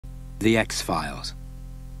The X-Files.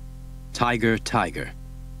 Tiger, Tiger.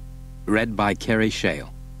 Read by Carrie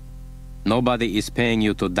Shale. "Nobody is paying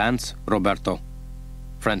you to dance, Roberto,"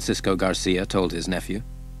 Francisco Garcia told his nephew.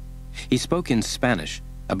 He spoke in Spanish,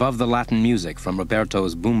 above the Latin music from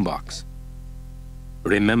Roberto's boombox.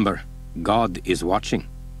 "Remember, God is watching."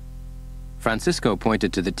 Francisco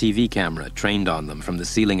pointed to the TV camera trained on them from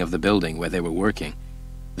the ceiling of the building where they were working.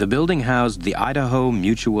 The building housed the Idaho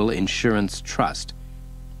Mutual Insurance Trust.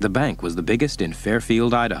 The bank was the biggest in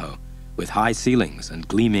Fairfield, Idaho, with high ceilings and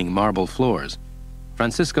gleaming marble floors.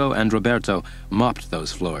 Francisco and Roberto mopped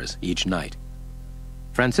those floors each night.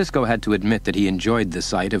 Francisco had to admit that he enjoyed the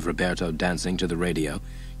sight of Roberto dancing to the radio,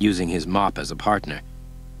 using his mop as a partner.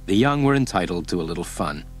 The young were entitled to a little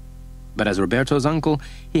fun. But as Roberto's uncle,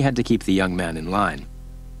 he had to keep the young man in line.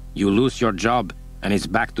 "You lose your job, and it's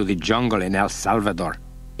back to the jungle in El Salvador,"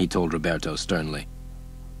 he told Roberto sternly.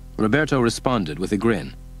 Roberto responded with a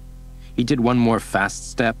grin. He did one more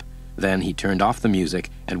fast step, then he turned off the music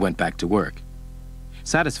and went back to work.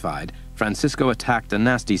 Satisfied, Francisco attacked a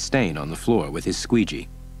nasty stain on the floor with his squeegee.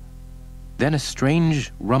 Then a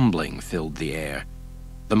strange rumbling filled the air.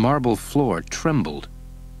 The marble floor trembled.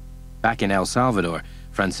 Back in El Salvador,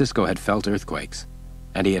 Francisco had felt earthquakes,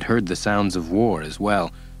 and he had heard the sounds of war as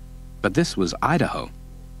well. But this was Idaho.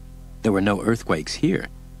 There were no earthquakes here,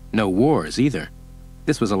 no wars either.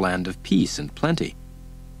 This was a land of peace and plenty.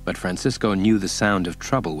 But Francisco knew the sound of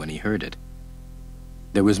trouble when he heard it.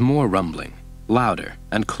 There was more rumbling, louder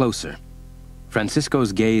and closer.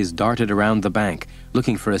 Francisco's gaze darted around the bank,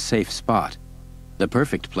 looking for a safe spot. The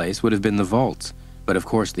perfect place would have been the vaults, but of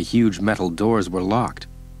course the huge metal doors were locked.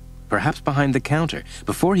 Perhaps behind the counter.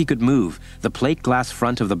 Before he could move, the plate glass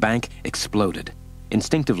front of the bank exploded.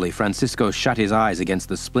 Instinctively, Francisco shut his eyes against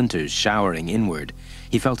the splinters showering inward.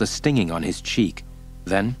 He felt a stinging on his cheek.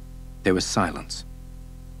 Then there was silence.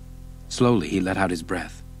 Slowly, he let out his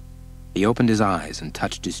breath. He opened his eyes and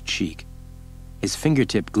touched his cheek. His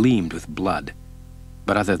fingertip gleamed with blood,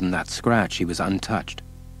 but other than that scratch, he was untouched.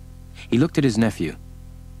 He looked at his nephew.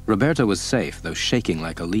 Roberto was safe, though shaking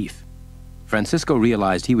like a leaf. Francisco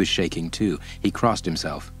realized he was shaking too. He crossed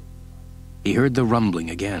himself. He heard the rumbling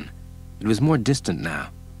again. It was more distant now.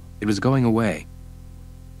 It was going away.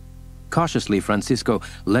 Cautiously, Francisco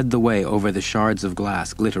led the way over the shards of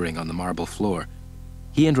glass glittering on the marble floor.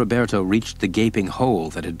 He and Roberto reached the gaping hole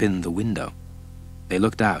that had been the window. They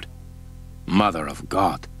looked out. "Mother of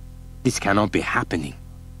God, this cannot be happening,"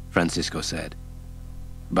 Francisco said.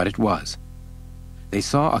 But it was. They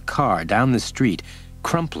saw a car down the street,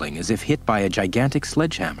 crumpling as if hit by a gigantic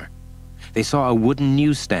sledgehammer. They saw a wooden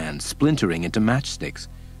newsstand splintering into matchsticks,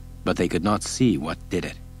 but they could not see what did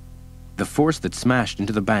it. The force that smashed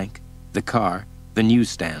into the bank, the car, the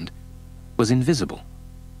newsstand, was invisible.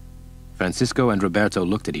 Francisco and Roberto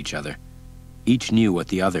looked at each other. Each knew what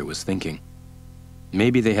the other was thinking.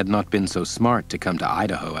 Maybe they had not been so smart to come to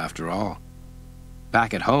Idaho after all.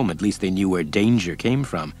 Back at home, at least they knew where danger came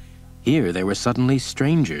from. Here they were suddenly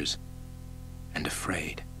strangers and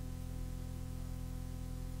afraid.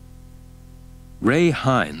 Ray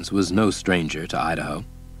Hines was no stranger to Idaho.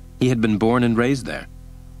 He had been born and raised there.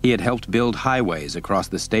 He had helped build highways across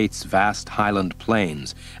the state's vast highland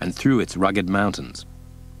plains and through its rugged mountains.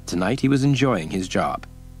 Tonight he was enjoying his job.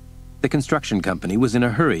 The construction company was in a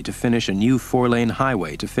hurry to finish a new 4-lane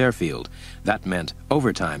highway to Fairfield. That meant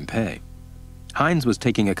overtime pay. Hines was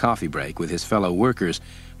taking a coffee break with his fellow workers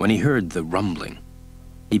when he heard the rumbling.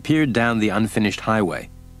 He peered down the unfinished highway.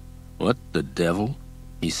 "What the devil?"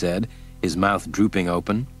 he said, his mouth drooping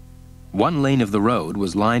open. One lane of the road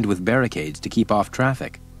was lined with barricades to keep off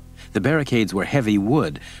traffic. The barricades were heavy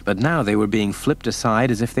wood, but now they were being flipped aside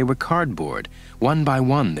as if they were cardboard. One by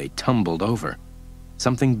one, they tumbled over.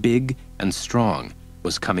 Something big and strong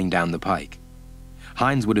was coming down the pike.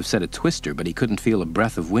 Hines would have said a twister, but he couldn't feel a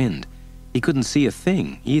breath of wind. He couldn't see a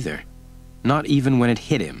thing, either. Not even when it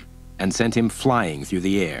hit him and sent him flying through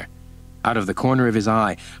the air. Out of the corner of his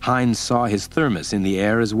eye, Hines saw his thermos in the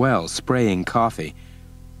air as well, spraying coffee.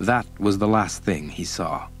 That was the last thing he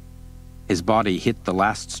saw. His body hit the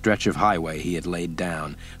last stretch of highway he had laid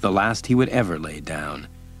down, the last he would ever lay down.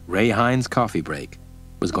 Ray Hines' coffee break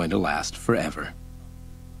was going to last forever.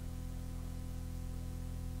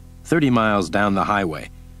 30 miles down the highway,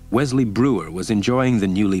 Wesley Brewer was enjoying the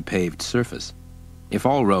newly paved surface. If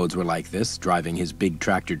all roads were like this, driving his big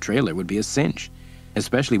tractor-trailer would be a cinch,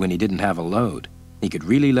 especially when he didn't have a load. He could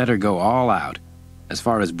really let her go all out. As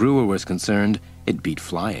far as Brewer was concerned, it beat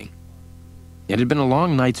flying. It had been a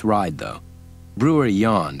long night's ride, though. Brewer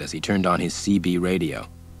yawned as he turned on his CB radio.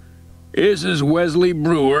 "This is Wesley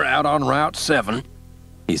Brewer out on Route 7,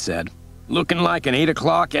 he said. Looking like an 8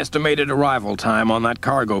 o'clock estimated arrival time on that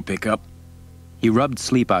cargo pickup. He rubbed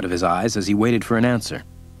sleep out of his eyes as he waited for an answer.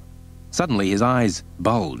 Suddenly, his eyes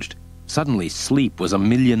bulged. Suddenly, sleep was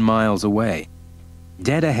 1,000,000 miles away.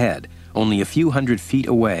 Dead ahead, only a few hundred feet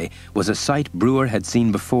away, was a sight Brewer had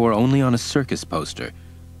seen before only on a circus poster.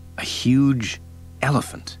 A huge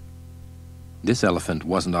elephant. This elephant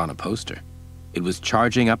wasn't on a poster. It was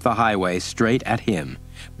charging up the highway straight at him.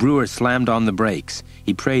 Brewer slammed on the brakes.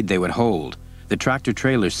 He prayed they would hold. The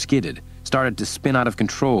tractor-trailer skidded, started to spin out of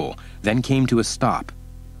control, then came to a stop.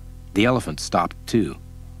 The elephant stopped too.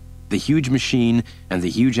 The huge machine and the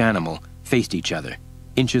huge animal faced each other,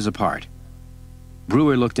 inches apart.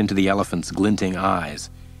 Brewer looked into the elephant's glinting eyes.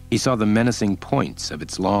 He saw the menacing points of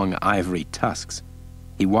its long ivory tusks.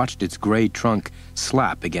 He watched its gray trunk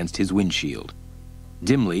slap against his windshield.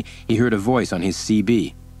 Dimly, he heard a voice on his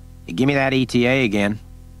CB. "Give me that ETA again.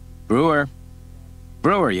 Brewer.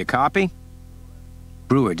 Brewer, you copy?"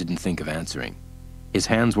 Brewer didn't think of answering. His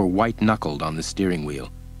hands were white-knuckled on the steering wheel.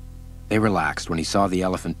 They relaxed when he saw the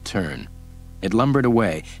elephant turn. It lumbered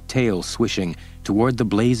away, tail swishing, toward the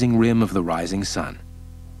blazing rim of the rising sun.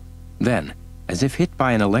 Then, as if hit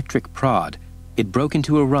by an electric prod, it broke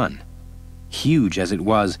into a run. Huge as it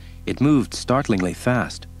was, it moved startlingly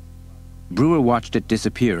fast. Brewer watched it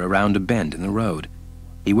disappear around a bend in the road.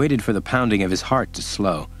 He waited for the pounding of his heart to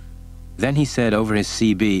slow. Then he said over his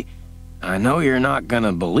CB, "I know you're not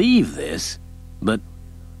gonna believe this, but..."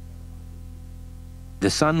 The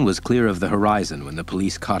sun was clear of the horizon when the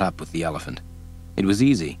police caught up with the elephant. It was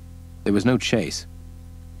easy. There was no chase.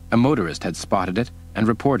 A motorist had spotted it and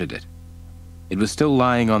reported it. It was still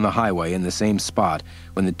lying on the highway in the same spot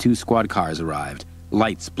when the 2 squad cars arrived,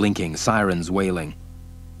 lights blinking, sirens wailing.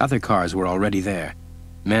 Other cars were already there.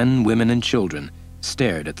 Men, women, and children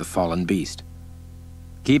stared at the fallen beast.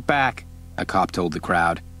 "Keep back," a cop told the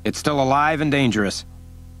crowd. "It's still alive and dangerous."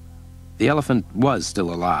 The elephant was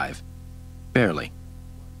still alive. Barely.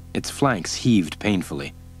 Its flanks heaved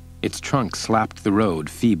painfully. Its trunk slapped the road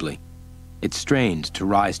feebly. It strained to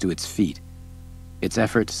rise to its feet. Its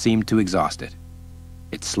effort seemed to exhaust it.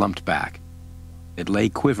 It slumped back. It lay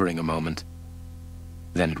quivering a moment.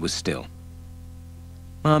 Then it was still.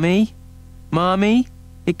 "Mommy? Mommy?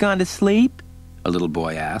 It gone to sleep?" a little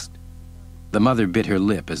boy asked. The mother bit her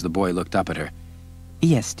lip as the boy looked up at her.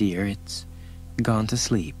 "Yes, dear, it's gone to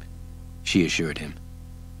sleep," she assured him.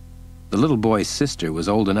 The little boy's sister was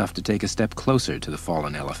old enough to take a step closer to the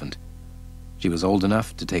fallen elephant. She was old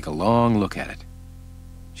enough to take a long look at it.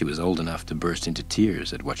 She was old enough to burst into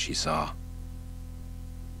tears at what she saw.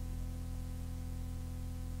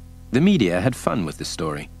 The media had fun with the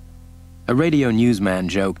story. A radio newsman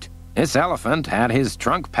joked, "This elephant had his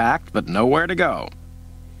trunk packed but nowhere to go."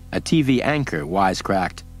 A TV anchor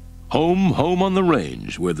wisecracked, "Home, home on the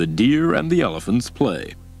range where the deer and the elephants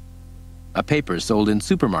play." A paper sold in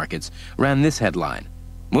supermarkets ran this headline,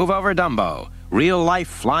 "Move over Dumbo. Real-life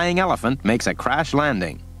flying elephant makes a crash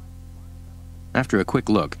landing." After a quick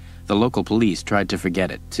look, the local police tried to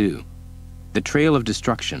forget it, too. The trail of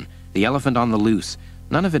destruction, the elephant on the loose,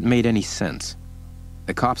 none of it made any sense.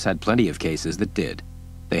 The cops had plenty of cases that did.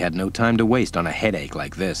 They had no time to waste on a headache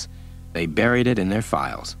like this. They buried it in their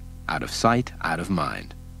files, out of sight, out of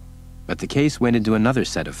mind. But the case went into another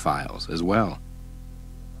set of files as well.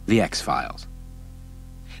 The X-Files.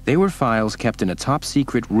 They were files kept in a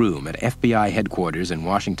top-secret room at FBI headquarters in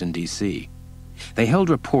Washington, D.C. They held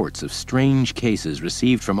reports of strange cases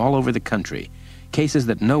received from all over the country, cases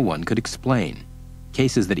that no one could explain,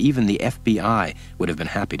 cases that even the FBI would have been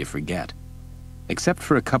happy to forget, except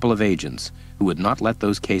for a couple of agents who would not let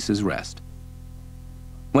those cases rest.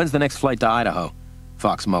 "When's the next flight to Idaho?"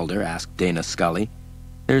 Fox Mulder asked Dana Scully.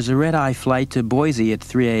 "There's a red-eye flight to Boise at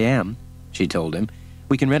 3 a.m., she told him.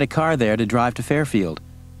 "We can rent a car there to drive to Fairfield."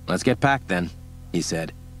 "Let's get packed then," he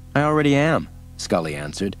said. "I already am," Scully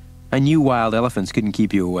answered. "I knew wild elephants couldn't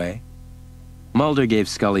keep you away." Mulder gave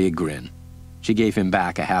Scully a grin. She gave him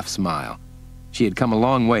back a half-smile. She had come a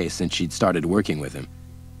long way since she'd started working with him.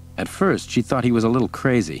 At first, she thought he was a little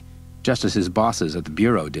crazy, just as his bosses at the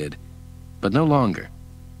Bureau did. But no longer.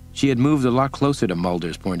 She had moved a lot closer to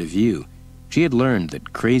Mulder's point of view. She had learned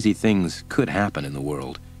that crazy things could happen in the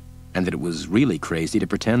world, and that it was really crazy to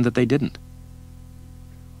pretend that they didn't.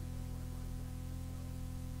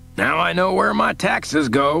 "Now I know where my taxes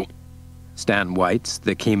go," Stan Weitz,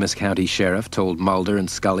 the Camas County sheriff, told Mulder and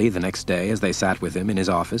Scully the next day as they sat with him in his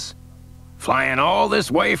office. "Flying all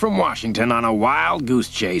this way from Washington on a wild goose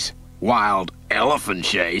chase. Wild elephant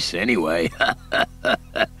chase, anyway."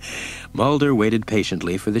 Mulder waited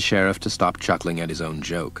patiently for the sheriff to stop chuckling at his own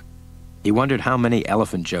joke. He wondered how many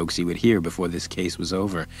elephant jokes he would hear before this case was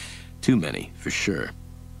over. Too many, for sure.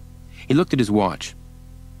 He looked at his watch.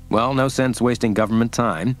 "Well, no sense wasting government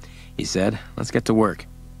time," he said. "Let's get to work."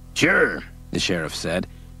 "Sure," the sheriff said.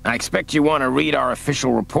 "I expect you want to read our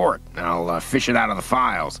official report. I'll fish it out of the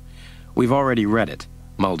files." "We've already read it,"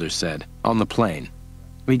 Mulder said, "on the plane."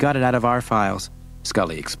 "We got it out of our files,"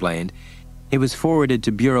 Scully explained. "It was forwarded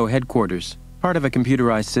to Bureau headquarters, part of a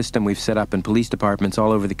computerized system we've set up in police departments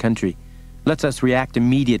all over the country. Lets us react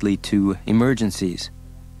immediately to emergencies."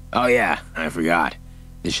 "Oh yeah, I forgot,"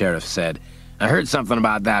 the sheriff said. "I heard something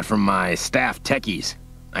about that from my staff techies.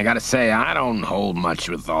 I gotta say, I don't hold much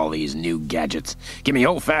with all these new gadgets. Give me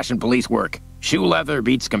old-fashioned police work. Shoe leather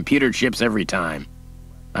beats computer chips every time."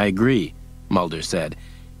 "I agree," Mulder said.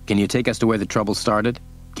 "Can you take us to where the trouble started?"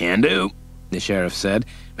 "Can do," the sheriff said,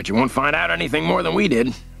 "but you won't find out anything more than we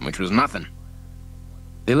did, which was nothing."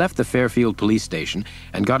 They left the Fairfield police station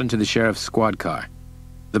and got into the sheriff's squad car.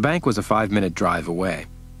 The bank was a 5-minute drive away.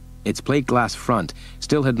 Its plate glass front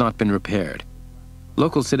still had not been repaired.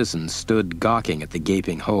 Local citizens stood gawking at the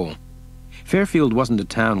gaping hole. Fairfield wasn't a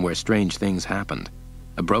town where strange things happened.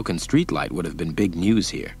 A broken streetlight would have been big news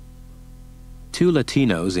here. 2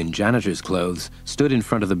 Latinos in janitor's clothes stood in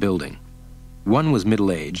front of the building. One was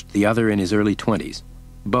middle-aged, the other in his early 20s.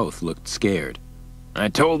 Both looked scared. "I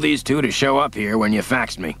told these 2 to show up here when you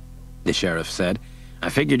faxed me," the sheriff said. "I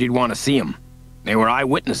figured you'd want to see them. They were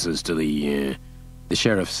eyewitnesses to the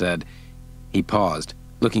sheriff said. He paused,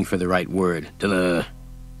 looking for the right word. "To the...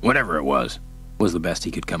 whatever it was the best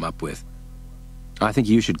he could come up with. "I think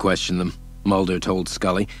you should question them," Mulder told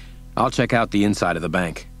Scully. "I'll check out the inside of the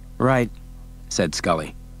bank." "Right," said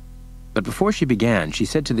Scully. But before she began, she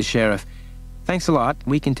said to the sheriff, "Thanks a lot.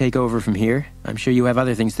 We can take over from here. I'm sure you have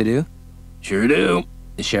other things to do." "Sure do,"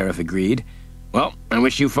 the sheriff agreed. "Well, I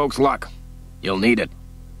wish you folks luck. You'll need it."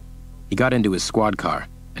 He got into his squad car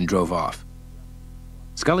and drove off.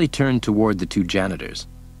 Scully turned toward the 2 janitors.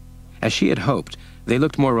 As she had hoped, they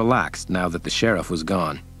looked more relaxed now that the sheriff was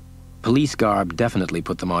gone. Police garb definitely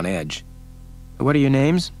put them on edge. "What are your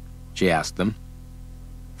names?" she asked them.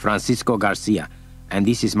 "Francisco Garcia, and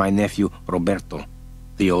this is my nephew, Roberto,"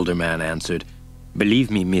 the older man answered.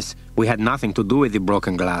 "Believe me, miss, we had nothing to do with the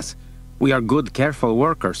broken glass. We are good, careful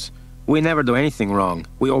workers. We never do anything wrong.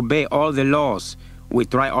 We obey all the laws. We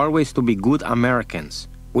try always to be good Americans.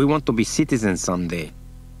 We want to be citizens someday."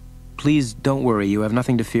 "Please don't worry, you have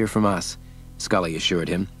nothing to fear from us," Scully assured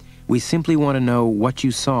him. "We simply want to know what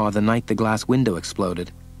you saw the night the glass window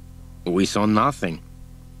exploded." "We saw nothing,"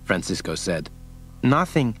 Francisco said.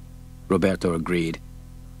 "Nothing," Roberto agreed.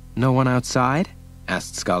 "No one outside?"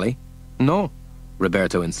 asked Scully. "No,"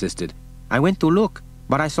 Roberto insisted. "I went to look,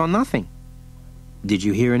 but I saw nothing." "Did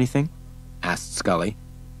you hear anything?" asked Scully.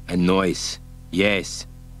 "A noise, yes,"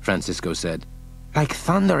 Francisco said. "Like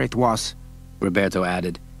thunder it was," Roberto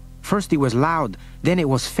added. "First it was loud, then it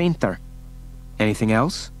was fainter." "Anything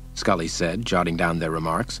else?" Scully said, jotting down their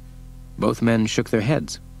remarks. Both men shook their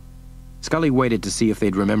heads. Scully waited to see if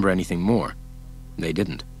they'd remember anything more. They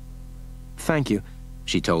didn't. "Thank you,"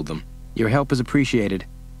 she told them. "Your help is appreciated."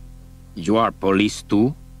 "You are police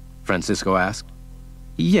too?" Francisco asked.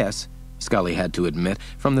 "Yes," Scully had to admit,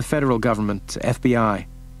 "from the federal government, FBI."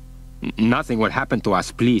 "Nothing will happen to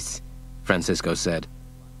us, please," Francisco said.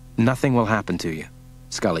 "Nothing will happen to you,"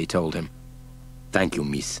 Scully told him. "Thank you,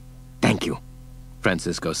 miss. Thank you,"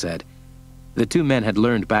 Francisco said. The 2 men had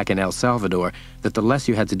learned back in El Salvador that the less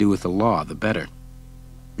you had to do with the law, the better.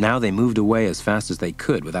 Now they moved away as fast as they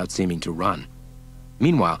could without seeming to run.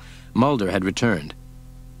 Meanwhile, Mulder had returned.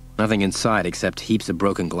 "Nothing inside except heaps of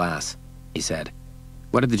broken glass," he said.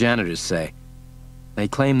 "What did the janitors say?" "They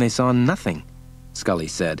claim they saw nothing," Scully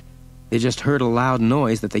said. "They just heard a loud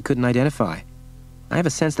noise that they couldn't identify. I have a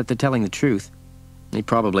sense that they're telling the truth." "They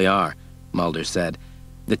probably are," Mulder said.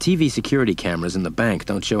 "The TV security cameras in the bank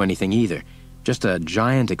don't show anything either. Just a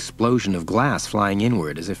giant explosion of glass flying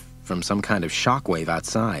inward as if from some kind of shockwave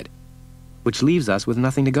outside. Which leaves us with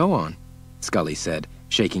nothing to go on," Scully said,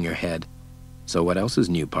 shaking her head. "So what else is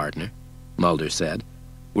new, partner?" Mulder said.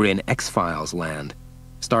 "We're in X-Files land.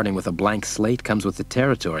 Starting with a blank slate comes with the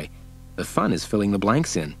territory. The fun is filling the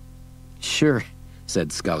blanks in." "Sure,"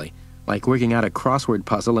 said Scully, "like working out a crossword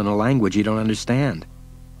puzzle in a language you don't understand."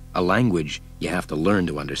 "A language you have to learn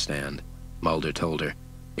to understand," Mulder told her.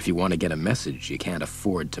 "If you want to get a message you can't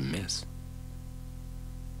afford to miss."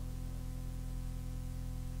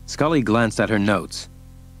 Scully glanced at her notes.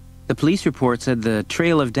 "The police report said the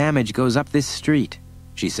trail of damage goes up this street,"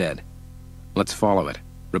 she said. "Let's follow it,"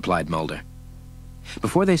 replied Mulder.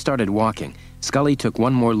 Before they started walking, Scully took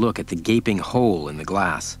one more look at the gaping hole in the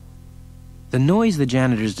glass. "The noise the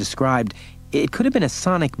janitors described, it could have been a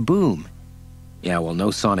sonic boom. Yeah, well,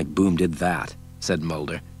 no sonic boom did that, said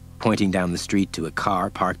Mulder, pointing down the street to a car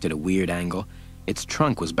parked at a weird angle. Its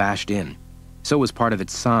trunk was bashed in. So was part of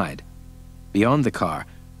its side. Beyond the car,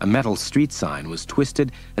 a metal street sign was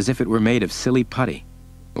twisted as if it were made of silly putty.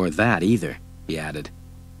 Or that either, he added.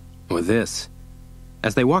 Or this.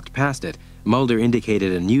 As they walked past it, Mulder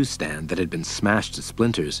indicated a newsstand that had been smashed to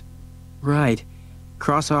splinters. Right.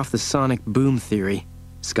 Cross off the sonic boom theory,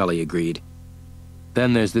 Scully agreed.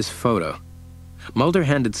 Then there's this photo. Mulder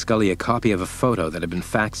handed Scully a copy of a photo that had been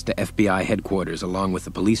faxed to FBI headquarters along with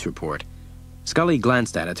the police report. Scully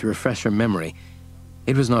glanced at it to refresh her memory.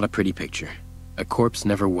 It was not a pretty picture. A corpse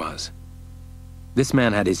never was. This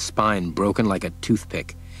man had his spine broken like a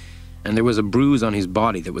toothpick, and there was a bruise on his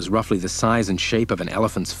body that was roughly the size and shape of an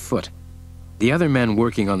elephant's foot. The other men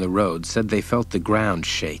working on the road said they felt the ground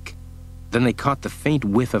shake. Then they caught the faint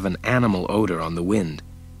whiff of an animal odor on the wind.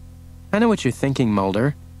 I know what you're thinking,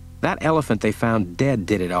 Mulder. That elephant they found dead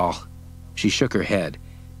did it all. She shook her head.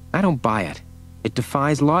 I don't buy it. It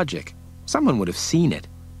defies logic. Someone would have seen it.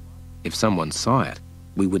 If someone saw it,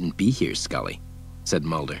 we wouldn't be here, Scully, said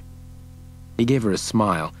Mulder. He gave her a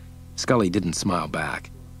smile. Scully didn't smile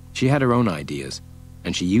back. She had her own ideas,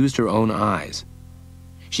 and she used her own eyes.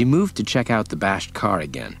 She moved to check out the bashed car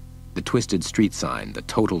again, the twisted street sign, the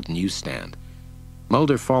totaled newsstand.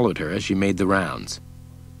 Mulder followed her as she made the rounds.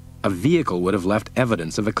 A vehicle would have left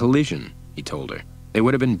evidence of a collision, he told her. There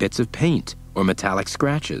would have been bits of paint or metallic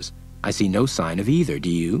scratches. I see no sign of either, do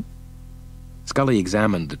you? Scully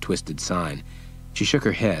examined the twisted sign. She shook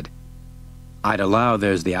her head. I'd allow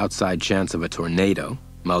there's the outside chance of a tornado,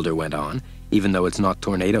 Mulder went on, even though it's not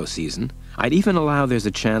tornado season. I'd even allow there's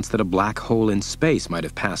a chance that a black hole in space might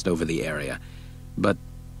have passed over the area. But...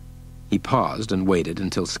 He paused and waited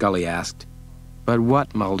until Scully asked, But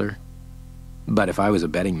what, Mulder? But if I was a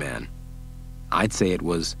betting man, I'd say it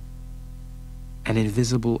was... An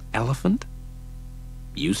invisible elephant?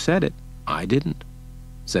 You said it. I didn't,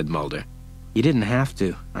 said Mulder. You didn't have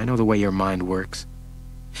to. I know the way your mind works.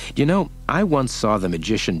 You know, I once saw the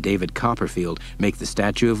magician David Copperfield make the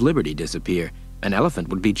Statue of Liberty disappear. An elephant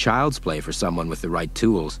would be child's play for someone with the right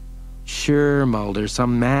tools. Sure, Mulder,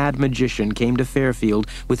 some mad magician came to Fairfield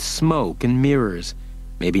with smoke and mirrors.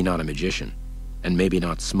 Maybe not a magician, and maybe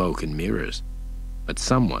not smoke and mirrors, but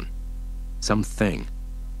someone, something,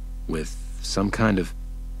 with some kind of...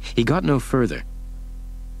 He got no further.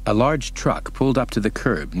 A large truck pulled up to the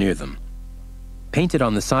curb near them. Painted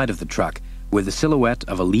on the side of the truck were the silhouette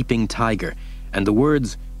of a leaping tiger and the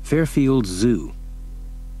words, Fairfield Zoo.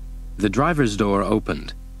 The driver's door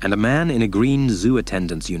opened, and a man in a green zoo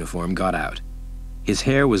attendant's uniform got out. His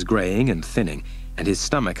hair was graying and thinning, and his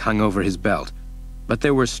stomach hung over his belt, but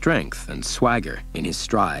there were strength and swagger in his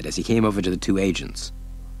stride as he came over to the two agents.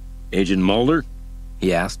 Agent Mulder?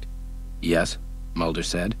 He asked. Yes, Mulder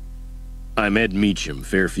said. I'm Ed Meacham,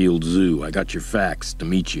 Fairfield Zoo. I got your fax to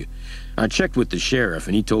meet you. I checked with the sheriff,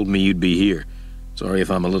 and he told me you'd be here. Sorry if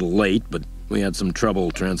I'm a little late, but we had some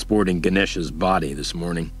trouble transporting Ganesha's body this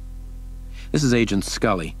morning. This is Agent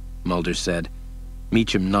Scully, Mulder said.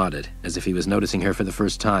 Meacham nodded, as if he was noticing her for the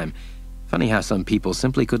first time. Funny how some people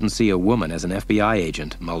simply couldn't see a woman as an FBI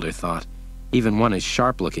agent, Mulder thought. Even one as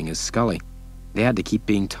sharp-looking as Scully. They had to keep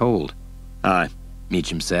being told. Aye,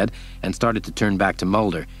 Meacham said, and started to turn back to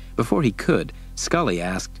Mulder. Before he could, Scully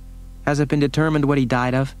asked, Has it been determined what he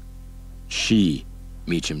died of? She,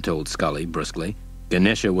 Meacham told Scully brusquely.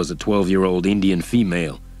 Ganesha was a 12-year-old Indian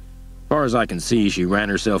female. Far as I can see, she ran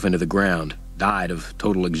herself into the ground, died of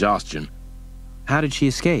total exhaustion. How did she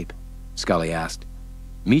escape? Scully asked.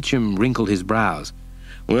 Meacham wrinkled his brows.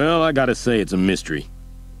 Well, I gotta say it's a mystery.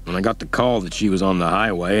 When I got the call that she was on the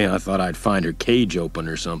highway, I thought I'd find her cage open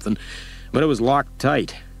or something, but it was locked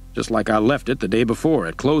tight, just like I left it the day before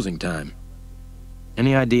at closing time.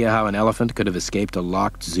 Any idea how an elephant could have escaped a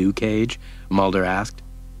locked zoo cage? Mulder asked.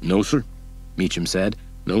 No, sir, Meacham said.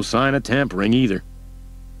 No sign of tampering either.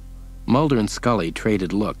 Mulder and Scully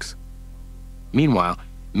traded looks. Meanwhile,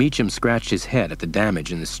 Meacham scratched his head at the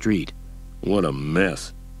damage in the street. What a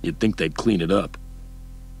mess. You'd think they'd clean it up.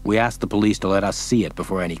 We asked the police to let us see it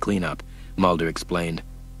before any cleanup, Mulder explained.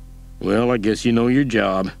 Well, I guess you know your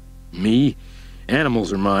job. Me?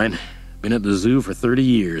 Animals are mine. Been at the zoo for 30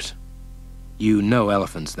 years. You know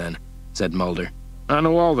elephants, then, said Mulder. I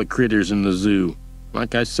know all the critters in the zoo.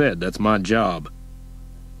 Like I said, that's my job.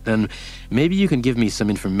 Then maybe you can give me some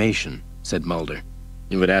information, said Mulder.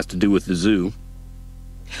 If it has to do with the zoo.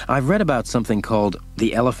 I've read about something called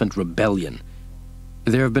the Elephant Rebellion.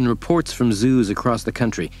 There have been reports from zoos across the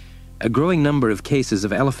country, a growing number of cases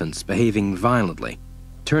of elephants behaving violently,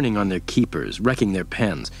 turning on their keepers, wrecking their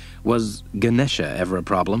pens. Was Ganesha ever a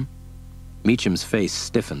problem? Meacham's face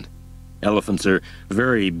stiffened. Elephants are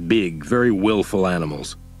very big, very willful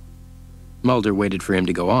animals. Mulder waited for him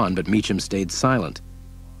to go on, but Meacham stayed silent.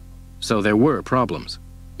 So there were problems,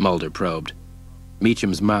 Mulder probed.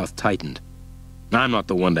 Meacham's mouth tightened. I'm not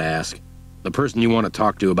the one to ask. The person you want to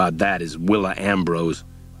talk to about that is Willa Ambrose.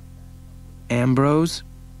 Ambrose?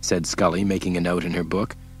 Said Scully, making a note in her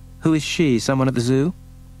book. Who is she, someone at the zoo?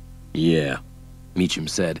 Yeah, Meacham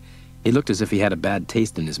said. He looked as if he had a bad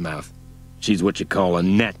taste in his mouth. She's what you call a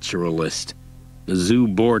naturalist. The zoo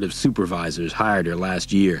board of supervisors hired her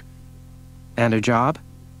last year. And her job?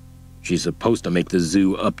 She's supposed to make the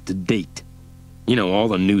zoo up to date. You know, all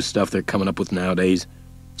the new stuff they're coming up with nowadays.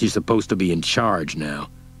 She's supposed to be in charge now.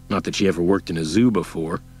 Not that she ever worked in a zoo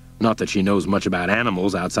before. Not that she knows much about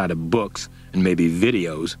animals outside of books and maybe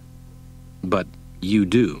videos. But you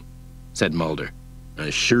do, said Mulder. I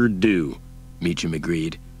sure do, Meacham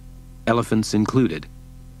agreed. Elephants included.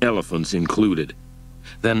 Elephants included.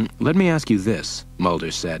 Then let me ask you this,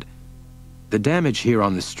 Mulder said. The damage here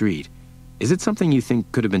on the street, is it something you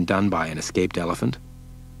think could have been done by an escaped elephant?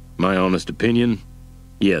 My honest opinion,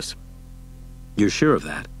 yes. You're sure of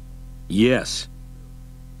that? Yes.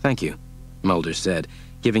 Thank you, Mulder said,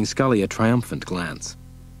 giving Scully a triumphant glance.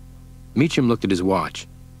 Meacham looked at his watch.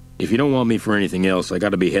 If you don't want me for anything else, I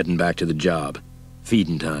gotta be heading back to the job.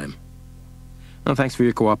 Feeding time. Well, thanks for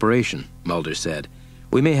your cooperation, Mulder said.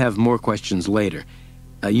 We may have more questions later.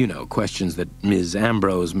 You know, questions that Ms.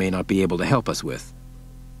 Ambrose may not be able to help us with.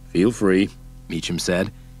 Feel free, Meacham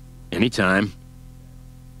said. Anytime.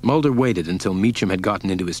 Mulder waited until Meacham had gotten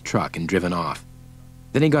into his truck and driven off.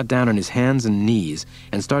 Then he got down on his hands and knees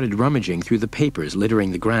and started rummaging through the papers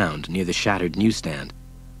littering the ground near the shattered newsstand.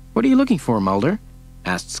 "What are you looking for, Mulder?"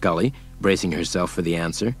 asked Scully, bracing herself for the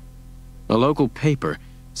answer. "A local paper,"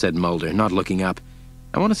 said Mulder, not looking up.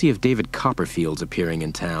 "I want to see if David Copperfield's appearing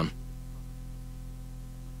in town."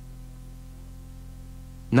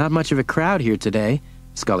 "Not much of a crowd here today,"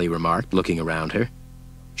 Scully remarked, looking around her.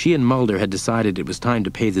 She and Mulder had decided it was time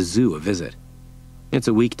to pay the zoo a visit. "It's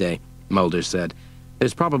a weekday," Mulder said.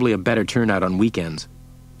 "There's probably a better turnout on weekends."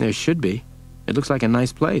 "There should be. It looks like a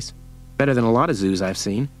nice place. Better than a lot of zoos I've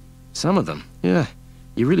seen. Some of them, yeah,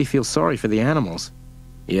 you really feel sorry for the animals."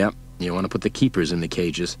 "Yep, you want to put the keepers in the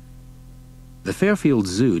cages." The Fairfield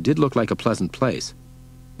Zoo did look like a pleasant place.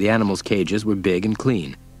 The animals' cages were big and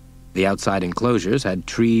clean. The outside enclosures had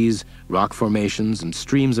trees, rock formations, and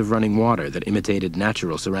streams of running water that imitated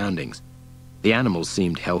natural surroundings. The animals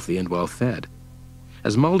seemed healthy and well-fed.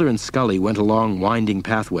 As Mulder and Scully went along winding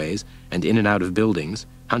pathways and in and out of buildings,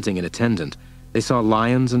 hunting an attendant, they saw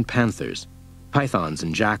lions and panthers, pythons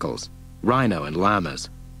and jackals, rhino and llamas,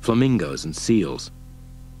 flamingos and seals.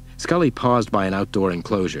 Scully paused by an outdoor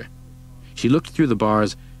enclosure. She looked through the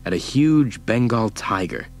bars at a huge Bengal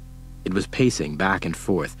tiger. It was pacing back and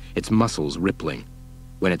forth, its muscles rippling.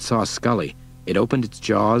 When it saw Scully, it opened its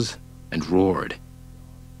jaws and roared.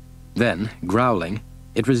 Then, growling,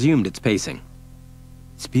 it resumed its pacing.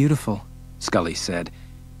 "It's beautiful," Scully said.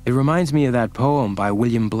 "It reminds me of that poem by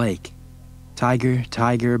William Blake. Tiger,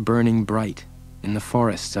 tiger, burning bright in the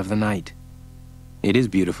forests of the night." "It is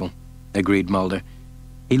beautiful," agreed Mulder.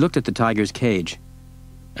 He looked at the tiger's cage,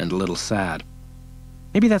 and a little sad.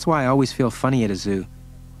 "Maybe that's why I always feel funny at a zoo.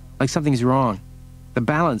 Like something's wrong. The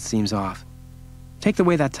balance seems off. Take the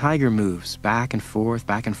way that tiger moves, back and forth,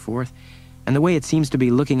 and the way it seems to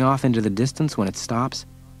be looking off into the distance when it stops.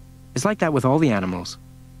 It's like that with all the animals.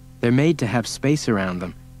 They're made to have space around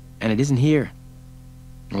them, and it isn't here."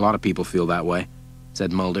 "A lot of people feel that way,"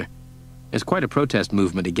 said Mulder. "There's quite a protest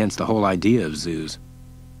movement against the whole idea of zoos."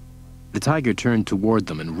 The tiger turned toward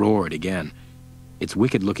them and roared again. Its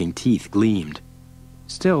wicked-looking teeth gleamed.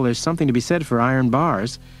 "Still, there's something to be said for iron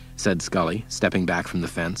bars," said Scully, stepping back from the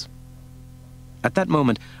fence. At that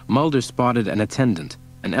moment, Mulder spotted an attendant,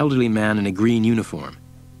 an elderly man in a green uniform.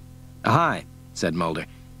 "Hi," said Mulder.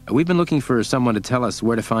 "We've been looking for someone to tell us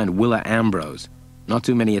where to find Willa Ambrose. Not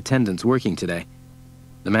too many attendants working today."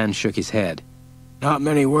 The man shook his head. "Not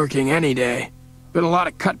many working any day. Been a lot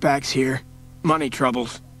of cutbacks here. Money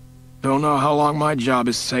troubles. Don't know how long my job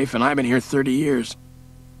is safe, and I've been here 30 years.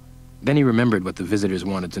 Then he remembered what the visitors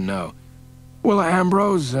wanted to know. "Willa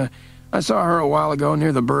Ambrose, I saw her a while ago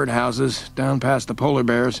near the birdhouses, down past the polar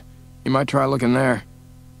bears. You might try looking there."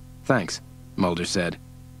 "Thanks," Mulder said.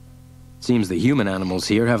 "Seems the human animals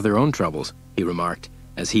here have their own troubles," he remarked,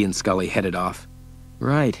 as he and Scully headed off.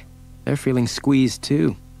 "Right. They're feeling squeezed,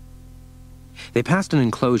 too." They passed an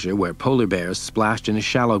enclosure where polar bears splashed in a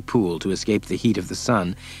shallow pool to escape the heat of the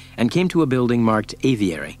sun and came to a building marked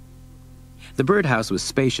Aviary. The birdhouse was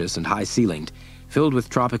spacious and high-ceilinged, filled with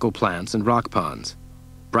tropical plants and rock ponds.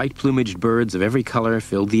 Bright-plumaged birds of every color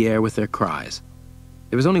filled the air with their cries.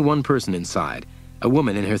 There was only one person inside, a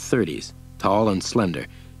woman in her 30s, tall and slender,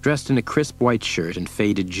 dressed in a crisp white shirt and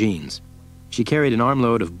faded jeans. She carried an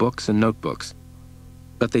armload of books and notebooks.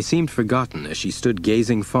 But they seemed forgotten as she stood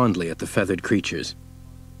gazing fondly at the feathered creatures.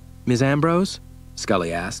 "Miss Ambrose?"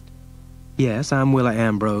 Scully asked. "Yes, I'm Willa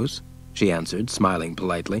Ambrose," she answered, smiling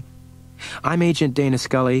politely. "I'm Agent Dana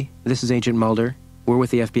Scully. This is Agent Mulder. We're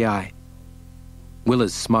with the FBI."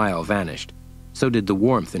 Willa's smile vanished. So did the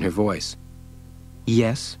warmth in her voice.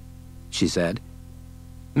 "Yes," she said.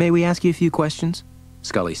 "May we ask you a few questions?"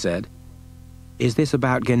 Scully said. "Is this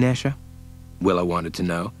about Ganesha?" Willa wanted to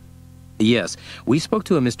know. "Yes, we spoke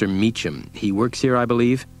to a Mr. Meacham. He works here, I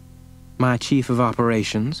believe." "My chief of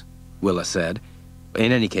operations," Willa said.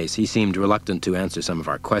 "In any case, he seemed reluctant to answer some of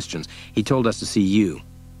our questions. He told us to see you."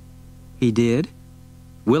 "He did?"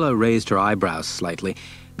 Willa raised her eyebrows slightly,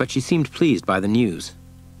 but she seemed pleased by the news.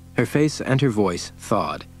 Her face and her voice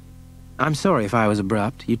thawed. "I'm sorry if I was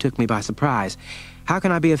abrupt. You took me by surprise. How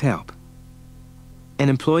can I be of help?" "An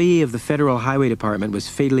employee of the Federal Highway Department was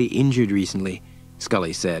fatally injured recently,"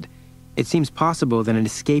 Scully said. "It seems possible that an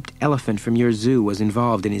escaped elephant from your zoo was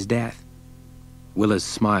involved in his death." Willa's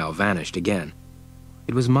smile vanished again.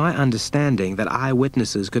 "It was my understanding that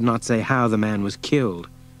eyewitnesses could not say how the man was killed,"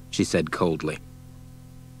 she said coldly.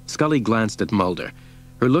 Scully glanced at Mulder.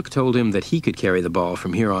 Her look told him that he could carry the ball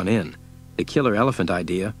from here on in. The killer elephant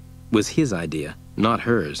idea was his idea, not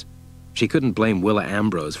hers. She couldn't blame Willa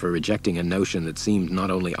Ambrose for rejecting a notion that seemed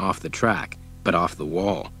not only off the track, but off the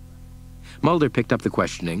wall. Mulder picked up the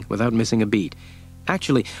questioning without missing a beat.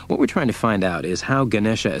 "Actually, what we're trying to find out is how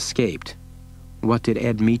Ganesha escaped." "What did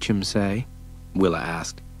Ed Meacham say?" Willa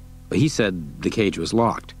asked. "He said the cage was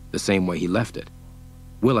locked, the same way he left it."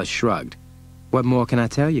 Willa shrugged. "What more can I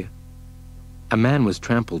tell you?" "A man was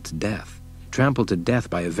trampled to death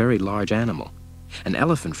by a very large animal. An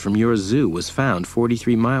elephant from your zoo was found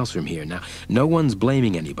 43 miles from here. Now, no one's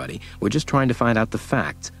blaming anybody. We're just trying to find out the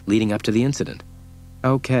facts leading up to the incident."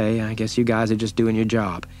 "Okay, I guess you guys are just doing your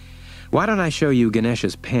job. Why don't I show you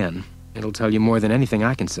Ganesha's pen? It'll tell you more than anything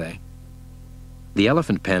I can say." The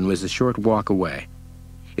elephant pen was a short walk away.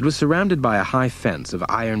 It was surrounded by a high fence of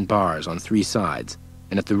iron bars on 3 sides,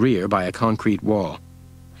 and at the rear by a concrete wall.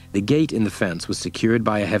 The gate in the fence was secured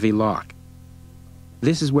by a heavy lock.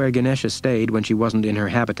 "This is where Ganesha stayed when she wasn't in her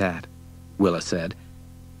habitat," Willa said.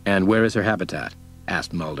 "And where is her habitat?"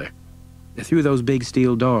 asked Mulder. "Through those big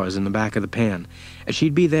steel doors in the back of the pen.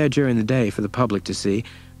 She'd be there during the day for the public to see,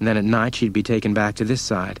 and then at night she'd be taken back to this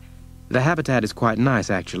side. The habitat is quite nice,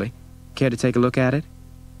 actually. Care to take a look at it?"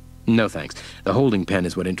 "No, thanks. The holding pen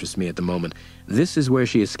is what interests me at the moment. This is where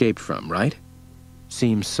she escaped from, right?"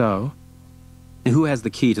 "Seems so." "Who has the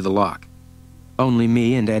key to the lock?" "Only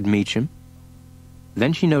me and Ed Meacham."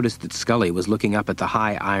 Then she noticed that Scully was looking up at the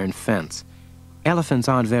high iron fence. "Elephants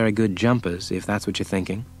aren't very good jumpers, if that's what you're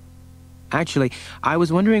thinking." "Actually, I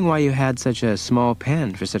was wondering why you had such a small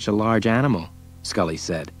pen for such a large animal," Scully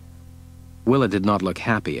said. Willa did not look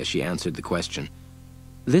happy as she answered the question.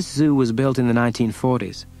 "This zoo was built in the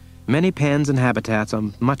 1940s. Many pens and habitats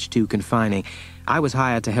are much too confining. I was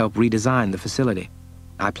hired to help redesign the facility.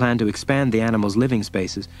 I plan to expand the animals' living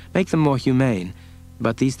spaces, make them more humane,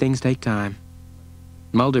 but these things take time."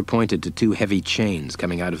 Mulder pointed to 2 heavy chains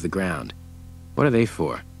coming out of the ground. "What are they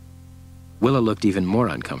for?" Willa looked even more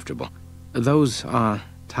uncomfortable. "Those are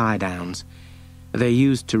tie-downs. They're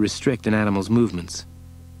used to restrict an animal's movements."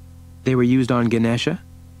 "They were used on Ganesha?"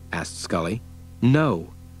 asked Scully.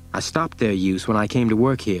 "No. I stopped their use when I came to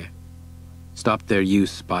work here." "Stopped their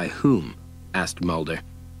use by whom?" asked Mulder.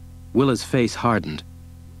 Willa's face hardened.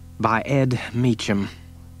 "By Ed Meacham.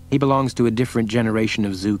 He belongs to a different generation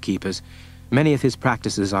of zookeepers. Many of his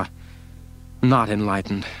practices are not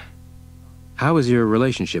enlightened." "How is your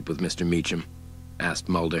relationship with Mr. Meacham?" asked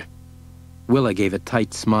Mulder. Willa gave a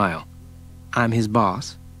tight smile. "I'm his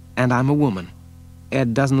boss, and I'm a woman.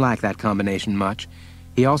 Ed doesn't like that combination much.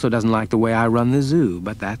 He also doesn't like the way I run the zoo,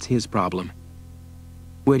 but that's his problem."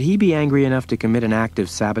 "Would he be angry enough to commit an act of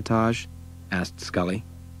sabotage?" asked Scully.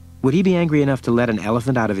 "Would he be angry enough to let an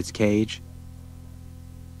elephant out of its cage?"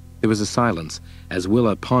 There was a silence as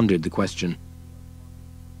Willa pondered the question.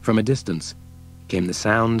 From a distance came the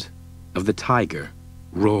sound of the tiger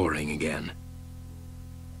roaring again.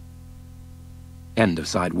 End of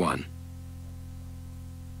Side 1.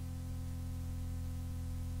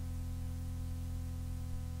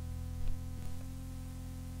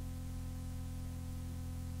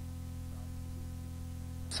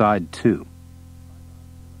 Side 2.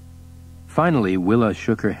 Finally, Willa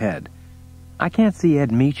shook her head. "I can't see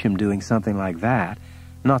Ed Meacham doing something like that.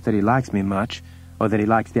 Not that he likes me much. or that he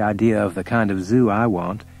likes the idea of the kind of zoo I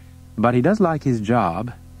want, but he does like his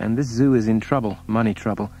job, and this zoo is in trouble, money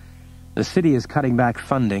trouble. The city is cutting back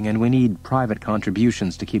funding, and we need private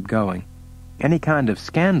contributions to keep going. Any kind of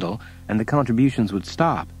scandal, and the contributions would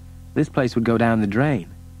stop. This place would go down the drain.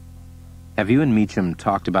 "Have you and Meacham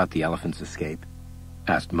talked about the elephant's escape?"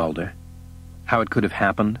 asked Mulder. "How it could have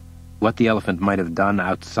happened? What the elephant might have done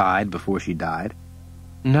outside before she died?"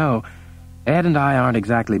 No, Ed and I aren't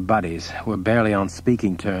exactly buddies. We're barely on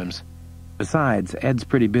speaking terms. Besides, Ed's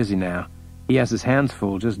pretty busy now. He has his hands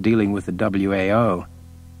full just dealing with the WAO.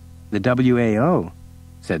 "The WAO?"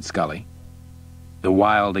 said Scully. "The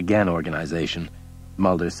Wild Again organization,"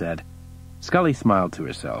 Mulder said. Scully smiled to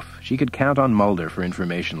herself. She could count on Mulder for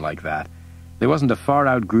information like that. There wasn't a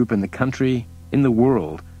far-out group in the country, in the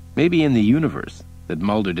world, maybe in the universe, that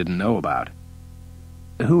Mulder didn't know about.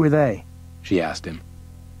 Who are they? She asked him.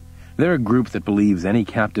 They're a group that believes any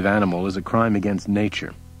captive animal is a crime against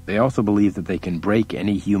nature. They also believe that they can break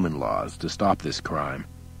any human laws to stop this crime.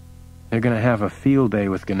 They're going to have a field day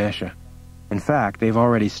with Ganesha. In fact, they've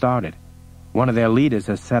already started. One of their leaders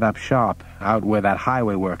has set up shop out where that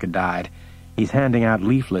highway worker died. He's handing out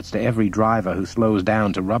leaflets to every driver who slows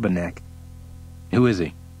down to rubberneck. "Who is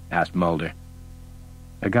he?" asked Mulder.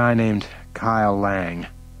 A guy named Kyle Lang.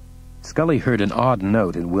 Scully heard an odd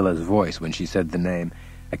note in Willa's voice when she said the name,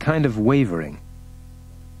 a kind of wavering.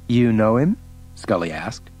 You know him? Scully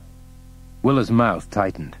asked. Willa's mouth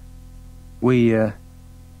tightened.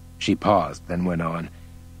 She paused, then went on.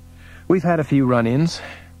 We've had a few run-ins.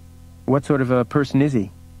 What sort of a person is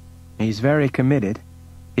he? He's very committed.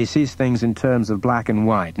 He sees things in terms of black and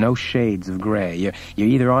white, no shades of gray. You're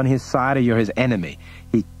either on his side or you're his enemy.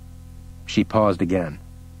 She paused again.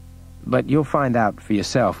 But you'll find out for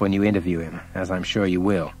yourself when you interview him, as I'm sure you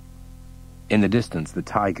will. In the distance, the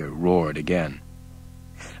tiger roared again.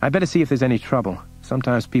 I better see if there's any trouble.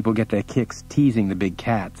 Sometimes people get their kicks teasing the big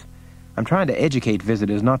cats. I'm trying to educate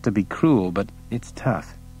visitors not to be cruel, but it's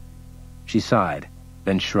tough. She sighed,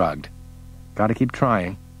 then shrugged. Gotta keep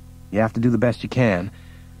trying. You have to do the best you can.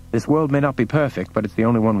 This world may not be perfect, but it's the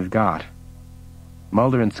only one we've got.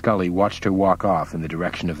 Mulder and Scully watched her walk off in the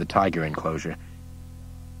direction of the tiger enclosure.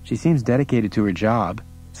 She seems dedicated to her job,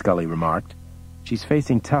 Scully remarked. She's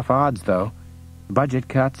facing tough odds, though. Budget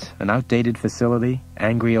cuts, an outdated facility,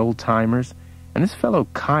 angry old-timers, and this fellow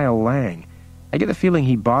Kyle Lang. I get the feeling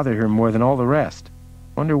he bothered her more than all the rest.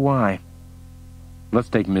 Wonder why. Let's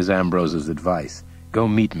take Ms. Ambrose's advice. Go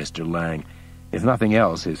meet Mr. Lang. If nothing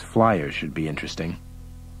else, his flyers should be interesting.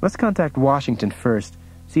 Let's contact Washington first,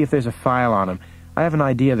 see if there's a file on him. I have an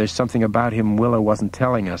idea there's something about him Willa wasn't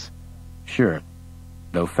telling us. Sure,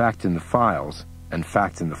 though facts in the files and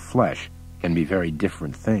facts in the flesh can be very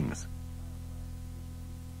different things.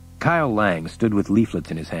 Kyle Lang stood with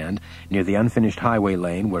leaflets in his hand near the unfinished highway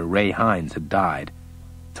lane where Ray Hines had died.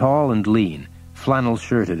 Tall and lean,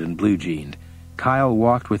 flannel-shirted and blue-jeaned, Kyle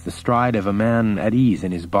walked with the stride of a man at ease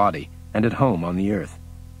in his body and at home on the earth.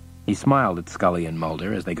 He smiled at Scully and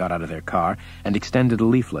Mulder as they got out of their car and extended a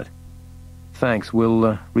leaflet. "Thanks,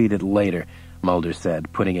 we'll read it later," Mulder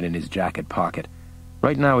said, putting it in his jacket pocket.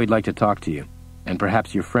 "Right now we'd like to talk to you, and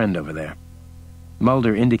perhaps your friend over there."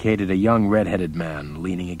 Mulder indicated a young red-headed man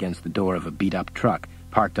leaning against the door of a beat-up truck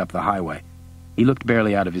parked up the highway. He looked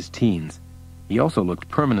barely out of his teens. He also looked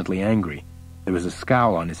permanently angry. There was a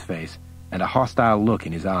scowl on his face and a hostile look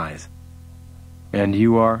in his eyes. "And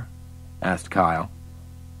you are?" asked Kyle.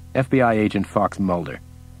 "FBI agent Fox Mulder,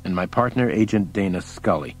 and my partner, Agent Dana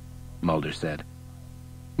Scully," Mulder said.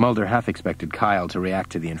 Mulder half expected Kyle to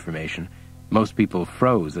react to the information. Most people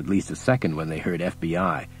froze at least a second when they heard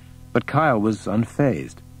FBI, but Kyle was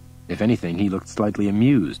unfazed. If anything, he looked slightly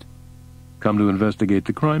amused. "Come to investigate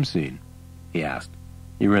the crime scene?" he asked.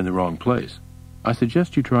 "You're in the wrong place. I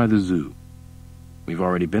suggest you try the zoo." "We've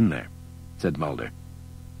already been there," said Mulder.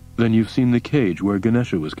 "Then you've seen the cage where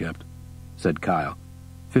Ganesha was kept," said Kyle.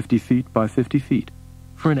 50 feet by 50 feet,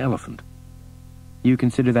 for an elephant. "You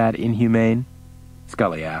consider that inhumane?"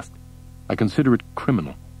 Scully asked. "I consider it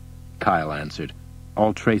criminal," Kyle answered,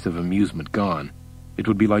 all trace of amusement gone. "It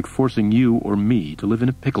would be like forcing you or me to live in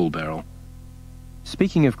a pickle barrel."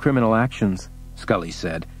 "Speaking of criminal actions," Scully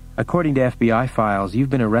said, "according to FBI files, you've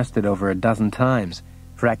been arrested over a dozen times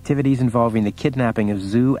for activities involving the kidnapping of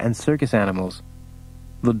zoo and circus animals."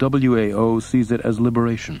 "The WAO sees it as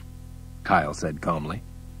liberation," Kyle said calmly.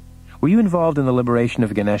 "Were you involved in the liberation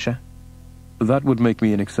of Ganesha?" "That would make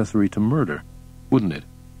me an accessory to murder, wouldn't it?"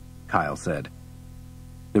 Kyle said.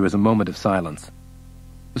 There was a moment of silence.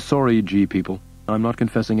 "Sorry, G people. I'm not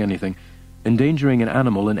confessing anything. Endangering an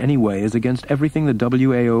animal in any way is against everything the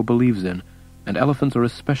WAO believes in. and elephants are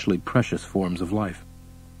especially precious forms of life.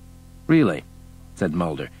 "Really?" said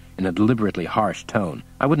Mulder, in a deliberately harsh tone.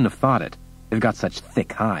 "I wouldn't have thought it. They've got such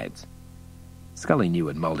thick hides." Scully knew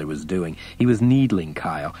what Mulder was doing. He was needling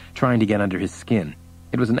Kyle, trying to get under his skin.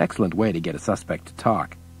 It was an excellent way to get a suspect to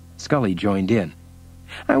talk. Scully joined in.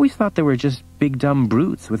 "I always thought they were just big dumb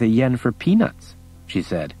brutes with a yen for peanuts," she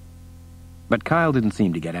said. But Kyle didn't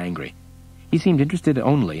seem to get angry. He seemed interested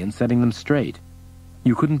only in setting them straight.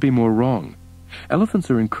 "You couldn't be more wrong.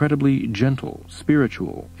 Elephants are incredibly gentle,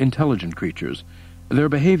 spiritual, intelligent creatures. Their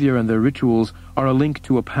behavior and their rituals are a link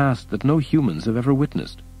to a past that no humans have ever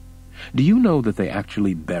witnessed. Do you know that they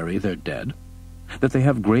actually bury their dead? That they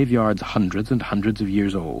have graveyards hundreds and hundreds of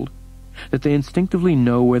years old? That they instinctively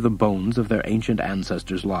know where the bones of their ancient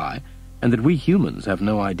ancestors lie, and that we humans have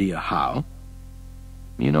no idea how?"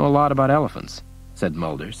 "You know a lot about elephants," said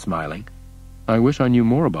Mulder, smiling. "I wish I knew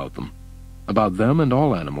more about them. About them and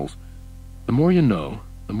all animals. The more you know,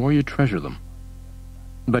 the more you treasure them."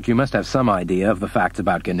 "But you must have some idea of the facts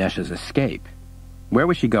about Ganesha's escape. Where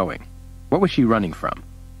was she going? What was she running from?"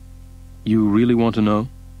 "You really want to know?"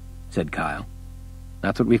 said Kyle.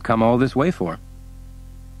 "That's what we've come all this way for."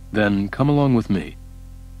 "Then come along with me.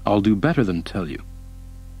 I'll do better than tell you.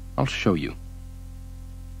 I'll show you."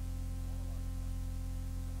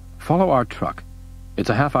 "Follow our truck. It's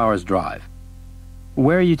a half-hour's drive."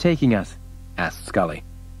 "Where are you taking us?" asked Scully.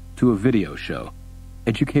 "To a video show.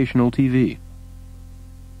 Educational TV."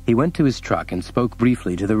 He went to his truck and spoke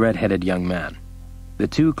briefly to the red-headed young man. The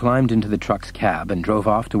two climbed into the truck's cab and drove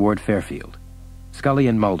off toward Fairfield. Scully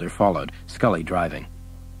and Mulder followed, Scully driving.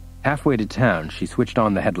 Halfway to town, she switched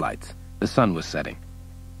on the headlights. The sun was setting.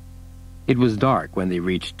 It was dark when they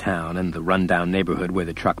reached town and the run-down neighborhood where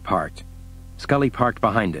the truck parked. Scully parked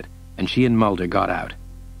behind it, and she and Mulder got out.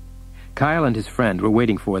 Kyle and his friend were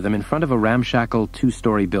waiting for them in front of a ramshackle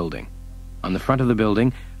two-story building. On the front of the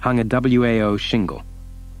building hung a WAO shingle.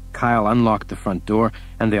 Kyle unlocked the front door,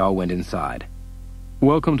 and they all went inside.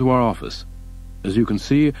 "Welcome to our office. As you can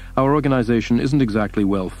see, our organization isn't exactly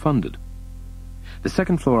well-funded." The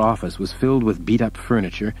second-floor office was filled with beat-up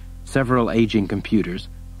furniture, several aging computers,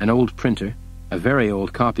 an old printer, a very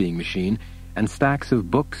old copying machine, and stacks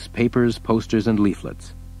of books, papers, posters, and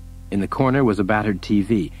leaflets. In the corner was a battered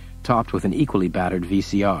TV, topped with an equally battered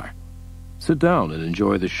VCR. "Sit down and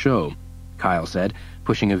enjoy the show," Kyle said,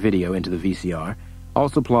 pushing a video into the VCR. "I'll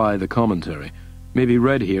supply the commentary. Maybe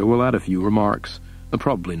Red here will add a few remarks.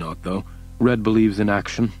 Probably not, though. Red believes in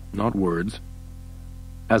action, not words."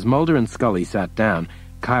 As Mulder and Scully sat down,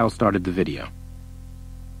 Kyle started the video.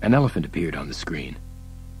 An elephant appeared on the screen.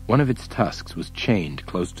 One of its tusks was chained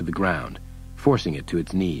close to the ground, forcing it to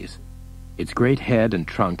its knees. Its great head and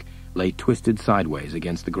trunk lay twisted sideways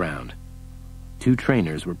against the ground. Two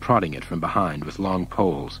trainers were prodding it from behind with long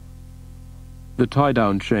poles. "The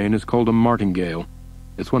tie-down chain is called a martingale.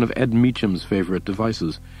 It's one of Ed Meacham's favorite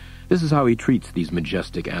devices. This is how he treats these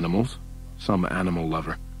majestic animals. Some animal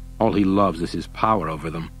lover. All he loves is his power over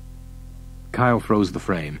them." Kyle froze the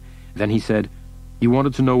frame. Then he said, "You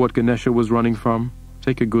wanted to know what Ganesha was running from?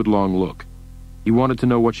 Take a good long look. You wanted to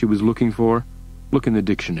know what she was looking for? Look in the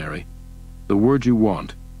dictionary. The word you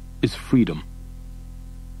want is freedom."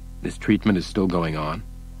 "This treatment is still going on?"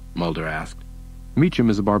 Mulder asked. "Meacham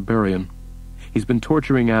is a barbarian. He's been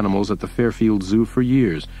torturing animals at the Fairfield Zoo for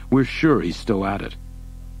years. We're sure he's still at it."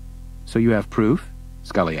 "So you have proof?"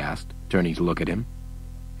 Scully asked, turning to look at him.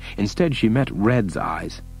 Instead, she met Red's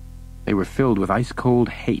eyes. They were filled with ice-cold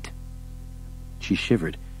hate. She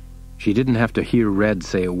shivered. She didn't have to hear Red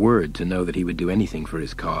say a word to know that he would do anything for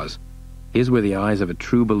his cause. His were the eyes of a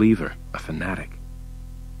true believer, a fanatic.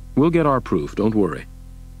 "We'll get our proof, don't worry."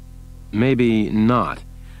 "Maybe not.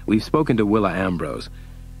 We've spoken to Willa Ambrose.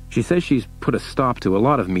 She says she's put a stop to a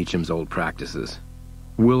lot of Meacham's old practices."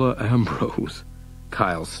 "Willa Ambrose?"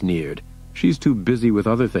 Kyle sneered. "She's too busy with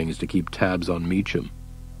other things to keep tabs on Meacham."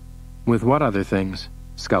 "With what other things?"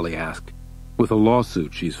 Scully asked. "With a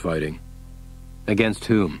lawsuit she's fighting." "Against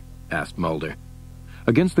whom?" asked Mulder.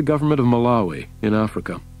 "Against the government of Malawi, in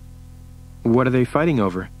Africa." "What are they fighting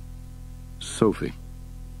over?" "Sophie."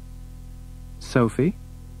 "Sophie?"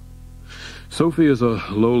 "Sophie is a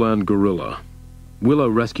lowland gorilla. Willa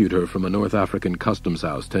rescued her from a North African customs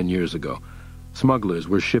house 10 years ago. Smugglers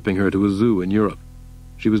were shipping her to a zoo in Europe.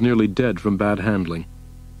 She was nearly dead from bad handling.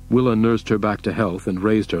 Willa nursed her back to health and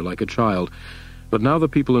raised her like a child, but now the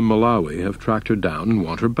people in Malawi have tracked her down and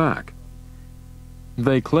want her back.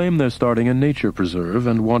 They claim they're starting a nature preserve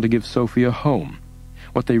and want to give Sophie a home.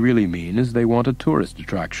 What they really mean is they want a tourist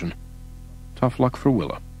attraction. Tough luck for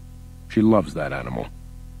Willa. She loves that animal."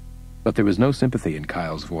 But there was no sympathy in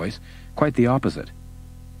Kyle's voice, quite the opposite.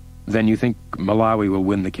 Then you think Malawi will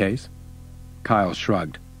win the case? Kyle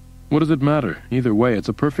shrugged. What does it matter? Either way, it's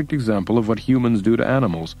a perfect example of what humans do to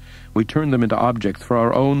animals. We turn them into objects for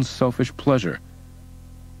our own selfish pleasure.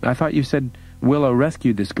 I thought you said Willa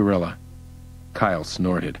rescued this gorilla. Kyle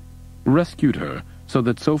snorted. Rescued her so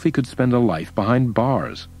that Sophie could spend a life behind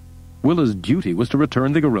bars. Willa's duty was to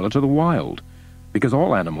return the gorilla to the wild, because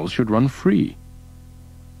all animals should run free.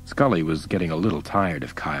 Scully was getting a little tired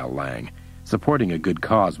of Kyle Lang. Supporting a good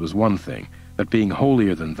cause was one thing, but being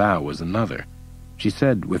holier-than-thou was another. She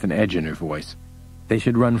said with an edge in her voice, They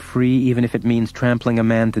should run free even if it means trampling a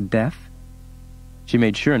man to death? She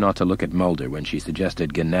made sure not to look at Mulder when she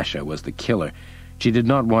suggested Ganesha was the killer. She did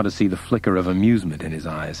not want to see the flicker of amusement in his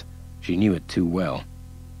eyes. She knew it too well.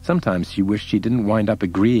 Sometimes she wished she didn't wind up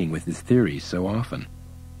agreeing with his theories so often.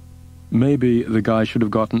 Maybe the guy should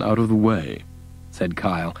have gotten out of the way, said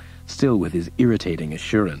Kyle, still with his irritating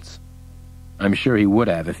assurance. I'm sure he would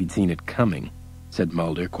have if he'd seen it coming, said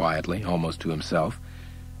Mulder quietly, almost to himself.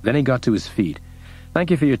 Then he got to his feet.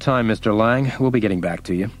 Thank you for your time, Mr. Lang. We'll be getting back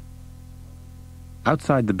to you.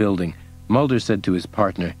 Outside the building, Mulder said to his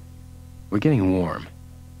partner, We're getting warm.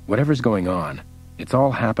 Whatever's going on, it's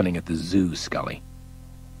all happening at the zoo, Scully.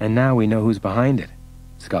 And now we know who's behind it,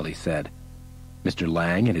 Scully said. Mr.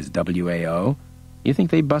 Lang and his WAO? You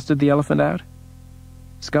think they busted the elephant out?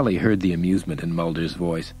 Scully heard the amusement in Mulder's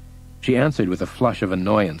voice. She answered with a flush of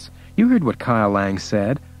annoyance. You heard what Kyle Lang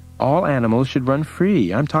said. All animals should run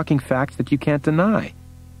free. I'm talking facts that you can't deny.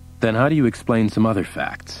 Then how do you explain some other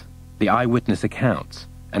facts? The eyewitness accounts,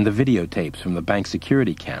 and the videotapes from the bank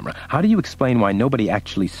security camera. How do you explain why nobody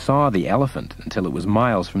actually saw the elephant until it was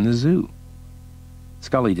miles from the zoo?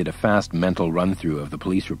 Scully did a fast mental run-through of the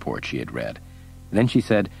police report she had read. Then she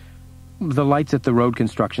said, The lights at the road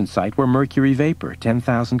construction site were mercury vapor,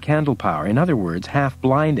 10,000 candle power. In other words,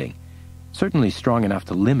 half-blinding. Certainly strong enough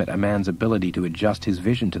to limit a man's ability to adjust his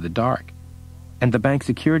vision to the dark. And the bank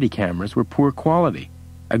security cameras were poor quality.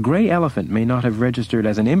 A gray elephant may not have registered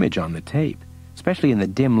as an image on the tape, especially in the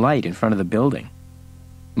dim light in front of the building.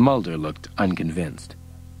 Mulder looked unconvinced.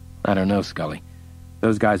 I don't know, Scully.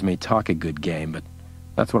 Those guys may talk a good game, but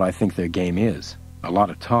that's what I think their game is. A lot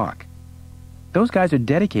of talk. Those guys are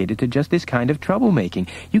dedicated to just this kind of troublemaking.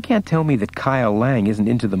 You can't tell me that Kyle Lang isn't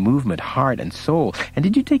into the movement heart and soul. And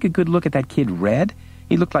did you take a good look at that kid Red?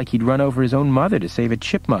 He looked like he'd run over his own mother to save a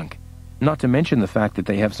chipmunk. Not to mention the fact that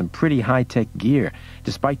they have some pretty high-tech gear,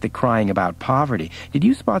 despite the crying about poverty. Did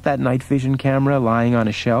you spot that night vision camera lying on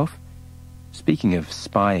a shelf? Speaking of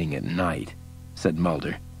spying at night, said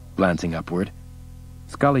Mulder, glancing upward.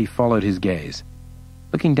 Scully followed his gaze.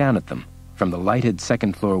 Looking down at them, from the lighted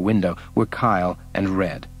second-floor window, were Kyle and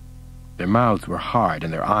Red. Their mouths were hard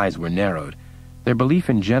and their eyes were narrowed. Their belief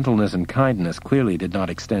in gentleness and kindness clearly did not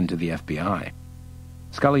extend to the FBI.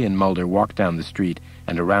 Scully and Mulder walked down the street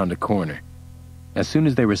and around a corner. As soon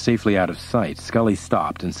as they were safely out of sight, Scully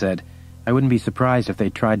stopped and said, I wouldn't be surprised if they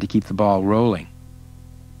tried to keep the ball rolling.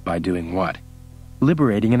 By doing what?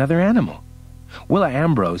 Liberating another animal. Willa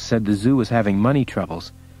Ambrose said the zoo was having money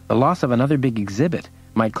troubles. The loss of another big exhibit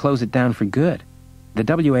might close it down for good. The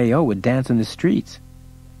WAO would dance in the streets.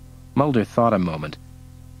 Mulder thought a moment,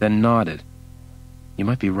 then nodded. You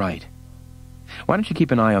might be right. Why don't you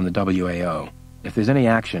keep an eye on the WAO? If there's any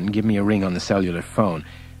action, give me a ring on the cellular phone.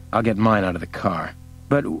 I'll get mine out of the car.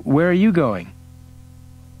 But where are you going?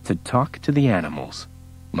 To talk to the animals,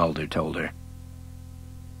 Mulder told her.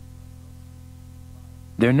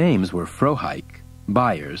 Their names were Frohike,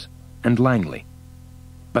 Byers, and Langley.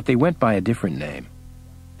 But they went by a different name.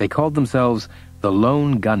 They called themselves the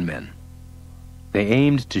Lone Gunmen. They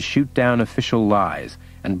aimed to shoot down official lies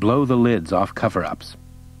and blow the lids off cover-ups.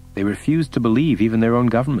 They refused to believe even their own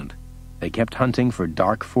government. They kept hunting for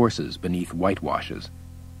dark forces beneath whitewashes.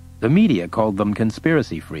 The media called them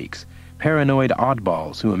conspiracy freaks, paranoid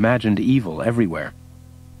oddballs who imagined evil everywhere.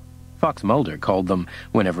 Fox Mulder called them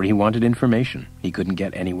whenever he wanted information he couldn't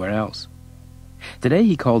get anywhere else. Today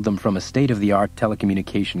he called them from a state-of-the-art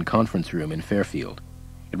telecommunication conference room in Fairfield.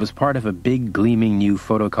 It was part of a big, gleaming new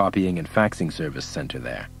photocopying and faxing service center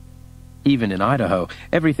there. Even in Idaho,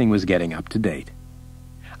 everything was getting up to date.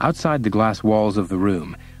 Outside the glass walls of the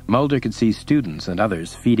room, Mulder could see students and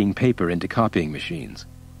others feeding paper into copying machines.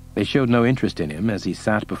 They showed no interest in him as he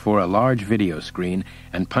sat before a large video screen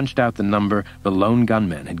and punched out the number the lone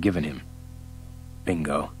gunman had given him.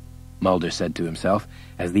 Bingo, Mulder said to himself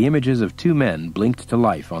as the images of two men blinked to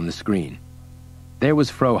life on the screen. There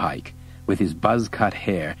was Frohike, with his buzz-cut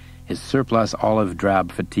hair, his surplus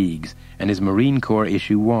olive-drab fatigues, and his Marine Corps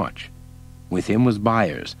issue watch. With him was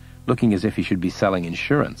Byers, looking as if he should be selling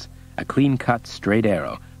insurance, a clean-cut straight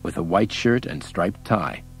arrow with a white shirt and striped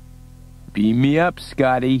tie. Beam me up,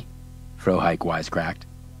 Scotty, Frohike wisecracked.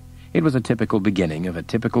 It was a typical beginning of a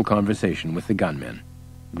typical conversation with the gunman.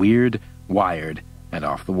 Weird, wired, and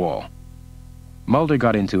off the wall. Mulder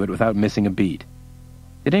got into it without missing a beat.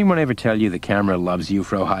 Did anyone ever tell you the camera loves you,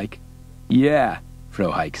 Frohike? Yeah,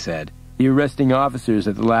 Frohike said. The arresting officers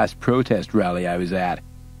at the last protest rally I was at.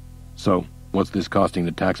 So, what's this costing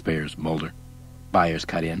the taxpayers, Mulder? Byers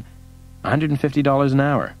cut in. $150 an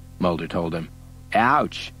hour, Mulder told him.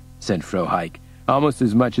 Ouch, said Frohike. Almost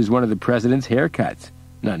as much as one of the president's haircuts.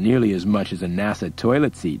 Not nearly as much as a NASA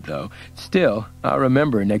toilet seat, though. Still, I'll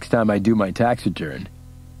remember next time I do my tax return.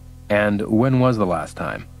 And when was the last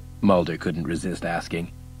time? Mulder couldn't resist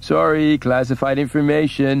asking. Sorry, classified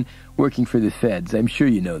information. Working for the feds, I'm sure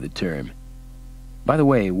you know the term. By the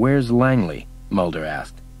way, where's Langley? Mulder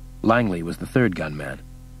asked. Langley was the third gunman.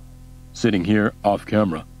 Sitting here, off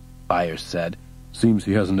camera, Byers said. Seems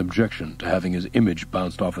he has an objection to having his image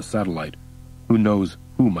bounced off a satellite. Who knows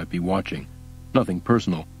who might be watching? Nothing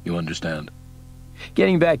personal, you understand.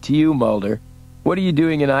 Getting back to you, Mulder. What are you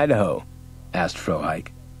doing in Idaho? Asked Frohike.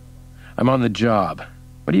 I'm on the job.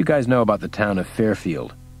 What do you guys know about the town of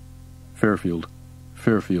Fairfield?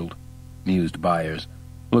 Fairfield, mused Byers.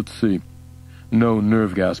 Let's see. No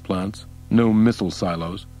nerve gas plants, no missile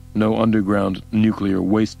silos, no underground nuclear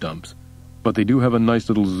waste dumps. But they do have a nice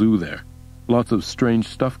little zoo there. Lots of strange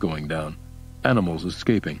stuff going down. Animals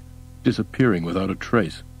escaping, disappearing without a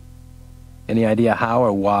trace. Any idea how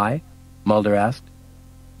or why? Mulder asked.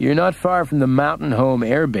 You're not far from the Mountain Home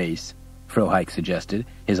Air Base, Frohike suggested,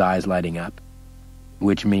 his eyes lighting up.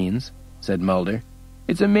 Which means, said Mulder,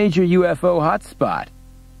 it's a major UFO hotspot.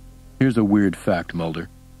 Here's a weird fact, Mulder.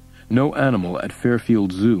 No animal at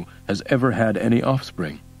Fairfield Zoo has ever had any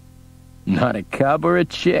offspring. Not a cub or a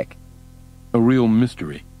chick. A real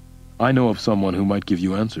mystery. I know of someone who might give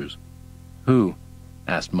you answers. Who?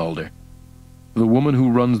 Asked Mulder. The woman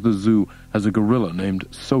who runs the zoo has a gorilla named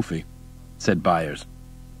Sophie, said Byers.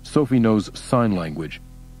 Sophie knows sign language.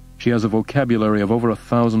 She has a vocabulary of over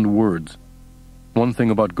 1,000 words. One thing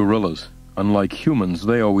about gorillas, unlike humans,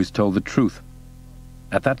 they always tell the truth.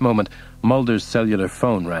 At that moment, Mulder's cellular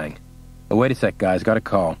phone rang. Oh, wait a sec, guys, got a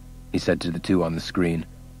call, he said to the two on the screen.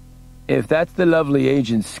 If that's the lovely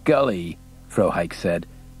Agent Scully, Frohike said,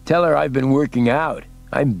 tell her I've been working out.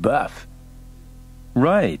 I'm buff.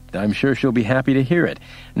 Right, I'm sure she'll be happy to hear it.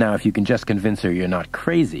 Now, if you can just convince her you're not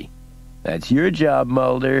crazy. That's your job,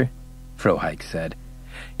 Mulder, Frohike said.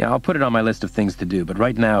 Yeah, I'll put it on my list of things to do, but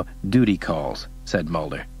right now, duty calls, said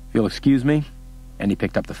Mulder. You'll excuse me? And he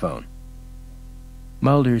picked up the phone.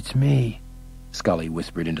 Mulder, it's me, Scully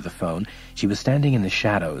whispered into the phone. She was standing in the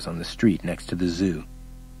shadows on the street next to the zoo.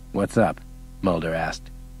 What's up? Mulder asked.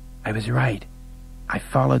 I was right. I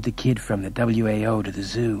followed the kid from the WAO to the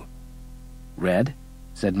zoo. Red?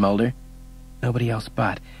 Said Mulder. Nobody else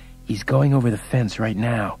but. He's going over the fence right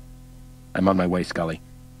now. I'm on my way, Scully,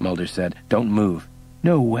 Mulder said. Don't move.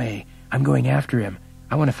 No way. I'm going after him.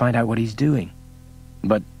 I want to find out what he's doing.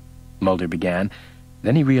 But, Mulder began.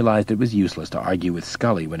 Then he realized it was useless to argue with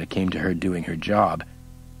Scully when it came to her doing her job.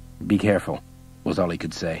 Be careful, was all he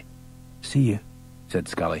could say. See you, said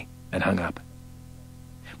Scully, and hung up.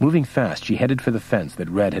 Moving fast, she headed for the fence that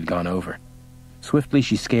Red had gone over. Swiftly,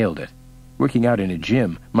 she scaled it. Working out in a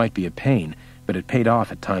gym might be a pain, but it paid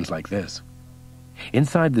off at times like this.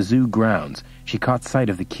 Inside the zoo grounds, she caught sight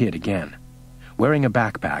of the kid again. Wearing a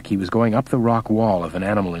backpack, he was going up the rock wall of an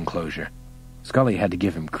animal enclosure. Scully had to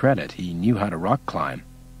give him credit. He knew how to rock climb.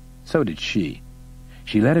 So did she.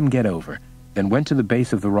 She let him get over, then went to the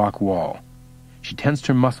base of the rock wall. She tensed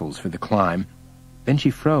her muscles for the climb. Then she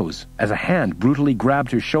froze as a hand brutally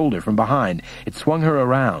grabbed her shoulder from behind. It swung her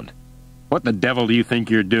around. What the devil do you think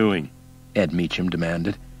you're doing? Ed Meacham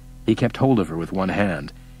demanded. He kept hold of her with one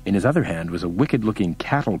hand. In his other hand was a wicked-looking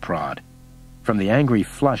cattle prod. From the angry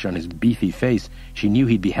flush on his beefy face, she knew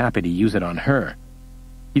he'd be happy to use it on her.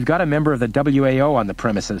 You've got a member of the WAO on the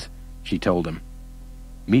premises, she told him.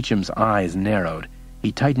 Meacham's eyes narrowed.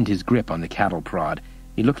 He tightened his grip on the cattle prod.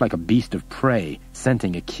 He looked like a beast of prey,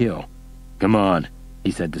 scenting a kill. Come on,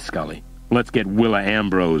 he said to Scully. Let's get Willa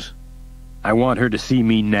Ambrose. I want her to see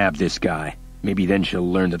me nab this guy. Maybe then she'll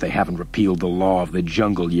learn that they haven't repealed the law of the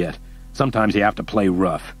jungle yet. Sometimes you have to play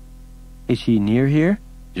rough. Is she near here?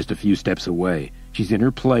 Just a few steps away. She's in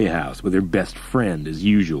her playhouse with her best friend, as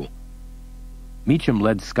usual. Meacham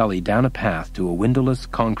led Scully down a path to a windowless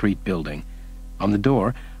concrete building. On the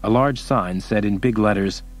door, a large sign said in big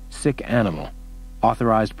letters, Sick Animal.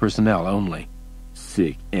 Authorized personnel only.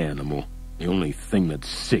 Sick animal. The only thing that's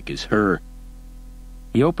sick is her.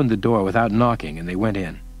 He opened the door without knocking, and they went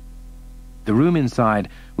in. The room inside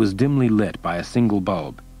was dimly lit by a single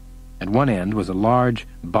bulb. At one end was a large,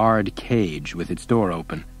 barred cage with its door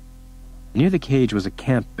open. Near the cage was a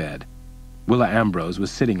camp bed. Willa Ambrose was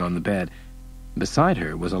sitting on the bed. Beside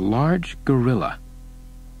her was a large gorilla.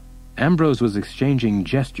 Ambrose was exchanging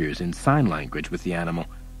gestures in sign language with the animal.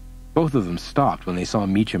 Both of them stopped when they saw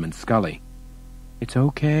Meacham and Scully. "It's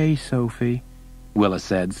okay, Sophie," Willa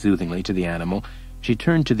said soothingly to the animal. She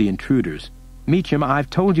turned to the intruders. "Meacham, I've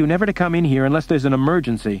told you never to come in here unless there's an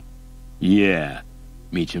emergency." "Yeah,"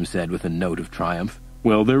 Meacham said with a note of triumph.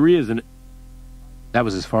 "Well, there is an—" That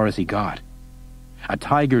was as far as he got. A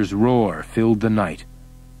tiger's roar filled the night,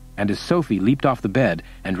 and as Sophie leaped off the bed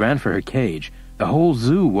and ran for her cage, the whole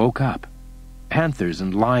zoo woke up. Panthers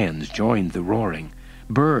and lions joined the roaring.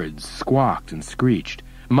 Birds squawked and screeched.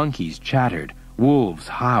 Monkeys chattered. Wolves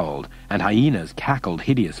howled, and hyenas cackled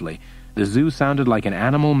hideously. The zoo sounded like an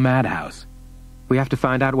animal madhouse. "We have to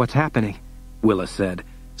find out what's happening," Willa said.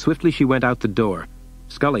 Swiftly she went out the door.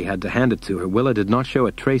 Scully had to hand it to her. Willa did not show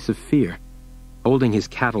a trace of fear. Holding his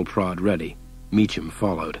cattle prod ready, Meacham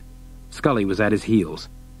followed. Scully was at his heels.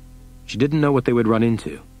 She didn't know what they would run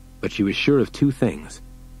into, but she was sure of two things.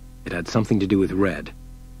 It had something to do with Red,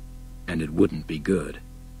 and it wouldn't be good.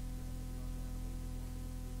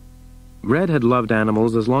 Red had loved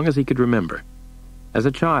animals as long as he could remember. As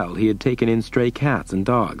a child, he had taken in stray cats and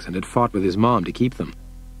dogs and had fought with his mom to keep them.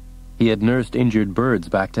 He had nursed injured birds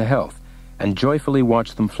back to health and joyfully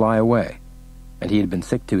watched them fly away. And he had been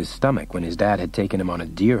sick to his stomach when his dad had taken him on a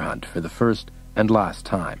deer hunt for the first and last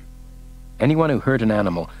time. Anyone who hurt an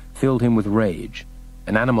animal filled him with rage.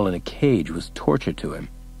 An animal in a cage was torture to him.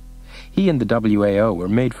 He and the WAO were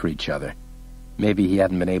made for each other. Maybe he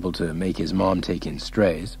hadn't been able to make his mom take in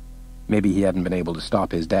strays. Maybe he hadn't been able to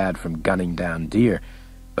stop his dad from gunning down deer,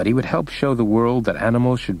 but he would help show the world that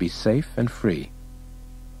animals should be safe and free.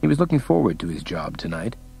 He was looking forward to his job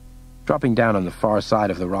tonight. Dropping down on the far side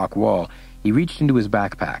of the rock wall, he reached into his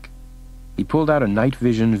backpack. He pulled out a night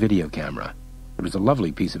vision video camera. It was a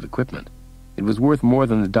lovely piece of equipment. It was worth more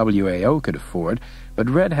than the WAO could afford, but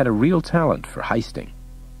Red had a real talent for heisting.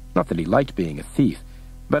 Not that he liked being a thief,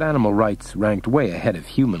 but animal rights ranked way ahead of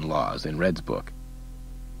human laws in Red's book.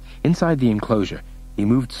 Inside the enclosure, he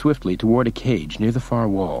moved swiftly toward a cage near the far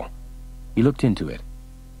wall. He looked into it.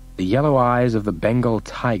 The yellow eyes of the Bengal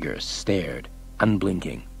tiger stared,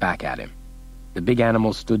 unblinking, back at him. The big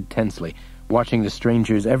animal stood tensely, watching the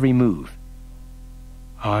stranger's every move.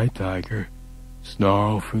 "Hi, Tiger.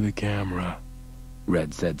 Snarl for the camera,"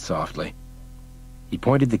 Red said softly. He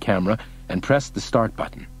pointed the camera and pressed the start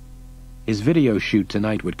button. His video shoot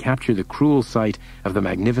tonight would capture the cruel sight of the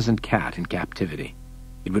magnificent cat in captivity.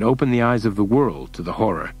 It would open the eyes of the world to the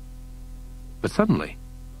horror. But suddenly,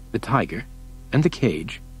 the tiger and the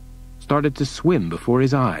cage started to swim before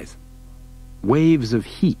his eyes. Waves of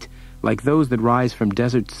heat, like those that rise from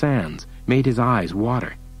desert sands, made his eyes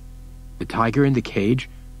water. The tiger and the cage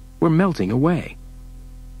were melting away.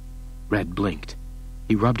 Red blinked.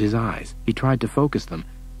 He rubbed his eyes. He tried to focus them,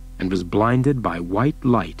 and was blinded by white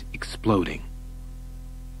light exploding.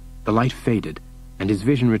 The light faded, and his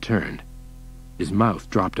vision returned. His mouth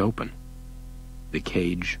dropped open. The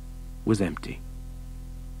cage was empty.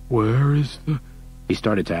 "Where is the—" he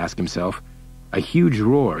started to ask himself. A huge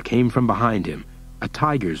roar came from behind him, a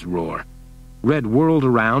tiger's roar. Red whirled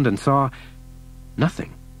around and saw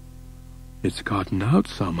nothing. "It's gotten out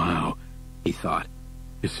somehow," he thought.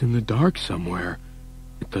 "It's in the dark somewhere.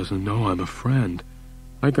 It doesn't know I'm a friend.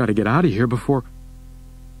 I gotta get out of here before—"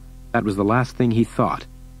 That was the last thing he thought,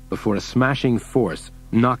 before a smashing force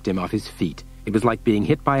knocked him off his feet. It was like being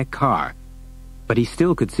hit by a car. But he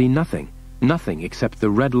still could see nothing. Nothing except the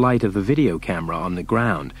red light of the video camera on the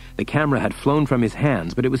ground. The camera had flown from his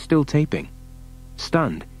hands, but it was still taping.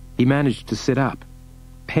 Stunned, he managed to sit up.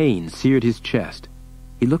 Pain seared his chest.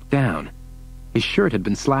 He looked down. His shirt had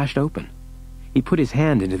been slashed open. He put his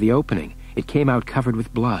hand into the opening. It came out covered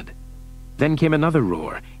with blood. Then came another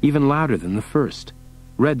roar, even louder than the first.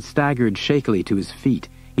 Red staggered shakily to his feet.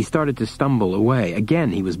 He started to stumble away.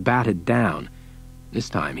 Again he was batted down. This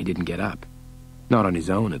time he didn't get up. Not on his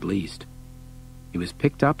own, at least. He was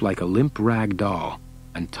picked up like a limp rag doll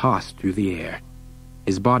and tossed through the air.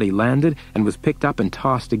 His body landed and was picked up and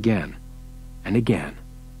tossed again, and again,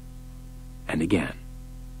 and again,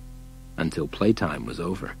 until playtime was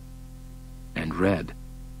over, and Red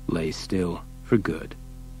lay still for good.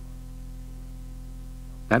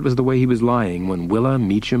 That was the way he was lying when Willa,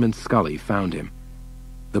 Meacham, and Scully found him.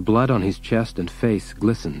 The blood on his chest and face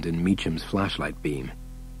glistened in Meacham's flashlight beam.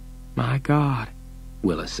 "My God,"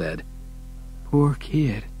 Willa said. "Poor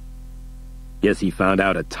kid." "Guess he found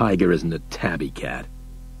out a tiger isn't a tabby cat,"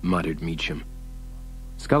 muttered Meacham.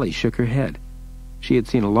 Scully shook her head. She had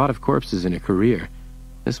seen a lot of corpses in her career.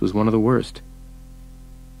 This was one of the worst.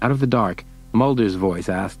 Out of the dark, Mulder's voice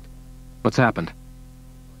asked, "What's happened?"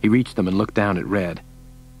 He reached them and looked down at Red.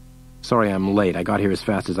 "Sorry I'm late. I got here as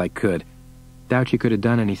fast as I could." "Doubt you could have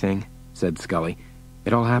done anything," said Scully.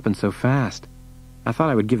 "It all happened so fast. I thought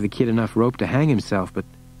I would give the kid enough rope to hang himself, but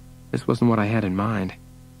this wasn't what I had in mind."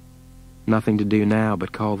 "Nothing to do now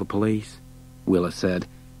but call the police," Willa said,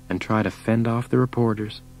 "and try to fend off the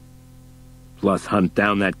reporters." "Plus hunt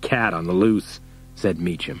down that cat on the loose," said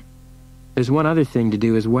Meacham. "There's one other thing to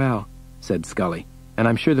do as well," said Scully, "and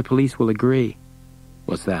I'm sure the police will agree."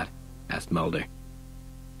 "What's that?" asked Mulder.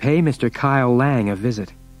 "Pay Mr. Kyle Lang a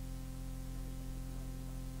visit."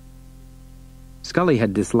 Scully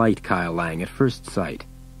had disliked Kyle Lang at first sight.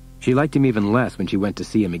 She liked him even less when she went to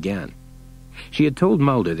see him again. She had told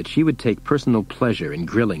Mulder that she would take personal pleasure in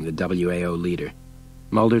grilling the WAO leader.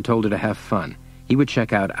 Mulder told her to have fun. He would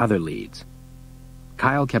check out other leads.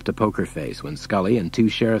 Kyle kept a poker face when Scully and 2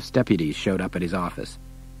 sheriff's deputies showed up at his office.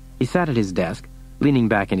 He sat at his desk, leaning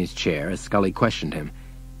back in his chair as Scully questioned him.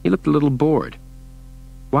 He looked a little bored.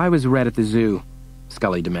 "Why was Red at the zoo?"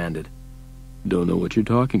 Scully demanded. "Don't know what you're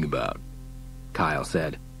talking about," Kyle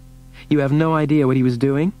said. "You have no idea what he was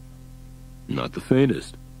doing?" "Not the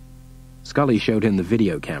faintest." Scully showed him the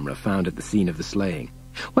video camera found at the scene of the slaying.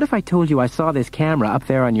 "What if I told you I saw this camera up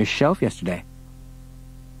there on your shelf yesterday?"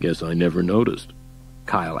 "Guess I never noticed,"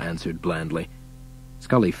 Kyle answered blandly.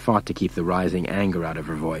 Scully fought to keep the rising anger out of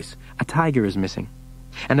her voice. "A tiger is missing,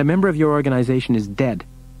 and a member of your organization is dead.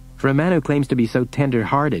 For a man who claims to be so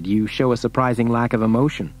tender-hearted, you show a surprising lack of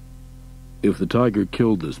emotion." "If the tiger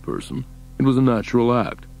killed this person, it was a natural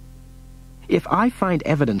act." "If I find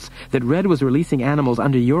evidence that Red was releasing animals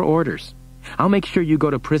under your orders, I'll make sure you go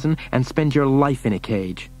to prison and spend your life in a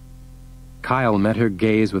cage." Kyle met her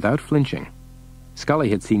gaze without flinching. Scully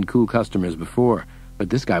had seen cool customers before, but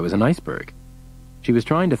this guy was an iceberg. She was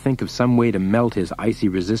trying to think of some way to melt his icy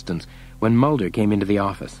resistance when Mulder came into the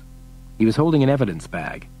office. He was holding an evidence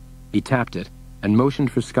bag. He tapped it and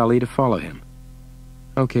motioned for Scully to follow him.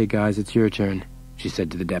 "Okay, guys, it's your turn," she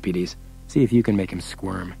said to the deputies. "See if you can make him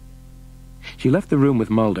squirm." She left the room with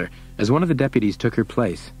Mulder as one of the deputies took her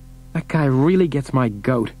place. "That guy really gets my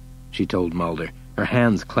goat," she told Mulder, her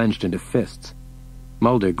hands clenched into fists.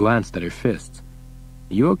 Mulder glanced at her fists.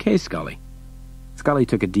 "Are you okay, Scully?" Scully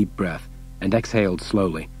took a deep breath and exhaled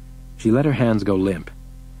slowly. She let her hands go limp.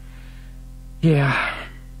 "Yeah."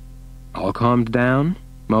 "All calmed down?"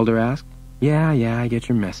 Mulder asked. Yeah, I get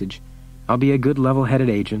your message. I'll be a good level-headed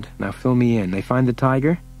agent. Now fill me in. They find the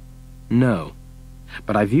tiger?" "No.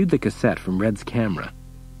 But I viewed the cassette from Red's camera.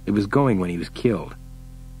 It was going when he was killed.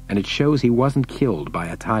 And it shows he wasn't killed by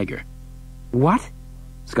a tiger." "What?"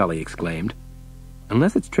 Scully exclaimed.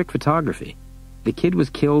 "Unless it's trick photography, the kid was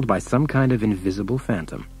killed by some kind of invisible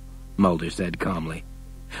phantom," Mulder said calmly.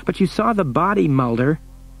 "But you saw the body, Mulder.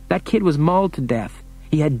 That kid was mauled to death.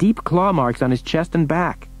 He had deep claw marks on his chest and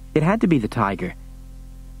back. It had to be the tiger."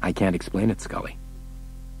 "I can't explain it, Scully.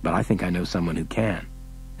 But I think I know someone who can."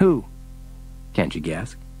 "Who?" "Can't you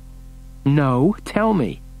guess?" "No, tell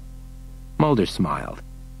me." Mulder smiled.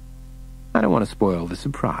 "I don't want to spoil the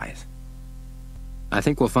surprise." "I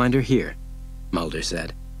think we'll find her here," Mulder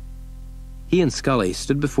said. He and Scully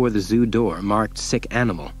stood before the zoo door marked Sick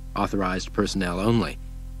Animal, authorized personnel only.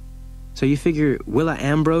 "So you figure Willa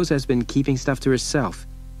Ambrose has been keeping stuff to herself,"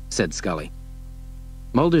 said Scully.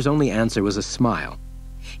 Mulder's only answer was a smile.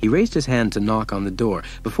 He raised his hand to knock on the door.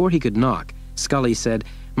 Before he could knock, Scully said,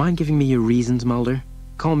 "Mind giving me your reasons, Mulder?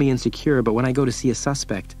 Call me insecure, but when I go to see a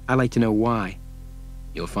suspect, I like to know why."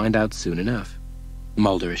 "You'll find out soon enough,"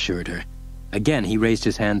 Mulder assured her. Again, he raised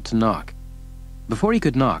his hand to knock. Before he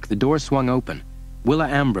could knock, the door swung open. Willa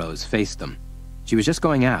Ambrose faced them. She was just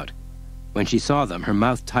going out. When she saw them, her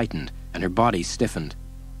mouth tightened and her body stiffened.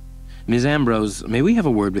 "Miss Ambrose, may we have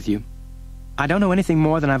a word with you?" "I don't know anything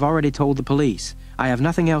more than I've already told the police. I have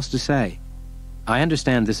nothing else to say." "I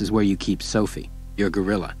understand this is where you keep Sophie, your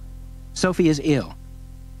gorilla." "Sophie is ill."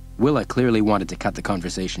 Willa clearly wanted to cut the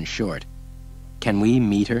conversation short. "Can we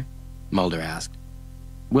meet her?" Mulder asked.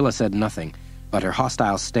 Willa said nothing, but her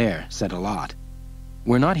hostile stare said a lot.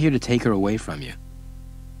 "We're not here to take her away from you."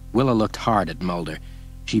 Willa looked hard at Mulder.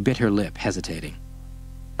 She bit her lip, hesitating.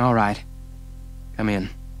 "All right. Come in,"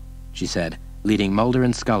 she said, leading Mulder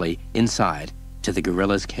and Scully inside to the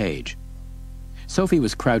gorilla's cage. Sophie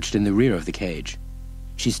was crouched in the rear of the cage.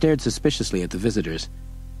 She stared suspiciously at the visitors.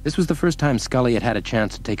 This was the first time Scully had had a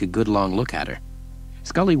chance to take a good long look at her.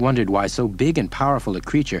 Scully wondered why so big and powerful a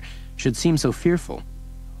creature should seem so fearful,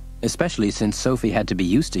 especially since Sophie had to be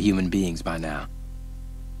used to human beings by now.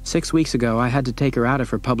 6 weeks ago, I had to take her out of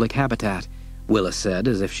her public habitat. Willa said,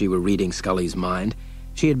 as if she were reading Scully's mind.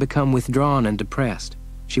 She had become withdrawn and depressed.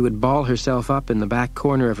 She would ball herself up in the back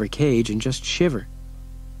corner of her cage and just shiver.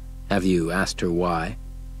 "Have you asked her why?"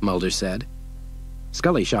 Mulder said.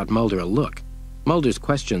 Scully shot Mulder a look. Mulder's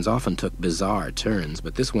questions often took bizarre turns,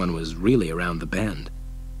 but this one was really around the bend.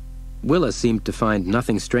 Willa seemed to find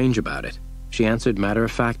nothing strange about it. She answered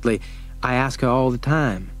matter-of-factly, "I ask her all the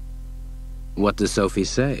time." "What does Sophie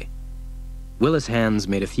say?" Willa's hands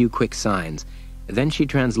made a few quick signs. Then she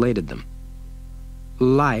translated them.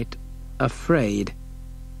 "Light, afraid,"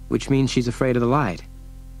 which means she's afraid of the light.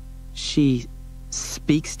 "She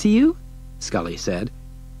speaks to you?" Scully said.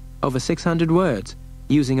 "Over 600 words,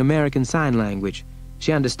 using American Sign Language.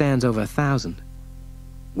 She understands over 1,000.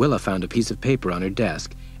 Willa found a piece of paper on her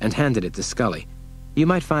desk and handed it to Scully. "You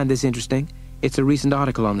might find this interesting. It's a recent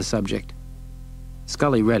article on the subject."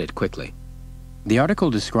 Scully read it quickly. The article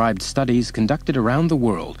described studies conducted around the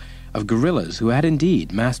world of gorillas who had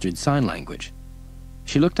indeed mastered sign language.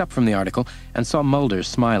 She looked up from the article and saw Mulder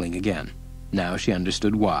smiling again. Now she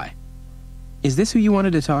understood why. "Is this who you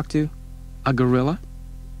wanted to talk to? A gorilla?"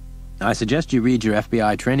 "I suggest you read your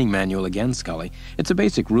FBI training manual again, Scully. It's a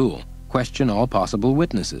basic rule. Question all possible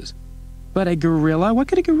witnesses." "But a gorilla? What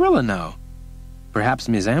could a gorilla know?" "Perhaps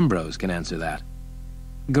Miss Ambrose can answer that."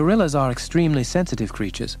 "Gorillas are extremely sensitive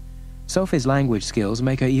creatures. Sophie's language skills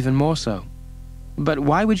make her even more so." "But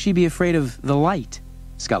why would she be afraid of the light?"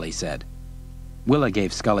 Scully said. Willa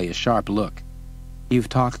gave Scully a sharp look. "You've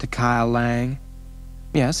talked to Kyle Lang?"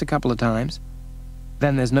 "Yes, a couple of times."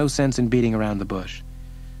 "Then there's no sense in beating around the bush.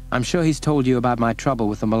 I'm sure he's told you about my trouble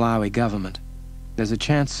with the Malawi government. There's a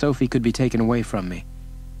chance Sophie could be taken away from me.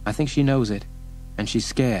 I think she knows it, and she's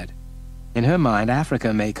scared. In her mind,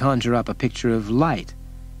 Africa may conjure up a picture of light.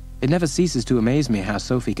 It never ceases to amaze me how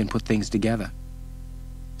Sophie can put things together."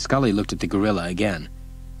 Scully looked at the gorilla again.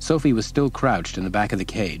 Sophie was still crouched in the back of the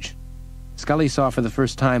cage. Scully saw for the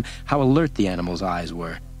first time how alert the animal's eyes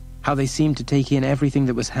were, how they seemed to take in everything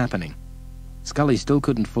that was happening. Scully still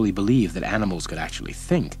couldn't fully believe that animals could actually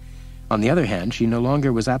think. On the other hand, she no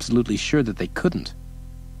longer was absolutely sure that they couldn't.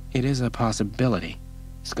 "It is a possibility,"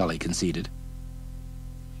 Scully conceded.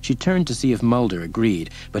 She turned to see if Mulder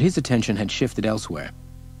agreed, but his attention had shifted elsewhere.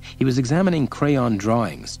 He was examining crayon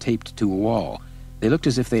drawings taped to a wall. They looked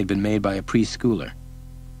as if they had been made by a preschooler.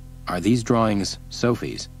 "Are these drawings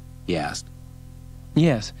Sophie's?" he asked.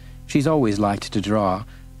 "Yes, she's always liked to draw,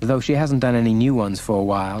 though she hasn't done any new ones for a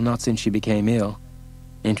while, not since she became ill."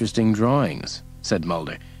 "Interesting drawings," said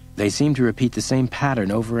Mulder. "They seem to repeat the same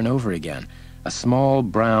pattern over and over again. A small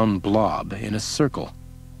brown blob in a circle.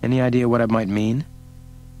 Any idea what it might mean?"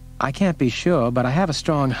 "I can't be sure, but I have a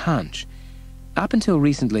strong hunch. Up until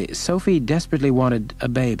recently, Sophie desperately wanted a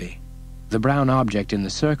baby. The brown object in the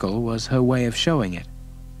circle was her way of showing it."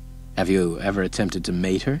 "Have you ever attempted to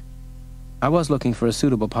mate her?" "I was looking for a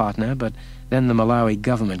suitable partner, but then the Malawi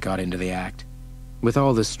government got into the act. With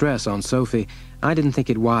all the stress on Sophie, I didn't think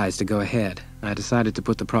it wise to go ahead. I decided to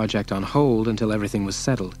put the project on hold until everything was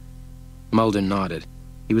settled." Mulder nodded.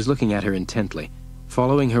 He was looking at her intently,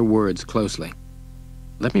 following her words closely.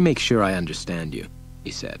 "Let me make sure I understand you,"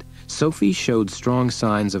 he said. "Sophie showed strong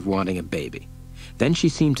signs of wanting a baby. Then she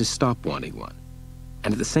seemed to stop wanting one.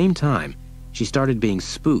 And at the same time, she started being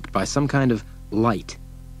spooked by some kind of light."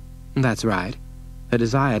 "That's right. Her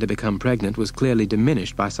desire to become pregnant was clearly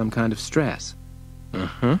diminished by some kind of stress."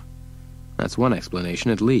 "Uh-huh. That's one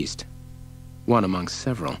explanation at least. One among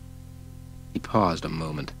several." He paused a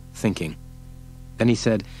moment, thinking. Then he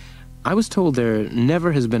said, "I was told there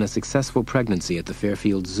never has been a successful pregnancy at the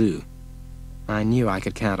Fairfield Zoo. I knew I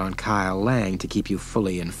could count on Kyle Lang to keep you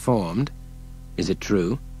fully informed." "Is it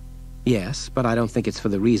true?" "Yes, but I don't think it's for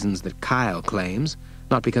the reasons that Kyle claims,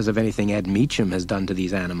 not because of anything Ed Meacham has done to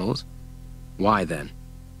these animals." "Why, then?"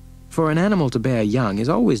 "For an animal to bear young is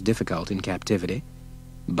always difficult in captivity."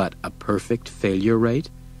 "But a perfect failure rate?"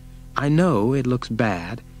 "I know it looks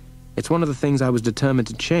bad. It's one of the things I was determined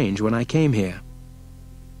to change when I came here."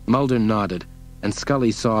 Mulder nodded, and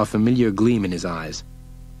Scully saw a familiar gleam in his eyes.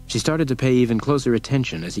 She started to pay even closer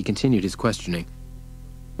attention as he continued his questioning.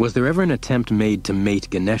 "Was there ever an attempt made to mate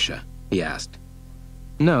Ganesha?" he asked.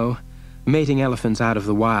 "No. Mating elephants out of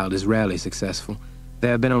the wild is rarely successful.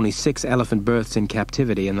 There have been only 6 elephant births in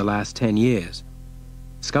captivity in the last 10 years.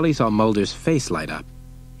 Scully saw Mulder's face light up.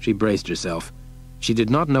 She braced herself. She did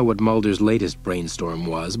not know what Mulder's latest brainstorm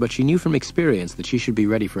was, but she knew from experience that she should be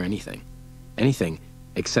ready for anything. Anything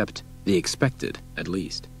except the expected, at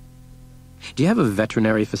least. "Do you have a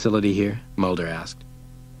veterinary facility here?" Mulder asked.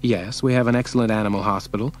 "Yes, we have an excellent animal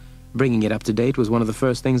hospital. Bringing it up to date was one of the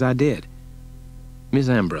first things I did." "Miss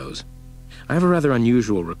Ambrose, I have a rather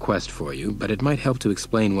unusual request for you, but it might help to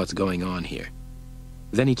explain what's going on here.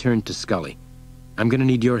 Then he turned to Scully. I'm going to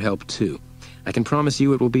need your help, too. I can promise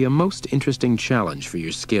you it will be a most interesting challenge for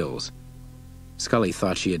your skills. Scully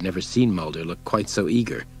thought she had never seen Mulder look quite so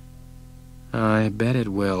eager. I bet it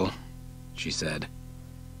will, she said.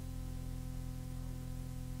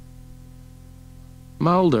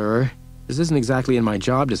 Mulder, this isn't exactly in my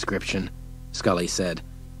job description, Scully said.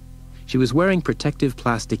 She was wearing protective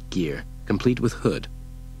plastic gear, complete with hood.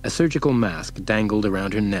 A surgical mask dangled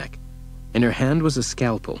around her neck. In her hand was a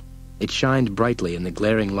scalpel. It shined brightly in the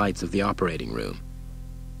glaring lights of the operating room.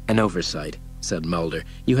 An oversight, said Mulder.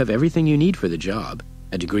 You have everything you need for the job.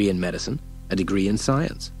 A degree in medicine, a degree in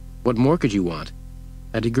science. What more could you want?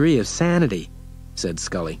 A degree of sanity, said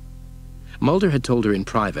Scully. Mulder had told her in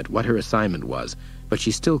private what her assignment was, but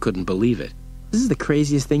she still couldn't believe it. This is the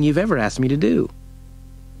craziest thing you've ever asked me to do.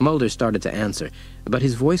 Mulder started to answer, but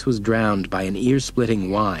his voice was drowned by an ear-splitting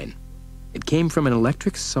whine. It came from an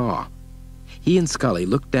electric saw. He and Scully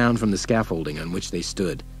looked down from the scaffolding on which they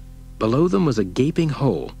stood. Below them was a gaping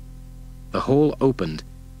hole. The hole opened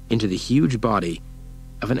into the huge body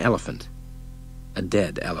of an elephant. A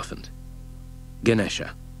dead elephant.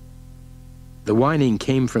 Ganesha. The whining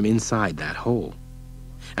came from inside that hole.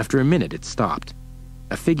 After a minute, it stopped.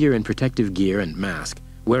 A figure in protective gear and mask,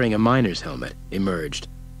 wearing a miner's helmet, emerged.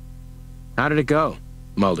 How did it go?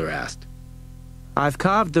 Mulder asked. I've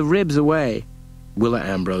carved the ribs away, Willa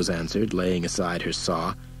Ambrose answered, laying aside her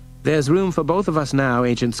saw. There's room for both of us now,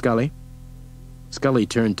 Ancient Scully. Scully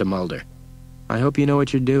turned to Mulder. I hope you know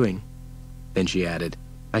what you're doing. Then she added,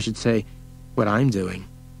 I should say, what I'm doing.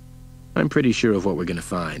 I'm pretty sure of what we're going to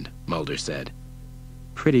find, Mulder said.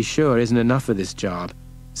 Pretty sure isn't enough for this job,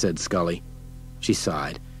 said Scully. She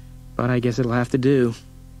sighed. But I guess it'll have to do.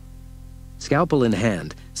 Scalpel in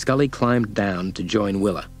hand, Scully climbed down to join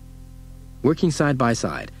Willa. Working side by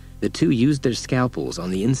side, the two used their scalpels on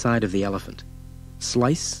the inside of the elephant.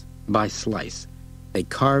 Slice by slice, they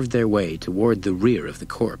carved their way toward the rear of the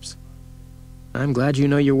corpse. I'm glad you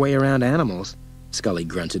know your way around animals, Scully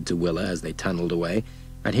grunted to Willa as they tunneled away.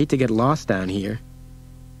 I'd hate to get lost down here.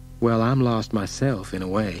 Well, I'm lost myself, in a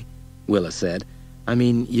way, Willa said. I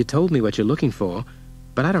mean, you told me what you're looking for,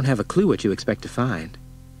 but I don't have a clue what you expect to find.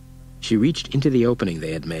 She reached into the opening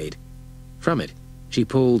they had made. From it, she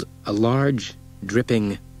pulled a large,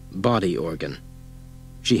 dripping body organ.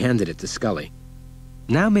 She handed it to Scully.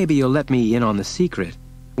 Now maybe you'll let me in on the secret.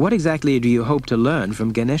 What exactly do you hope to learn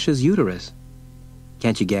from Ganesha's uterus?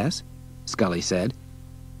 Can't you guess? Scully said.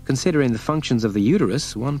 Considering the functions of the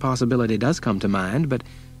uterus, one possibility does come to mind, but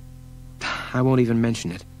I won't even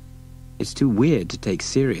mention it. It's too weird to take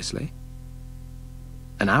seriously.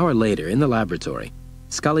 An hour later, in the laboratory,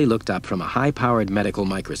 Scully looked up from a high-powered medical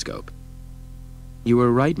microscope. You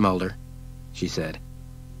were right, Mulder, she said.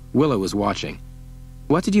 Willa was watching.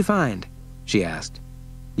 What did you find? She asked.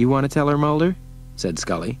 You want to tell her, Mulder? Said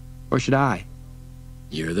Scully. Or should I?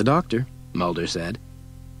 You're the doctor, Mulder said.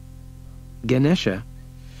 Ganesha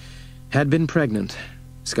had been pregnant,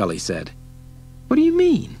 Scully said. What do you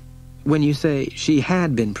mean? When you say she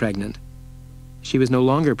had been pregnant? She was no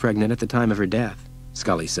longer pregnant at the time of her death,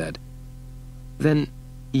 Scully said. Then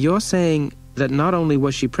you're saying that not only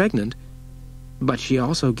was she pregnant, but she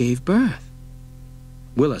also gave birth.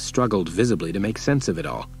 Willa struggled visibly to make sense of it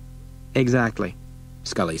all. Exactly,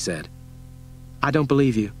 Scully said. I don't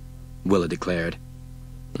believe you, Willa declared.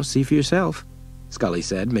 Well, see for yourself, Scully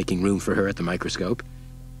said, making room for her at the microscope.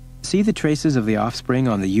 See the traces of the offspring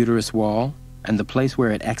on the uterus wall and the place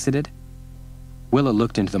where it exited? Willa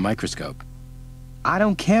looked into the microscope. I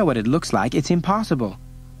don't care what it looks like. It's impossible.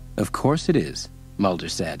 Of course it is, Mulder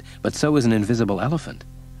said, but so is an invisible elephant,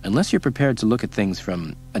 unless you're prepared to look at things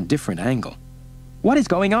from a different angle. What is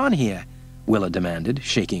going on here? Willa demanded,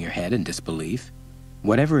 shaking her head in disbelief.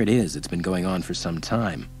 Whatever it is, it's been going on for some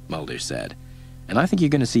time, Mulder said, and I think you're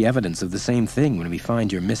going to see evidence of the same thing when we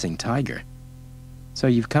find your missing tiger. So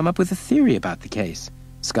you've come up with a theory about the case,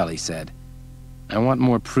 Scully said. I want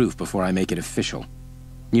more proof before I make it official.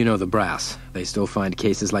 You know the brass. They still find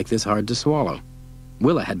cases like this hard to swallow.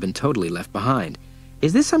 Willa had been totally left behind.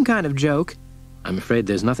 Is this some kind of joke? I'm afraid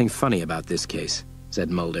there's nothing funny about this case, said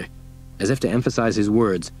Mulder. As if to emphasize his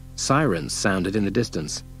words, sirens sounded in the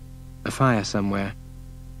distance. A fire somewhere.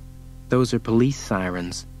 Those are police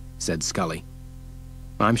sirens, said Scully.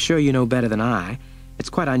 I'm sure you know better than I. It's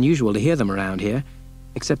quite unusual to hear them around here,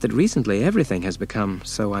 except that recently everything has become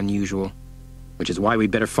so unusual. Which is why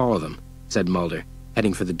we'd better follow them, said Mulder,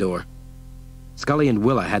 heading for the door. Scully and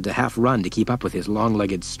Willa had to half-run to keep up with his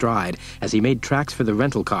long-legged stride as he made tracks for the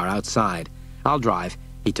rental car outside. I'll drive,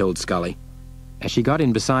 he told Scully. As she got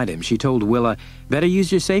in beside him, she told Willa, "Better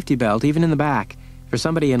use your safety belt, even in the back. For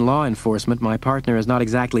somebody in law enforcement, my partner is not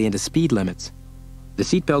exactly into speed limits." The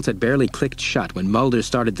seatbelt had barely clicked shut when Mulder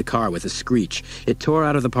started the car with a screech. It tore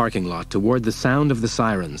out of the parking lot toward the sound of the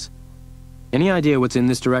sirens. "Any idea what's in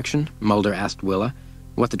this direction?" Mulder asked Willa.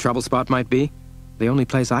 "What the trouble spot might be?" "The only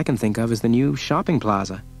place I can think of is the new shopping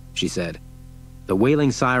plaza," she said. The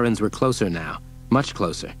wailing sirens were closer now, much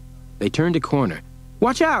closer. They turned a corner.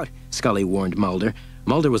 "Watch out!" Scully warned Mulder.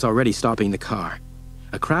 Mulder was already stopping the car.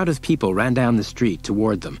 A crowd of people ran down the street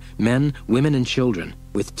toward them, men, women, and children,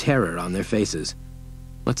 with terror on their faces.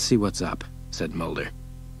 "Let's see what's up," said Mulder.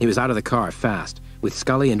 He was out of the car fast, with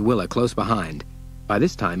Scully and Willa close behind. By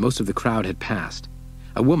this time, most of the crowd had passed.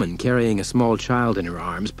 A woman carrying a small child in her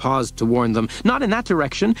arms paused to warn them, "Not in that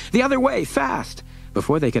direction! The other way, fast!"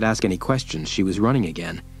 Before they could ask any questions, she was running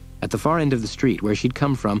again. At the far end of the street, where she'd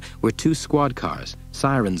come from, were 2 squad cars,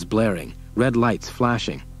 sirens blaring, red lights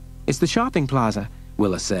flashing. "It's the shopping plaza,"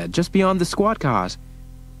 Willa said, "just beyond the squad cars."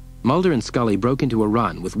 Mulder and Scully broke into a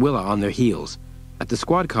run, with Willa on their heels. At the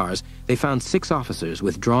squad cars, they found 6 officers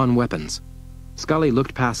with drawn weapons. Scully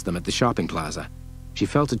looked past them at the shopping plaza. She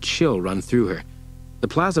felt a chill run through her. The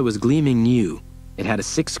plaza was gleaming new. It had a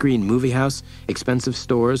 6-screen movie house, expensive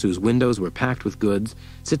stores whose windows were packed with goods,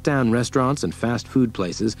 sit-down restaurants and fast food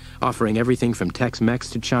places offering everything from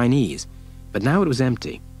Tex-Mex to Chinese. But now it was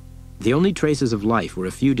empty. The only traces of life were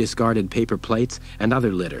a few discarded paper plates and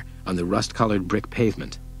other litter on the rust-colored brick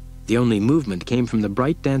pavement. The only movement came from the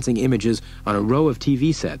bright dancing images on a row of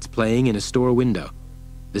TV sets playing in a store window.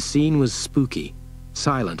 The scene was spooky,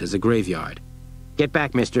 silent as a graveyard. "Get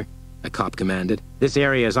back, mister," a cop commanded. "This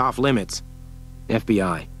area is off limits."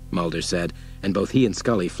 "FBI," Mulder said, and both he and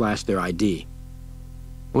Scully flashed their ID.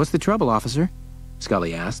 "What's the trouble, officer?"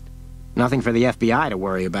 Scully asked. "Nothing for the FBI to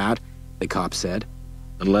worry about," the cop said.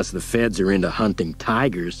 "Unless the feds are into hunting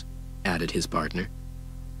tigers," added his partner.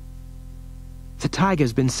 "The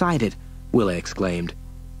tiger's been sighted," Willa exclaimed.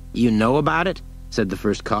 "You know about it?" said the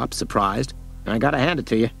first cop, surprised. "I gotta hand it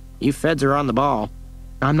to you. You feds are on the ball."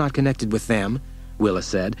 "I'm not connected with them," Willa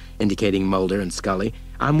said, indicating Mulder and Scully.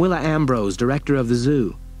 "I'm Willa Ambrose, director of the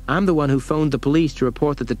zoo. I'm the one who phoned the police to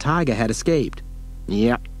report that the tiger had escaped."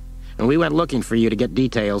 "Yep. And we went looking for you to get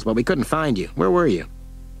details, but we couldn't find you. Where were you?"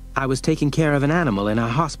 "I was taking care of an animal in our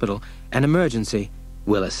hospital, an emergency,"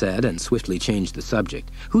 Willa said, and swiftly changed the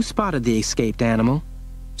subject. "Who spotted the escaped animal?"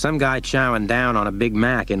 "Some guy chowing down on a Big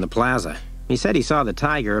Mac in the plaza. He said he saw the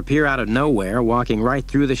tiger appear out of nowhere, walking right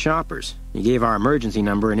through the shoppers. He gave our emergency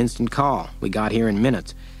number an instant call. We got here in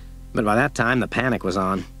minutes. But by that time, the panic was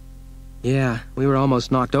on." "Yeah, we were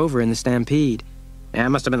almost knocked over in the stampede." "Yeah, it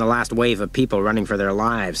must have been the last wave of people running for their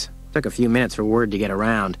lives. Took a few minutes for word to get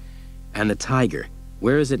around." "And the tiger,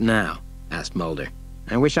 where is it now?" asked Mulder.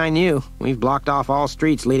 "I wish I knew. We've blocked off all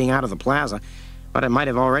streets leading out of the plaza, but it might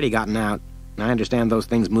have already gotten out. I understand those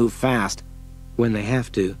things move fast." "When they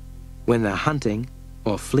have to. When they're hunting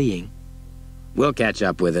or fleeing." "We'll catch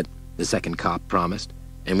up with it," the second cop promised.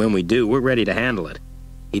 "And when we do, we're ready to handle it."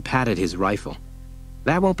 He patted his rifle.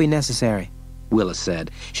 "That won't be necessary," Willa said.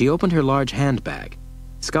 She opened her large handbag.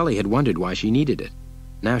 Scully had wondered why she needed it.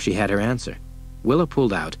 Now she had her answer. Willa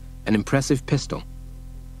pulled out an impressive pistol.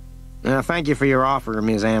 "Thank you for your offer,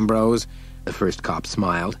 Ms. Ambrose," the first cop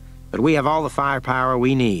smiled. "But we have all the firepower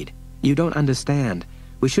we need." "You don't understand.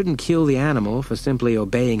 We shouldn't kill the animal for simply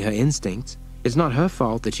obeying her instincts. It's not her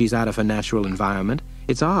fault that she's out of her natural environment.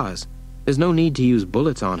 It's ours. There's no need to use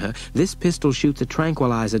bullets on her. This pistol shoots a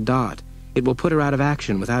tranquilizer dart. It will put her out of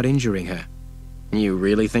action without injuring her." "You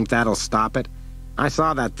really think that'll stop it? I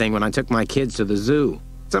saw that thing when I took my kids to the zoo.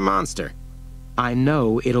 It's a monster." "I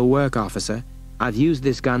know it'll work, officer. I've used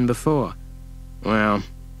this gun before." "Well,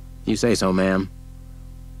 you say so, ma'am."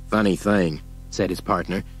 "Funny thing," said his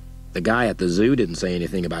partner. "The guy at the zoo didn't say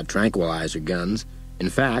anything about tranquilizer guns. In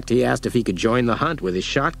fact, he asked if he could join the hunt with his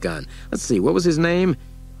shotgun. Let's see, what was his name?"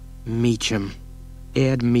 "Meacham.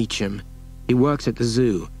 Ed Meacham. He works at the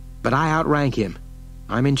zoo, but I outrank him.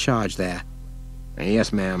 I'm in charge there."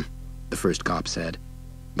 "Yes, ma'am," the first cop said.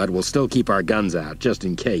 "But we'll still keep our guns out, just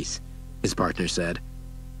in case," his partner said.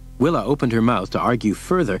 Willa opened her mouth to argue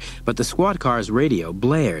further, but the squad car's radio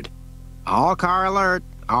blared. "All car alert!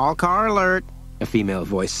 All car alert!" a female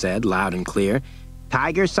voice said, loud and clear.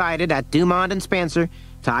 "Tiger sighted at Dumont and Spencer.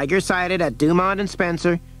 Tiger sighted at Dumont and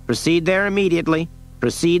Spencer. Proceed there immediately.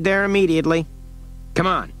 Proceed there immediately." "Come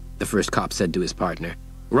on," the first cop said to his partner.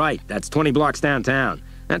 "Right, that's 20 blocks downtown.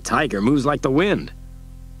 That tiger moves like the wind."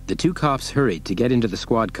 The 2 cops hurried to get into the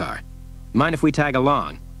squad car. "Mind if we tag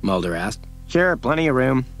along?" Mulder asked. "Sure, plenty of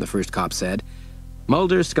room," the first cop said.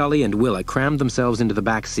 Mulder, Scully, and Willa crammed themselves into the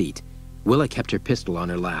back seat. Willa kept her pistol on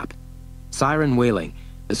her lap. Siren wailing,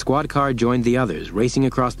 the squad car joined the others, racing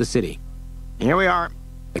across the city. "Here we are,"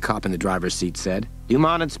 the cop in the driver's seat said.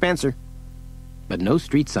 "Dumont and Spencer." But no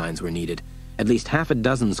street signs were needed. At least half a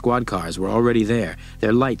dozen squad cars were already there,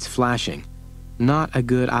 their lights flashing. "Not a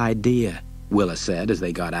good idea," Willa said as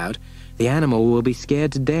they got out. "The animal will be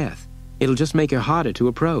scared to death. It'll just make her harder to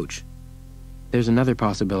approach." "There's another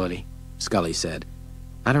possibility," Scully said.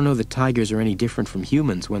 "I don't know that tigers are any different from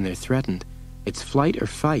humans when they're threatened. It's flight or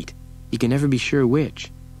fight. You can never be sure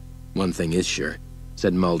which." "One thing is sure,"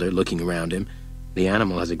 said Mulder, looking around him. "The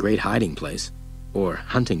animal has a great hiding place. Or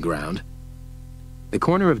hunting ground." The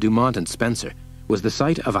corner of Dumont and Spencer was the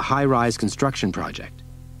site of a high-rise construction project.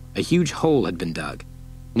 A huge hole had been dug.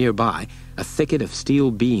 Nearby, a thicket of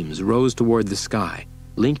steel beams rose toward the sky,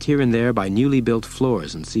 linked here and there by newly built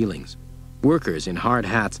floors and ceilings. Workers in hard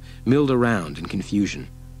hats milled around in confusion.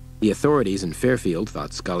 The authorities in Fairfield,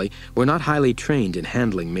 thought Scully, were not highly trained in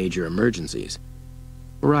handling major emergencies.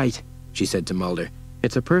 "Right," she said to Mulder.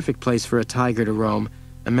 "It's a perfect place for a tiger to roam.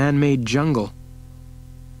 A man-made jungle."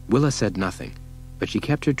 Willa said nothing, but she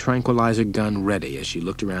kept her tranquilizer gun ready as she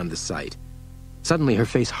looked around the site. Suddenly her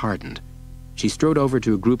face hardened. She strode over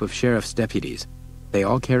to a group of sheriff's deputies. They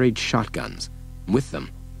all carried shotguns. With them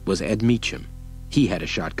was Ed Meacham. He had a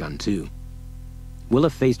shotgun, too. Willa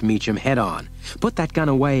faced Meacham head-on. "Put that gun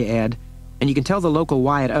away, Ed, and you can tell the local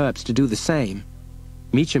Wyatt Earps to do the same."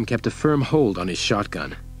 Meacham kept a firm hold on his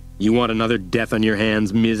shotgun. "You want another death on your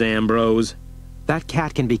hands, Ms. Ambrose?" "That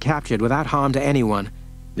cat can be captured without harm to anyone."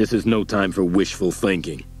 "This is no time for wishful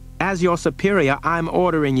thinking." "As your superior, I'm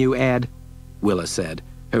ordering you, Ed," Willa said,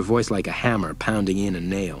 her voice like a hammer pounding in a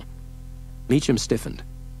nail. Meacham stiffened,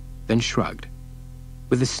 then shrugged.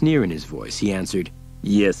 With a sneer in his voice, he answered,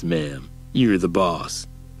 "Yes, ma'am. You're the boss.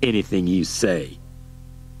 Anything you say."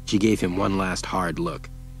 She gave him one last hard look.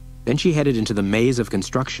 Then she headed into the maze of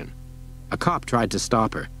construction. A cop tried to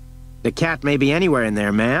stop her. "The cat may be anywhere in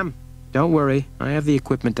there, ma'am." "Don't worry, I have the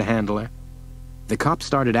equipment to handle her." The cop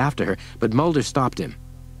started after her, but Mulder stopped him.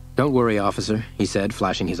 "Don't worry, officer," he said,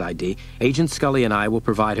 flashing his ID. "Agent Scully and I will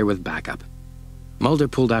provide her with backup." Mulder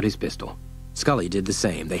pulled out his pistol. Scully did the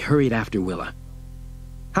same. They hurried after Willa.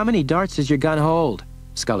 "How many darts does your gun hold?"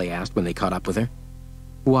 Scully asked when they caught up with her.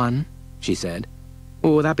 "One," she said.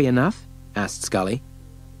 "Will that be enough?" asked Scully.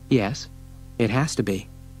 "Yes, it has to be."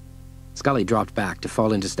 Scully dropped back to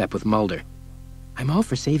fall into step with Mulder. "I'm all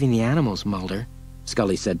for saving the animals, Mulder,"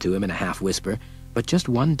 Scully said to him in a half-whisper, "but just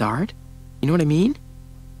one dart? You know what I mean?"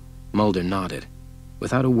 Mulder nodded.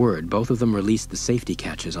 Without a word, both of them released the safety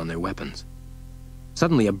catches on their weapons.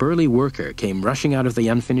 Suddenly, a burly worker came rushing out of the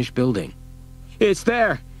unfinished building. "It's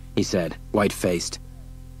there," he said, white-faced.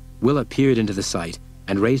 Willa peered into the sight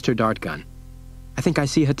and raised her dart gun. "I think I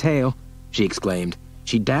see her tail," she exclaimed.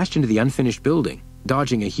 She dashed into the unfinished building,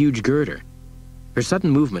 dodging a huge girder. Her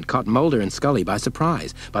sudden movement caught Mulder and Scully by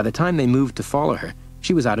surprise. By the time they moved to follow her,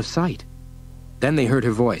 she was out of sight. Then they heard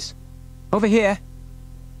her voice. "Over here!"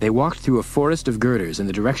 They walked through a forest of girders in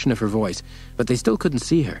the direction of her voice, but they still couldn't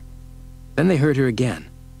see her. Then they heard her again,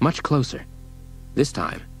 much closer. This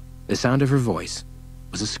time, the sound of her voice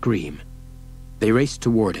was a scream. They raced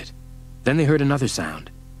toward it. Then they heard another sound,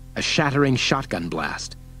 a shattering shotgun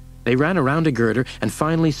blast. They ran around a girder and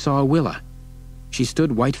finally saw Willa. She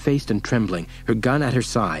stood white-faced and trembling, her gun at her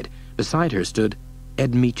side. Beside her stood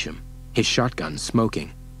Ed Meacham, his shotgun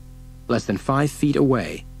smoking. Less than 5 feet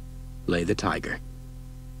away lay the tiger.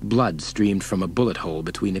 Blood streamed from a bullet hole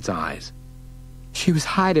between its eyes. "She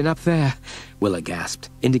was hiding up there," Willa gasped,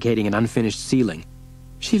 indicating an unfinished ceiling.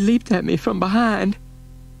 "She leaped at me from behind."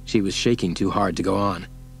 She was shaking too hard to go on.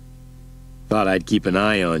 "Thought I'd keep an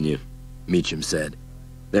eye on you," Meacham said.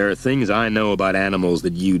 "There are things I know about animals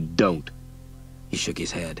that you don't." He shook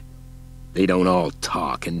his head. "They don't all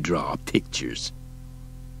talk and draw pictures."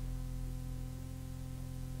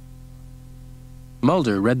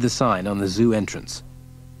 Mulder read the sign on the zoo entrance.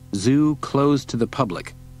 Zoo closed to the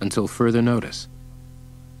public until further notice.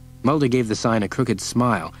 Mulder gave the sign a crooked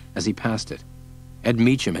smile as he passed it. Ed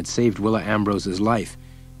Meacham had saved Willa Ambrose's life,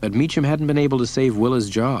 but Meacham hadn't been able to save Willa's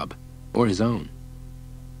job, or his own.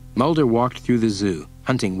 Mulder walked through the zoo,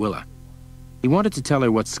 hunting Willa. He wanted to tell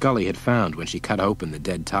her what Scully had found when she cut open the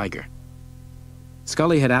dead tiger.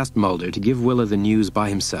 Scully had asked Mulder to give Willa the news by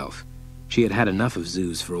himself. She had had enough of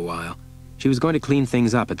zoos for a while. She was going to clean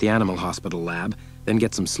things up at the animal hospital lab, then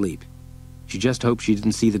get some sleep. She just hoped she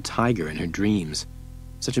didn't see the tiger in her dreams.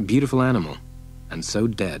 Such a beautiful animal, and so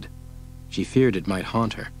dead. She feared it might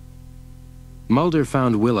haunt her. Mulder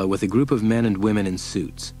found Willa with a group of men and women in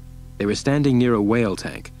suits. They were standing near a whale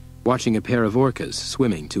tank, watching a pair of orcas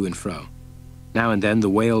swimming to and fro. Now and then the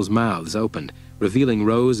whales' mouths opened, revealing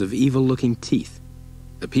rows of evil-looking teeth.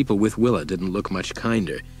 The people with Willa didn't look much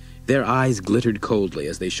kinder. Their eyes glittered coldly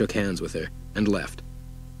as they shook hands with her and left.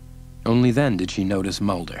 Only then did she notice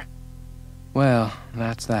Mulder. Well,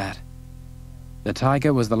 that's that. The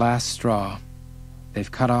tiger was the last straw.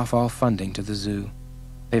 They've cut off all funding to the zoo.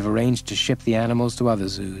 They've arranged to ship the animals to other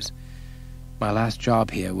zoos. My last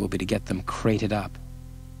job here will be to get them crated up.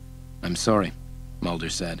 I'm sorry, Mulder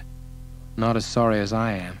said. Not as sorry as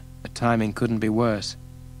I am. The timing couldn't be worse.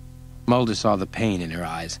 Mulder saw the pain in her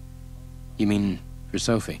eyes. You mean for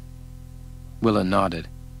Sophie? Willa nodded.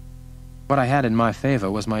 What I had in my favor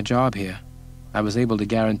was my job here. I was able to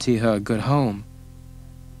guarantee her a good home.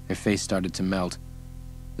 Her face started to melt.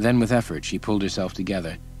 Then with effort she pulled herself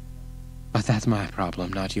together. But that's my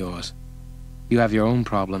problem, not yours. You have your own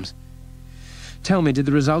problems. Tell me, did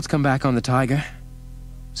the results come back on the tiger?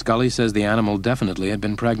 Scully says the animal definitely had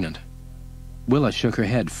been pregnant. Willa shook her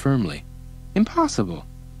head firmly. Impossible.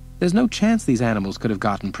 There's no chance these animals could have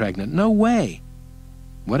gotten pregnant. No way.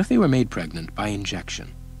 What if they were made pregnant by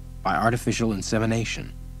injection? By artificial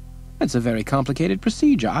insemination? It's a very complicated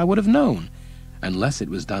procedure. I would have known. Unless it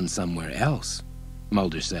was done somewhere else,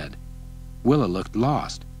 Mulder said. Willa looked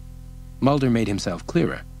lost. Mulder made himself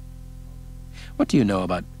clearer. What do you know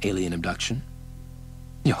about alien abduction?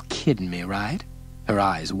 You're kidding me, right? Her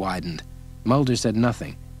eyes widened. Mulder said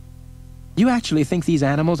nothing. You actually think these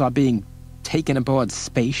animals are being taken aboard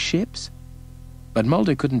spaceships? But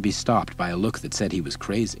Mulder couldn't be stopped by a look that said he was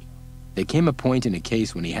crazy. There came a point in a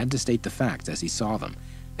case when he had to state the facts as he saw them.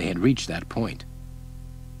 They had reached that point.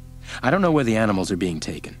 I don't know where the animals are being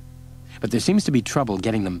taken, but there seems to be trouble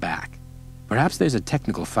getting them back. Perhaps there's a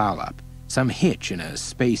technical foul-up, some hitch in a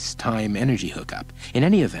space-time energy hookup. In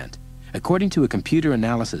any event, according to a computer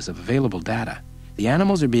analysis of available data, the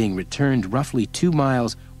animals are being returned roughly 2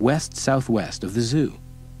 miles west-southwest of the zoo.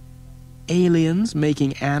 Aliens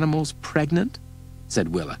making animals pregnant?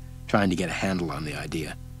 Said Willa, trying to get a handle on the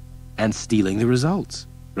idea. And stealing the results,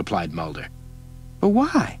 replied Mulder. But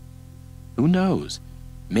why? Who knows?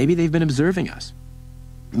 Maybe they've been observing us.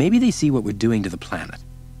 Maybe they see what we're doing to the planet,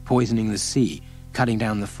 poisoning the sea, cutting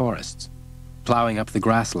down the forests, plowing up the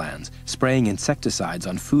grasslands, spraying insecticides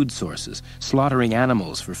on food sources, slaughtering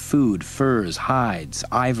animals for food, furs, hides,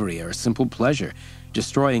 ivory, or a simple pleasure,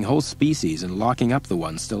 destroying whole species and locking up the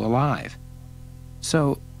ones still alive.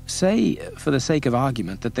 So, say, for the sake of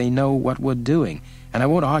argument, that they know what we're doing, and I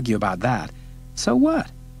won't argue about that. So what?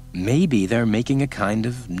 Maybe they're making a kind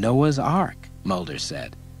of Noah's Ark, Mulder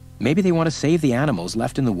said. Maybe they want to save the animals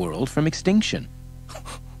left in the world from extinction.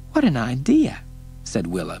 What an idea, said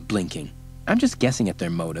Willa, blinking. I'm just guessing at their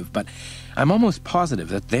motive, but I'm almost positive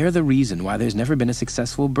that they're the reason why there's never been a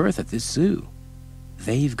successful birth at this zoo.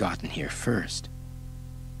 They've gotten here first.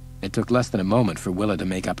 It took less than a moment for Willa to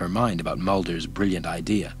make up her mind about Mulder's brilliant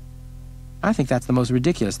idea. I think that's the most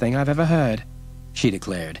ridiculous thing I've ever heard, she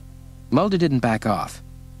declared. Mulder didn't back off.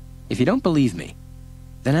 If you don't believe me,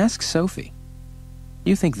 then ask Sophie.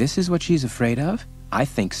 You think this is what she's afraid of? I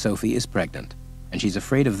think Sophie is pregnant, and she's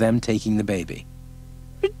afraid of them taking the baby.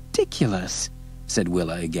 Ridiculous, said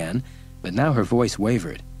Willa again, but now her voice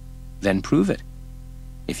wavered. Then prove it,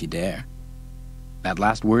 if you dare. That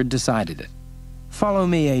last word decided it. Follow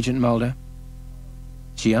me, Agent Mulder.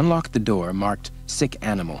 She unlocked the door marked Sick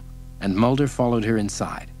Animal, and Mulder followed her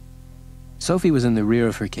inside. Sophie was in the rear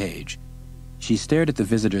of her cage. She stared at the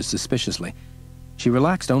visitors suspiciously. She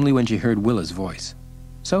relaxed only when she heard Willa's voice.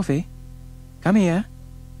 Sophie, come here.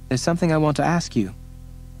 There's something I want to ask you.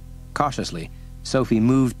 Cautiously, Sophie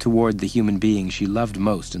moved toward the human being she loved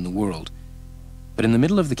most in the world. But in the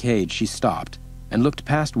middle of the cage, she stopped and looked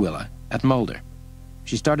past Willa at Mulder.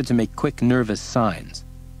 She started to make quick, nervous signs.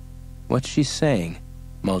 What's she saying?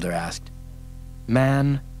 Mulder asked.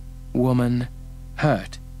 Man, woman,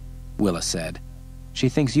 hurt, Willa said. She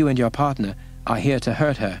thinks you and your partner are here to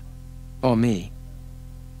hurt her, or me.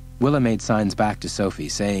 Willa made signs back to Sophie,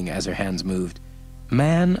 saying as her hands moved,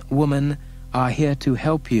 Man, woman are here to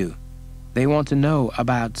help you. They want to know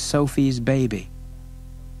about Sophie's baby.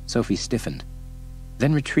 Sophie stiffened,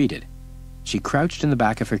 then retreated. She crouched in the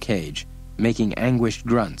back of her cage, making anguished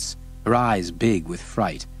grunts, her eyes big with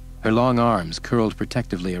fright, her long arms curled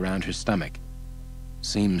protectively around her stomach.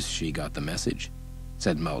 Seems she got the message,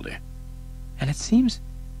 said Mulder. And it seems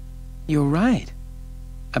you're right.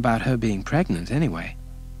 About her being pregnant, anyway.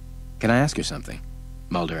 Can I ask her something?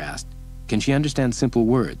 Mulder asked. Can she understand simple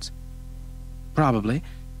words? Probably.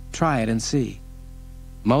 Try it and see.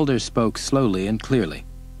 Mulder spoke slowly and clearly.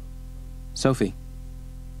 Sophie,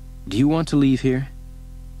 do you want to leave here?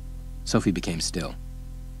 Sophie became still.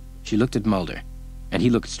 She looked at Mulder, and he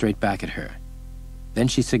looked straight back at her. Then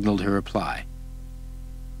she signaled her reply.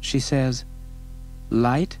 She says,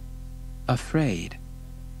 "Light, afraid."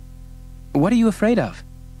 "What are you afraid of?"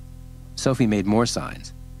 Sophie made more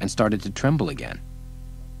signs and started to tremble again.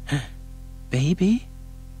 "Baby,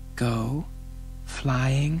 go,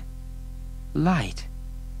 flying, light,"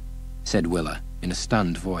 said Willa in a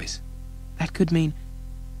stunned voice. "That could mean,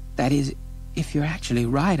 that is, if you're actually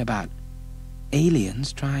right about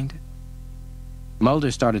aliens trying to..."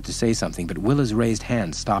 Mulder started to say something, but Willa's raised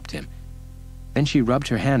hand stopped him. Then she rubbed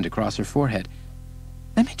her hand across her forehead.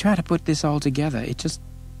 "Let me try to put this all together. It just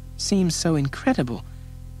seems so incredible.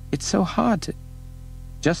 It's so hard to..."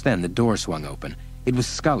 Just then the door swung open. It was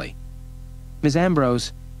Scully. "Miss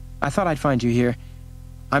Ambrose, I thought I'd find you here.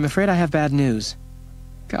 I'm afraid I have bad news."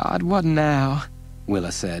 "God, what now?"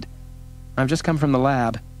 Willa said. "I've just come from the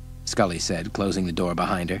lab," Scully said, closing the door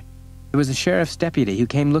behind her. "There was a sheriff's deputy who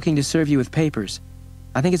came looking to serve you with papers.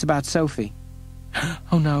 I think it's about Sophie."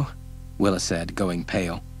 "Oh, no," Willa said, going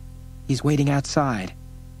pale. "He's waiting outside,"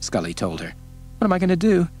 Scully told her. "What am I going to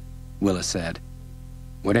do?" Willa said.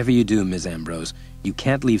 "Whatever you do, Miss Ambrose, you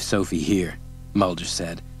can't leave Sophie here," Mulder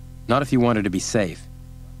said. "Not if you want her to be safe."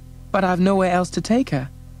 "But I've nowhere else to take her,"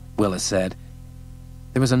 Willa said.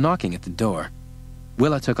 There was a knocking at the door.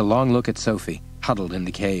 Willa took a long look at Sophie, huddled in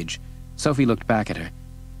the cage. Sophie looked back at her.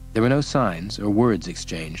 There were no signs or words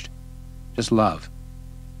exchanged, just love.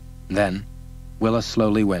 Then, Willa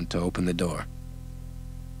slowly went to open the door.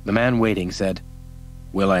 The man waiting said,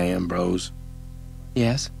 "Willa Ambrose?"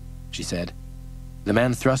 "Yes," she said. The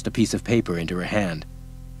man thrust a piece of paper into her hand.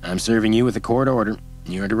 "I'm serving you with a court order.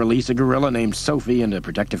 You're to release a gorilla named Sophie into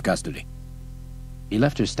protective custody." He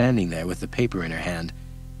left her standing there with the paper in her hand,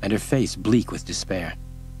 and her face bleak with despair.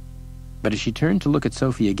 But as she turned to look at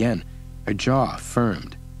Sophie again, her jaw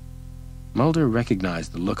firmed. Mulder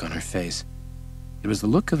recognized the look on her face. It was the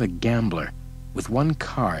look of a gambler with one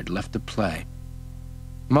card left to play.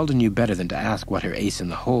 Mulder knew better than to ask what her ace in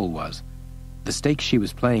the hole was. The stakes she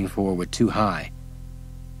was playing for were too high.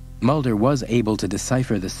 Mulder was able to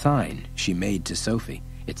decipher the sign she made to Sophie.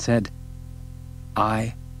 It said,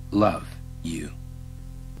 "I love you."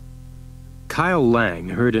 Kyle Lang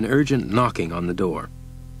heard an urgent knocking on the door.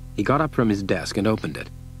 He got up from his desk and opened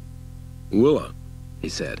it. "Willa," he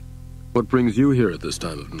said, "what brings you here at this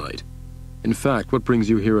time of night? In fact, what brings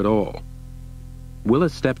you here at all?" Willa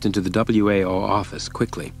stepped into the WAO office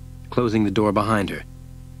quickly, closing the door behind her.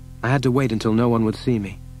 "I had to wait until no one would see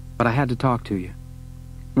me, but I had to talk to you."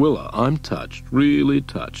 "Willa, I'm touched, really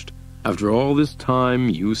touched. After all this time,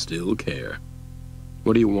 you still care.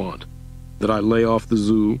 What do you want? That I lay off the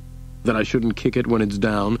zoo? That I shouldn't kick it when it's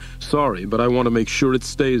down? Sorry, but I want to make sure it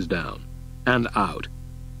stays down. And out."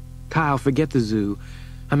 "Kyle, forget the zoo.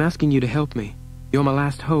 I'm asking you to help me. You're my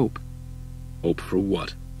last hope." "Hope for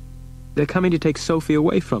what?" "They're coming to take Sophie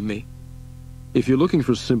away from me." "If you're looking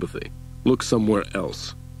for sympathy, look somewhere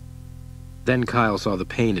else." Then Kyle saw the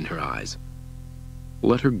pain in her eyes.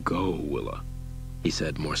 "Let her go, Willa," he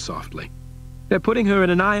said more softly. "They're putting her in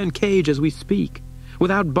an iron cage as we speak,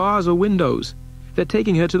 without bars or windows. They're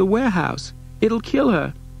taking her to the warehouse. It'll kill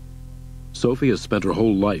her." "Sophie has spent her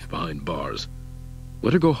whole life behind bars.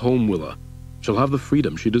 Let her go home, Willa. She'll have the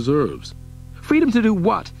freedom she deserves." "Freedom to do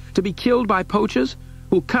what? To be killed by poachers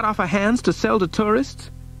who'll cut off her hands to sell to tourists?"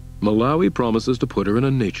 "Malawi promises to put her in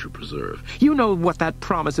a nature preserve." "You know what that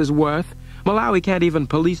promise is worth. Malawi can't even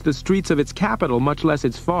police the streets of its capital, much less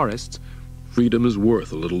its forests." "Freedom is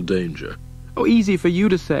worth a little danger." "Oh, easy for you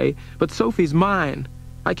to say, but Sophie's mine.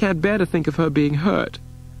 I can't bear to think of her being hurt.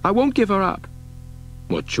 I won't give her up."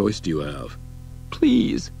 "What choice do you have?"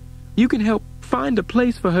 "Please, you can help find a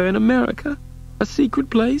place for her in America. A secret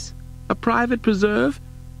place, a private preserve.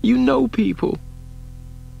 You know people."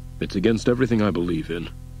 "It's against everything I believe in,"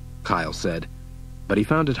 Kyle said, but he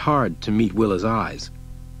found it hard to meet Willa's eyes.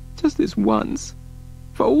 "Just this once,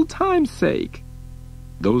 for old time's sake."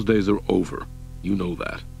 "Those days are over. You know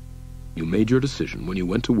that. You made your decision when you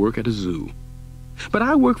went to work at a zoo." "But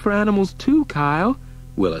I work for animals too, Kyle,"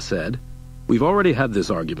 Willa said. "We've already had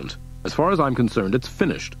this argument. As far as I'm concerned, it's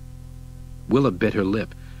finished." Willa bit her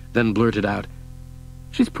lip, then blurted out,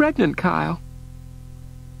 "She's pregnant, Kyle."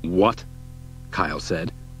 "What?" Kyle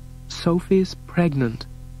said. "Sophie's pregnant."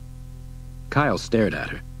 Kyle stared at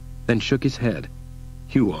her, then shook his head.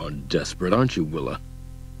 "You are desperate, aren't you, Willa?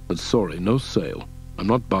 But sorry, no sale. I'm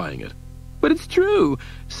not buying it." "But it's true."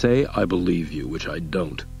 "Say I believe you, which I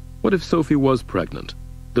don't. What if Sophie was pregnant?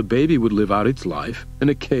 The baby would live out its life in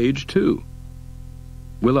a cage, too."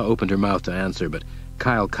 Willa opened her mouth to answer, but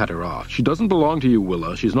Kyle cut her off. "She doesn't belong to you,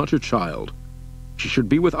 Willa. She's not your child. She should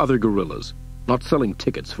be with other gorillas, not selling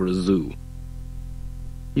tickets for a zoo."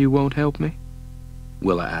 "You won't help me?"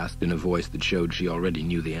 Willa asked in a voice that showed she already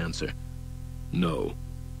knew the answer. No.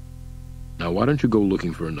 Now why don't you go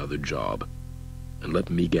looking for another job, and let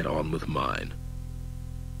me get on with mine?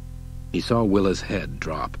 He saw Willa's head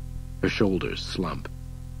drop, her shoulders slump.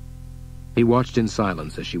 He watched in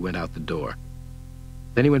silence as she went out the door.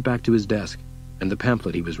 Then he went back to his desk and the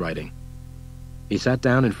pamphlet he was writing. He sat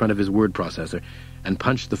down in front of his word processor and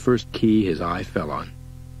punched the first key his eye fell on.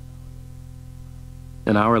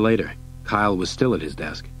 An hour later, Kyle was still at his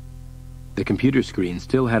desk. The computer screen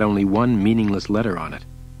still had only one meaningless letter on it,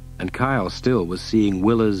 and Kyle still was seeing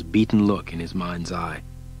Willa's beaten look in his mind's eye.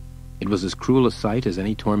 It was as cruel a sight as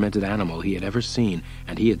any tormented animal he had ever seen,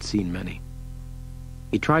 and he had seen many.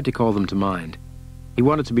 He tried to call them to mind. He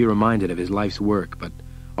wanted to be reminded of his life's work, but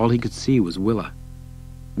all he could see was Willa.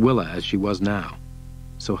 Willa as she was now,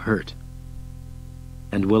 so hurt.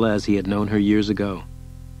 And Willa as he had known her years ago,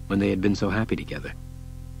 when they had been so happy together.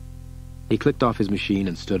 He clicked off his machine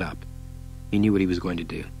and stood up. He knew what he was going to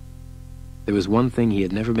do. There was one thing he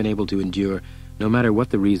had never been able to endure, no matter what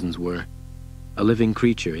the reasons were: a living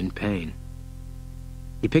creature in pain.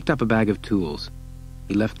 He picked up a bag of tools.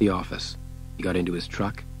 He left the office. He got into his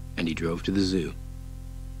truck, and he drove to the zoo.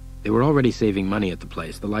 They were already saving money at the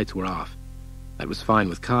place. The lights were off. That was fine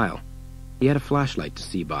with Kyle. He had a flashlight to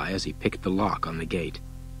see by as he picked the lock on the gate.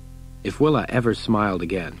 If Willa ever smiled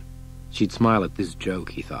again, she'd smile at this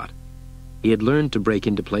joke, he thought. He had learned to break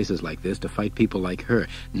into places like this to fight people like her.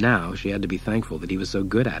 Now she had to be thankful that he was so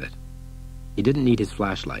good at it. He didn't need his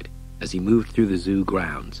flashlight as he moved through the zoo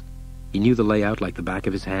grounds. He knew the layout like the back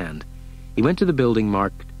of his hand. He went to the building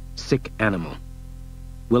marked Sick Animal.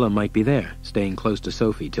 Willa might be there, staying close to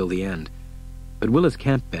Sophie till the end. But Willa's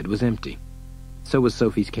camp bed was empty. So was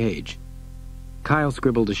Sophie's cage. Kyle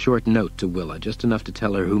scribbled a short note to Willa, just enough to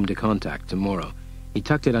tell her whom to contact tomorrow. He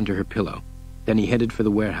tucked it under her pillow. Then he headed for the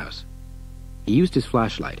warehouse. He used his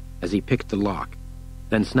flashlight as he picked the lock,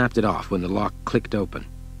 then snapped it off when the lock clicked open.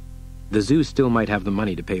 The zoo still might have the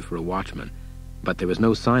money to pay for a watchman, but there was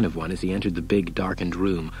no sign of one as he entered the big, darkened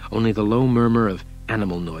room, only the low murmur of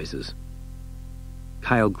animal noises.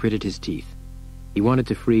 Kyle gritted his teeth. He wanted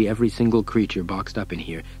to free every single creature boxed up in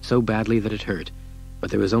here so badly that it hurt,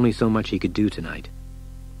 but there was only so much he could do tonight.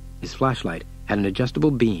 His flashlight had an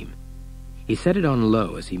adjustable beam. He set it on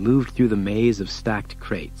low as he moved through the maze of stacked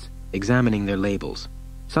crates, examining their labels.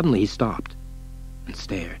 Suddenly he stopped and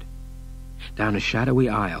stared. Down a shadowy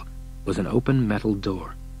aisle was an open metal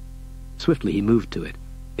door. Swiftly he moved to it.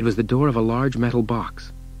 It was the door of a large metal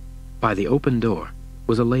box. By the open door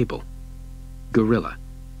was a label. Gorilla.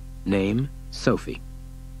 Name, Sophie.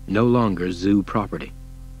 No longer zoo property.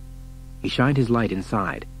 He shined his light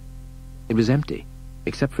inside. It was empty,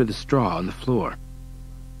 except for the straw on the floor.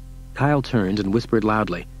 Kyle turned and whispered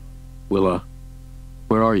loudly, "Willa,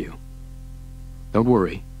 where are you? Don't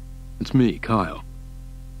worry. It's me, Kyle.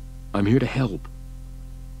 I'm here to help."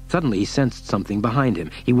 Suddenly he sensed something behind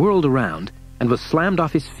him. He whirled around and was slammed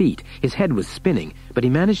off his feet. His head was spinning, but he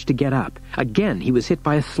managed to get up. Again he was hit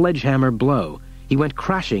by a sledgehammer blow. He went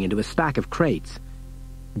crashing into a stack of crates.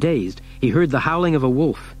 Dazed, he heard the howling of a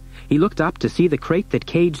wolf. He looked up to see the crate that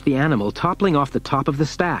caged the animal toppling off the top of the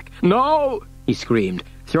stack. "No!" he screamed,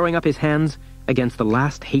 throwing up his hands against the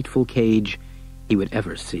last hateful cage he would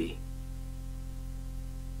ever see.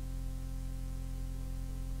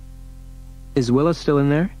 "Is Willa still in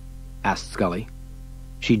there?" asked Scully.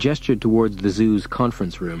 She gestured towards the zoo's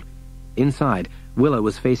conference room. Inside, Willa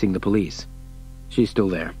was facing the police. "She's still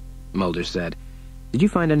there," Mulder said. "Did you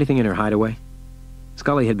find anything in her hideaway?"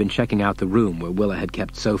 Scully had been checking out the room where Willa had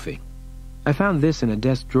kept Sophie. "I found this in a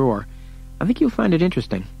desk drawer. I think you'll find it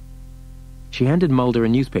interesting." She handed Mulder a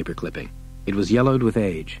newspaper clipping. It was yellowed with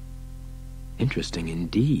age. "Interesting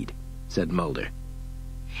indeed," said Mulder.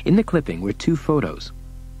 In the clipping were two photos.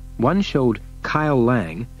 One showed Kyle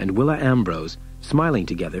Lang and Willa Ambrose smiling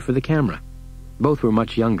together for the camera. Both were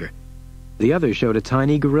much younger. The other showed a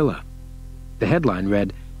tiny gorilla. The headline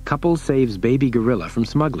read, "Couple saves baby gorilla from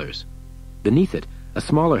smugglers." Beneath it, a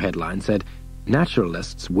smaller headline said,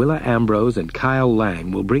 "Naturalists Willa Ambrose and Kyle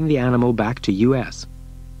Lang will bring the animal back to U.S."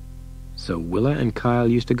 "So Willa and Kyle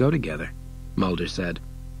used to go together," Mulder said.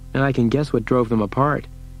 "And I can guess what drove them apart.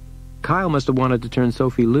 Kyle must have wanted to turn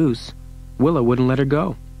Sophie loose. Willa wouldn't let her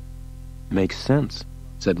go." "Makes sense,"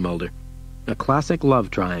 said Mulder. "A classic love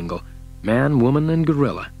triangle. Man, woman, and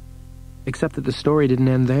gorilla." "Except that the story didn't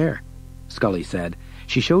end there," Scully said.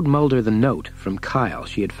 She showed Mulder the note from Kyle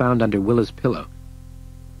she had found under Willa's pillow.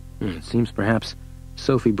 "It seems perhaps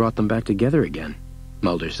Sophie brought them back together again,"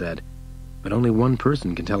 Mulder said. "But only one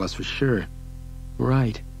person can tell us for sure."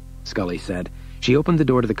 "Right," Scully said. She opened the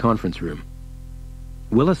door to the conference room.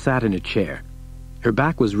 Willa sat in a chair. Her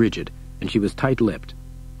back was rigid, and she was tight-lipped.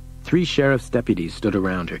 3 sheriff's deputies stood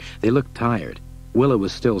around her. They looked tired. Willa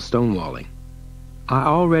was still stonewalling. "I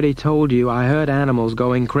already told you I heard animals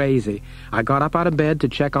going crazy. I got up out of bed to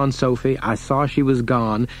check on Sophie. I saw she was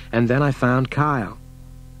gone, and then I found Kyle."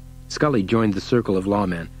 Scully joined the circle of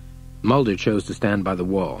lawmen. Mulder chose to stand by the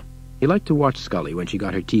wall. He liked to watch Scully when she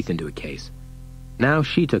got her teeth into a case. Now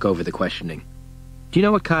she took over the questioning. "Do you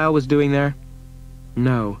know what Kyle was doing there?"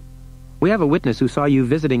 "No." "We have a witness who saw you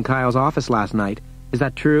visiting Kyle's office last night. Is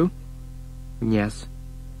that true?" "Yes."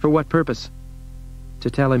 "For what purpose?" "To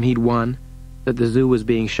tell him he'd won, that the zoo was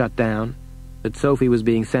being shut down, that Sophie was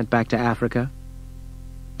being sent back to Africa."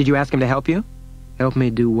 "Did you ask him to help you?" "Help me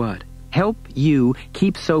do what?" "Help you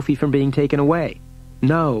keep Sophie from being taken away."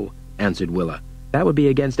 "No," answered Willa. "That would be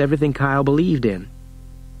against everything Kyle believed in."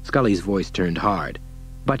 Scully's voice turned hard.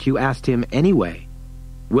 "But you asked him anyway."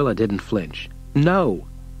 Willa didn't flinch. "No."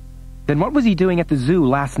 "Then what was he doing at the zoo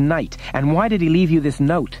last night, and why did he leave you this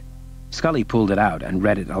note?" Scully pulled it out and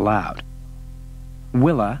read it aloud.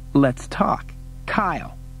 "Willa, let's talk.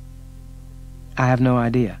 Kyle." "I have no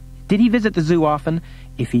idea." "Did he visit the zoo often?"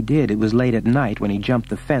 "If he did, it was late at night when he jumped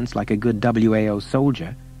the fence like a good WAO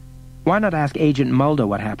soldier." "Why not ask Agent Mulder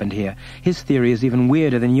what happened here? His theory is even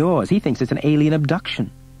weirder than yours. He thinks it's an alien abduction."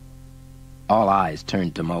 All eyes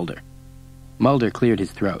turned to Mulder. Mulder cleared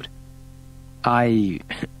his throat. "I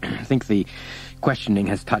think the questioning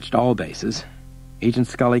has touched all bases. Agent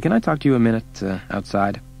Scully, can I talk to you a minute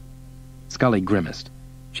outside?" Scully grimaced.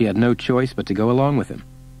 She had no choice but to go along with him.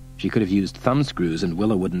 She could have used thumbscrews and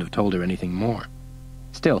Willa wouldn't have told her anything more.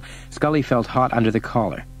 Still, Scully felt hot under the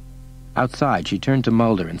collar. Outside, she turned to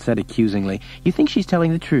Mulder and said accusingly, "You think she's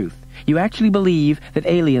telling the truth? You actually believe that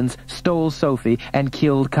aliens stole Sophie and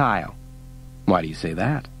killed Kyle?" "Why do you say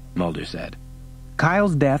that?" Mulder said.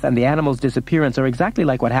 "Kyle's death and the animal's disappearance are exactly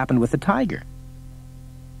like what happened with the tiger."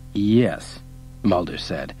 "Yes," Mulder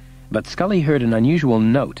said, but Scully heard an unusual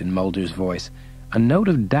note in Mulder's voice, a note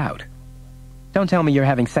of doubt. "Don't tell me you're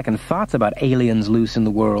having second thoughts about aliens loose in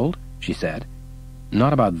the world," she said.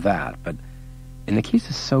 "Not about that, but in the case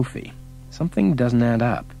of Sophie, something doesn't add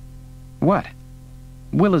up." "What?"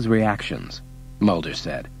 "Willa's reactions," Mulder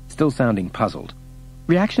said, still sounding puzzled.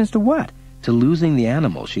 "Reactions to what?" "To losing the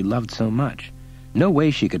animal she loved so much. No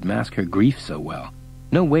way she could mask her grief so well.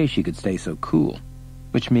 No way she could stay so cool.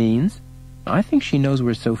 Which means, I think she knows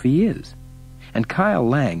where Sophie is. And Kyle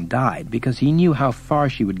Lang died because he knew how far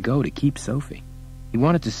she would go to keep Sophie. He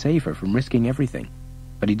wanted to save her from risking everything,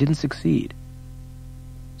 but he didn't succeed.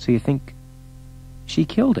 So you think she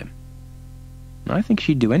killed him? I think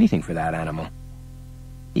she'd do anything for that animal.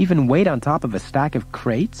 Even wait on top of a stack of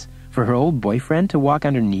crates for her old boyfriend to walk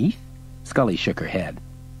underneath?" Scully shook her head.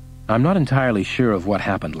 "I'm not entirely sure of what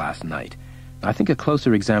happened last night. I think a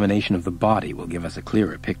closer examination of the body will give us a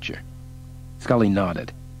clearer picture." Scully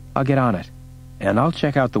nodded. "I'll get on it. And I'll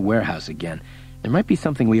check out the warehouse again. There might be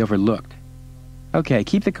something we overlooked." "Okay,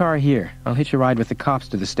 keep the car here. I'll hitch a ride with the cops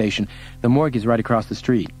to the station. The morgue is right across the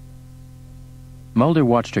street." Mulder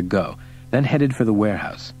watched her go, then headed for the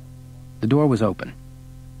warehouse. The door was open.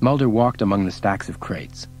 Mulder walked among the stacks of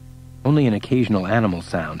crates. Only an occasional animal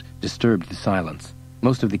sound disturbed the silence.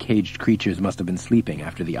 Most of the caged creatures must have been sleeping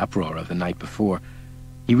after the uproar of the night before.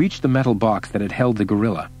 He reached the metal box that had held the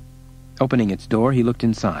gorilla. Opening its door, he looked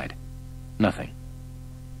inside. Nothing.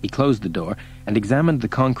 He closed the door and examined the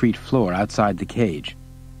concrete floor outside the cage.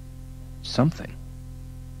 Something.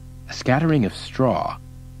 A scattering of straw,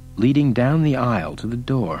 leading down the aisle to the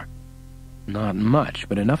door. Not much,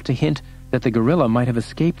 but enough to hint that the gorilla might have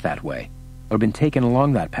escaped that way, or been taken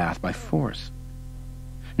along that path by force.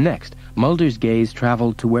 Next, Mulder's gaze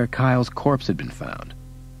traveled to where Kyle's corpse had been found.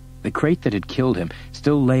 The crate that had killed him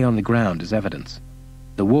still lay on the ground as evidence.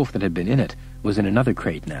 The wolf that had been in it was in another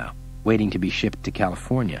crate now, waiting to be shipped to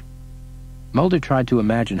California. Mulder tried to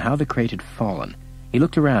imagine how the crate had fallen. He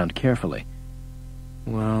looked around carefully.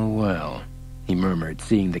 "Well, well," he murmured,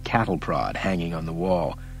 seeing the cattle prod hanging on the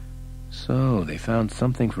wall. So they found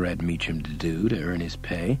something for Ed Meacham to do to earn his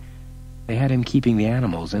pay. They had him keeping the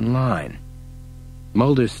animals in line.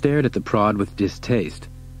 Mulder stared at the prod with distaste,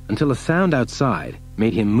 until a sound outside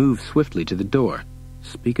made him move swiftly to the door.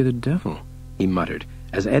 "Speak of the devil," he muttered,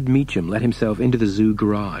 as Ed Meacham let himself into the zoo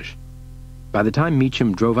garage. By the time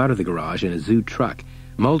Meacham drove out of the garage in a zoo truck,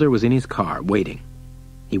 Mulder was in his car, waiting.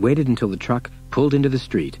 He waited until the truck pulled into the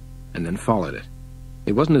street, and then followed it.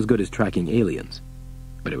 It wasn't as good as tracking aliens,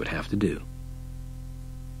 but it would have to do.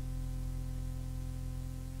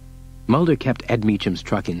 Mulder kept Ed Meacham's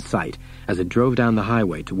truck in sight as it drove down the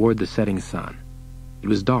highway toward the setting sun. It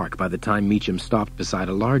was dark by the time Meacham stopped beside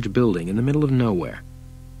a large building in the middle of nowhere.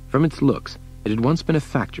 From its looks, It had once been a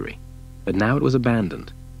factory, but now it was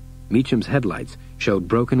abandoned. Meacham's headlights showed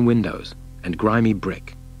broken windows and grimy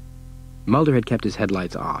brick. Mulder had kept his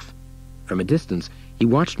headlights off. From a distance, he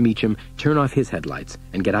watched Meacham turn off his headlights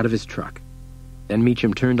and get out of his truck. Then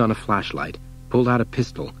Meacham turned on a flashlight, pulled out a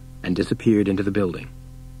pistol, and disappeared into the building.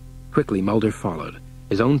 Quickly, Mulder followed.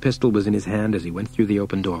 His own pistol was in his hand as he went through the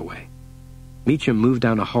open doorway. Meacham moved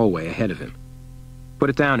down a hallway ahead of him. "Put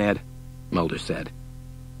it down, Ed," Mulder said.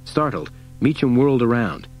 Startled, Meacham whirled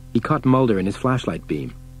around. He caught Mulder in his flashlight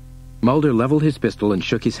beam. Mulder leveled his pistol and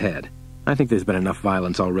shook his head. "I think there's been enough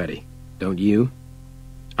violence already. Don't you?"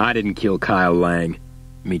 "I didn't kill Kyle Lang,"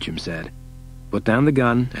 Meacham said. "Put down the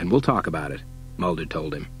gun, and we'll talk about it," Mulder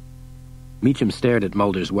told him. Meacham stared at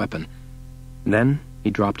Mulder's weapon. Then he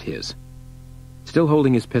dropped his. Still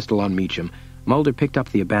holding his pistol on Meacham, Mulder picked up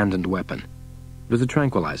the abandoned weapon. It was a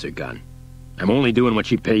tranquilizer gun. "I'm only doing what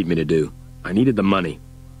she paid me to do. I needed the money.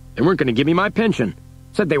 They weren't going to give me my pension.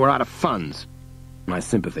 Said they were out of funds." "My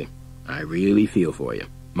sympathy. I really feel for you,"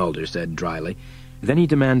 Mulder said dryly. Then he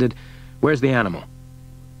demanded, "Where's the animal?"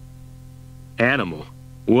 "Animal?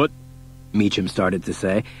 What?" Meacham started to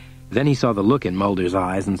say. Then he saw the look in Mulder's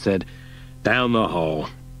eyes and said, "Down the hall."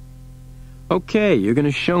 "Okay, you're going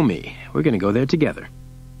to show me. We're going to go there together."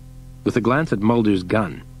 With a glance at Mulder's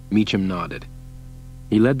gun, Meacham nodded.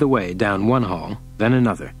 He led the way down one hall, then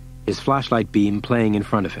another, his flashlight beam playing in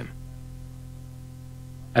front of him.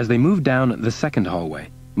 As they moved down the second hallway,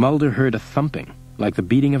 Mulder heard a thumping, like the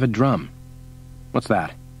beating of a drum. "What's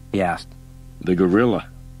that?" he asked. "The gorilla.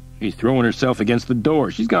 She's throwing herself against the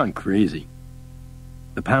door. She's gone crazy."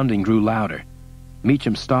 The pounding grew louder.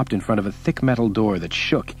 Meacham stopped in front of a thick metal door that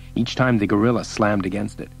shook each time the gorilla slammed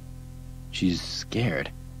against it. "She's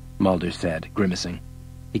scared," Mulder said, grimacing.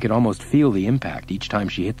 He could almost feel the impact each time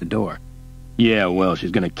she hit the door. "Yeah, well,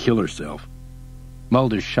 she's going to kill herself."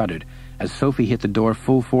 Mulder shuddered as Sophie hit the door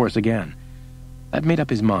full force again. That made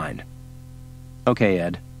up his mind. "Okay,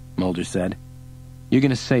 Ed," Mulder said. "You're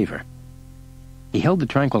going to save her." He held the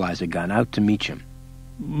tranquilizer gun out to Meacham.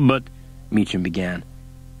 "But," Meacham began,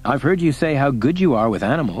 "I've heard you say how good you are with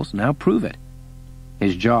animals. Now prove it."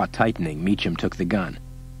 His jaw tightening, Meacham took the gun.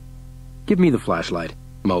 "Give me the flashlight,"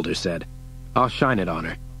 Mulder said. "I'll shine it on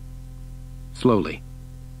her." Slowly,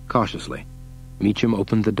 cautiously, Meacham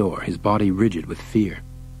opened the door, his body rigid with fear.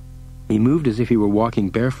 He moved as if he were walking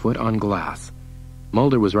barefoot on glass.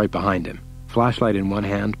 Mulder was right behind him, flashlight in one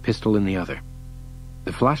hand, pistol in the other.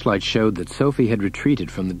 The flashlight showed that Sophie had retreated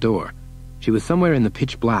from the door. She was somewhere in the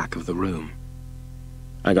pitch black of the room.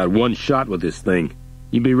 "I got one shot with this thing.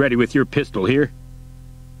 You be ready with your pistol here?"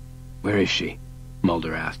 "Where is she?"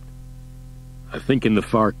 Mulder asked. "I think in the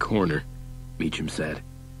far corner," Meacham said.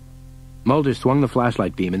 Mulder swung the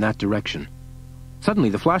flashlight beam in that direction. Suddenly,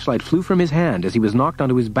 the flashlight flew from his hand as he was knocked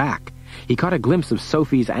onto his back. He caught a glimpse of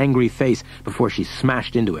Sophie's angry face before she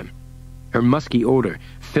smashed into him. Her musky odor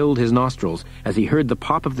filled his nostrils as he heard the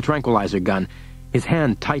pop of the tranquilizer gun. His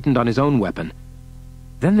hand tightened on his own weapon.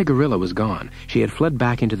 Then the gorilla was gone. She had fled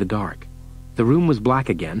back into the dark. The room was black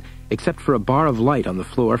again, except for a bar of light on the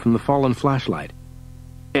floor from the fallen flashlight.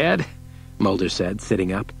 "Ed?" Mulder said,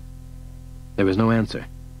 sitting up. There was no answer.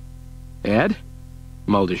 "Ed?"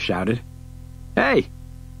 Mulder shouted. "Hey!"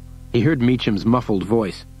 He heard Meacham's muffled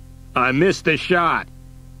voice. "I missed the shot."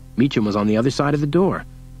 Meacham was on the other side of the door.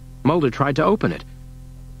 Mulder tried to open it.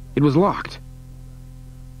 It was locked.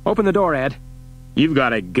 "Open the door, Ed." "You've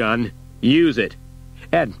got a gun. Use it."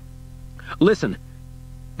 "Ed, listen."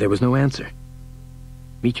 There was no answer.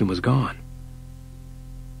 Meacham was gone.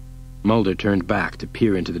 Mulder turned back to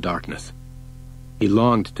peer into the darkness. He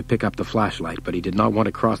longed to pick up the flashlight, but he did not want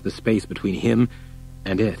to cross the space between him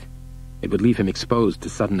and it. It would leave him exposed to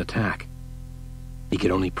sudden attack. He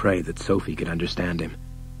could only pray that Sophie could understand him.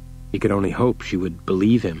 He could only hope she would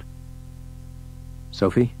believe him.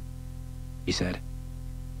 "Sophie," he said,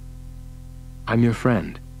 "I'm your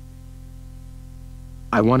friend.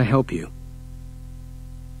 I want to help you.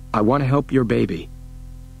 I want to help your baby."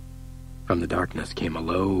 From the darkness came a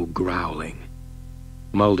low growling.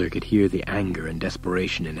 Mulder could hear the anger and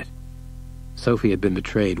desperation in it. Sophie had been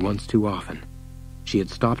betrayed once too often. She had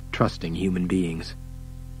stopped trusting human beings.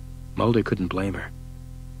 Mulder couldn't blame her.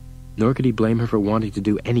 Nor could he blame her for wanting to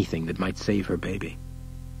do anything that might save her baby.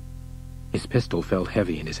 His pistol felt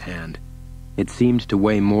heavy in his hand. It seemed to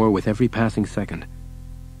weigh more with every passing second.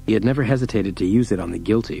 He had never hesitated to use it on the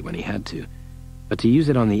guilty when he had to, but to use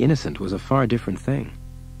it on the innocent was a far different thing.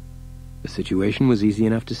 The situation was easy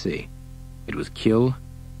enough to see. It was kill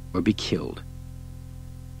or be killed.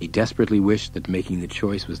 He desperately wished that making the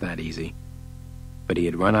choice was that easy, but he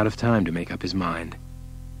had run out of time to make up his mind.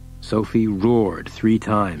 Sophie roared 3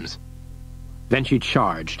 times. Then she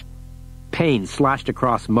charged. Pain slashed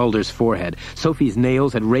across Mulder's forehead. Sophie's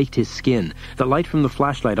nails had raked his skin. The light from the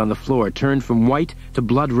flashlight on the floor turned from white to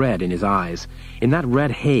blood red in his eyes. In that red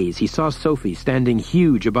haze, he saw Sophie standing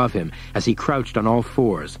huge above him as he crouched on all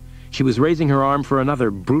fours. She was raising her arm for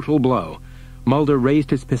another brutal blow. Mulder raised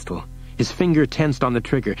his pistol. His finger tensed on the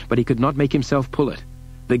trigger, but he could not make himself pull it.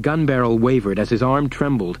 The gun barrel wavered as his arm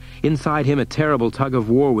trembled. Inside him, a terrible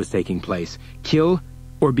tug-of-war was taking place. Kill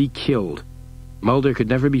or be killed. Mulder could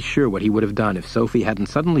never be sure what he would have done if Sophie hadn't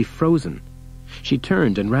suddenly frozen. She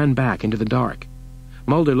turned and ran back into the dark.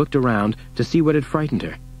 Mulder looked around to see what had frightened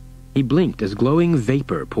her. He blinked as glowing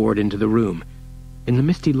vapor poured into the room. In the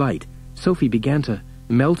misty light, Sophie began to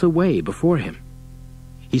melt away before him.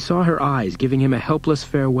 He saw her eyes giving him a helpless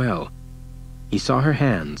farewell. He saw her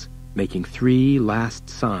hands making 3 last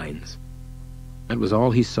signs. That was all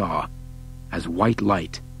he saw as white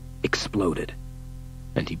light exploded,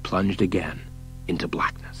 and he plunged again into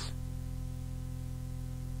blackness.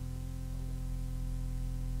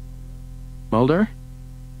 Mulder?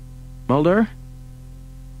 Mulder?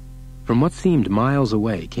 From what seemed miles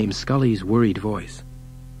away came Scully's worried voice.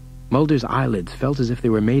 Mulder's eyelids felt as if they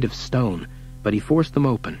were made of stone, but he forced them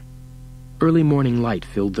open. Early morning light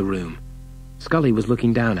filled the room. Scully was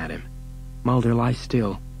looking down at him. "Mulder, lie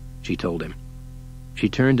still," she told him. She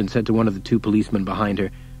turned and said to one of the 2 policemen behind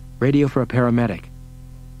her, "Radio for a paramedic."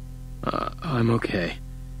 I'm okay,"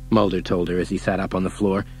 Mulder told her as he sat up on the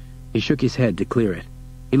floor. He shook his head to clear it.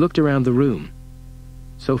 He looked around the room.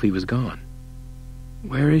 Sophie was gone.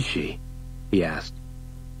 "Where is she?" he asked.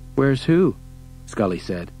 "Where's who?" Scully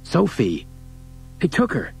said. "Sophie!" "They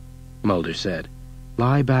took her," Mulder said.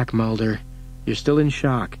 "Lie back, Mulder. You're still in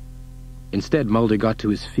shock." Instead, Mulder got to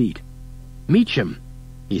his feet. "Meacham,"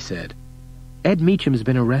 he said. "Ed Meacham's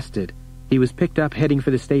been arrested. He was picked up heading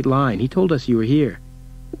for the state line. He told us you were here."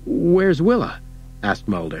 "Where's Willa?" asked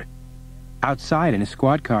Mulder. "Outside in his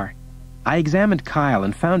squad car. I examined Kyle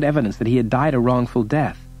and found evidence that he had died a wrongful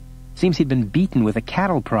death. Seems he'd been beaten with a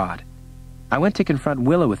cattle prod. I went to confront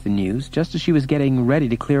Willa with the news just as she was getting ready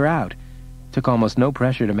to clear out. Took almost no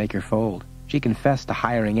pressure to make her fold. She confessed to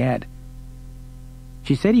hiring Ed.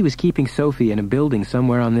 She said he was keeping Sophie in a building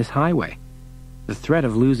somewhere on this highway. The threat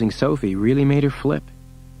of losing Sophie really made her flip."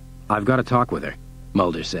 "I've got to talk with her,"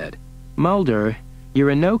 Mulder said. "Mulder, you're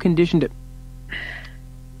in no condition to—"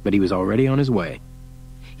 But he was already on his way.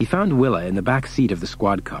 He found Willa in the back seat of the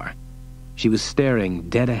squad car. She was staring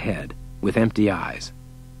dead ahead, with empty eyes.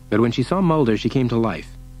 But when she saw Mulder, she came to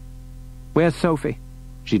life. "Where's Sophie?"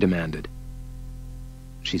 she demanded.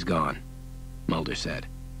 "She's gone," Mulder said.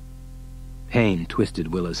 Pain twisted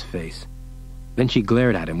Willa's face. Then she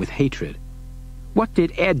glared at him with hatred. "What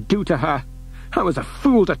did Ed do to her? I was a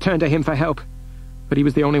fool to turn to him for help. But he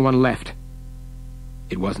was the only one left."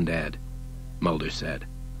 "It wasn't Ed," Mulder said.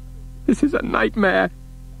 "This is a nightmare.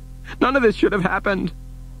 None of this should have happened.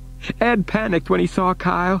 Ed panicked when he saw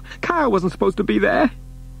Kyle. Kyle wasn't supposed to be there."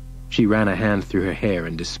 She ran a hand through her hair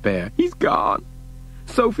in despair. "He's gone.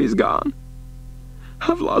 Sophie's gone.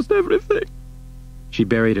 I've lost everything." She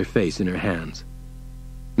buried her face in her hands.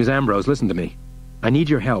 "Miss Ambrose, listen to me. I need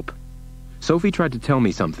your help. Sophie tried to tell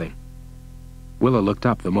me something." Willa looked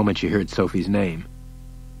up the moment she heard Sophie's name.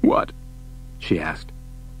 "What?" she asked.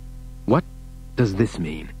 "What does this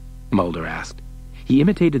mean?" Mulder asked. He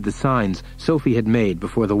imitated the signs Sophie had made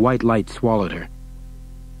before the white light swallowed her.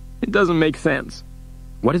 "It doesn't make sense."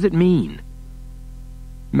 "What does it mean?"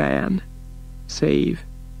 "Man. Save.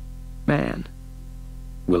 Man,"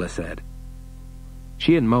 Willa said.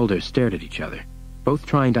 She and Mulder stared at each other, both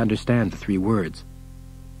trying to understand the 3 words.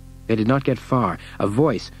 They did not get far. A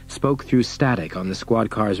voice spoke through static on the squad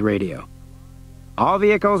car's radio. "All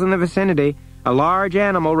vehicles in the vicinity. A large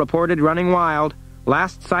animal reported running wild.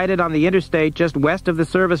 Last sighted on the interstate just west of the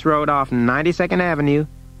service road off 92nd Avenue.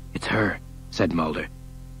 "It's her," said Mulder.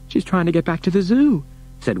 "She's trying to get back to the zoo,"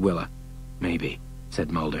 said Willa. "Maybe,"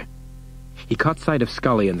 said Mulder. He caught sight of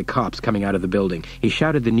Scully and the cops coming out of the building. He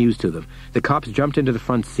shouted the news to them. The cops jumped into the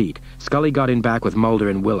front seat. Scully got in back with Mulder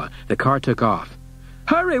and Willa. The car took off.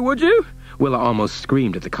 "Hurry, would you?" Willa almost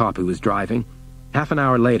screamed at the cop who was driving. Half an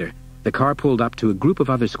hour later, the car pulled up to a group of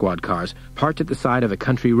other squad cars parked at the side of a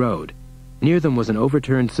country road. Near them was an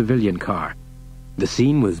overturned civilian car. The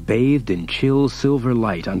scene was bathed in chill silver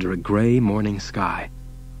light under a gray morning sky.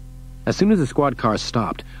 As soon as the squad car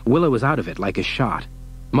stopped, Willa was out of it like a shot.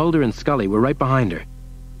 Mulder and Scully were right behind her.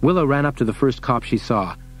 Willa ran up to the first cop she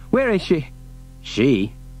saw. "Where is she?"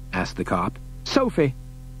 "She?" asked the cop. "Sophie,"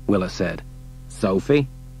 Willa said. "Sophie?"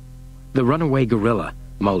 "The runaway gorilla,"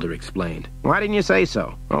 Mulder explained. "Why didn't you say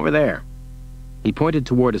so? Over there." He pointed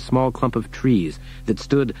toward a small clump of trees that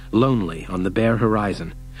stood lonely on the bare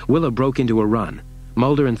horizon. Willa broke into a run.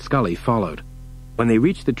 Mulder and Scully followed. When they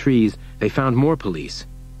reached the trees, they found more police.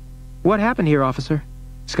 "What happened here, officer?"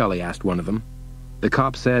 Scully asked one of them. The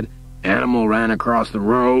cop said, "Animal ran across the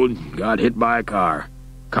road, got hit by a car.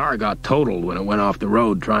 Car got totaled when it went off the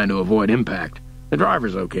road trying to avoid impact. The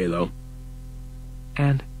driver's okay, though."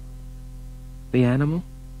 "And the animal?"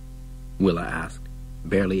 Willa asked,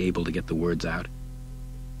 barely able to get the words out.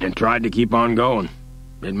 "It tried to keep on going.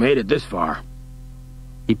 It made it this far."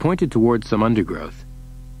 He pointed towards some undergrowth.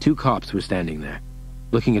 2 cops were standing there,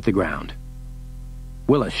 looking at the ground.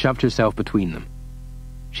 Willa shoved herself between them.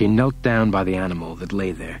 She knelt down by the animal that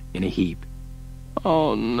lay there in a heap.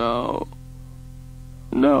 "Oh, no.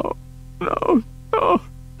 No, no, no,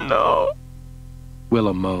 no,"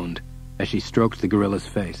 Willa moaned as she stroked the gorilla's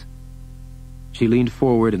face. She leaned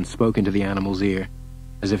forward and spoke into the animal's ear,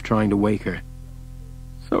 as if trying to wake her.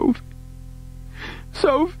 "Sophie.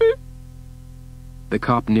 Sophie." The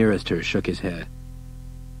cop nearest her shook his head.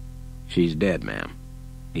 "She's dead, ma'am,"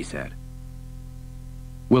 he said.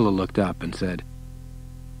 Willa looked up and said,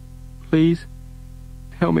 "Please,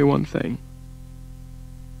 tell me one thing.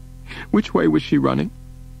 Which way was she running?"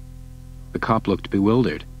 The cop looked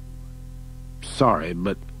bewildered. "Sorry,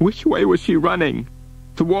 but which way was she running?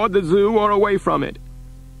 Toward the zoo or away from it?"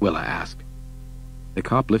 Willa asked. The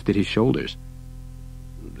cop lifted his shoulders.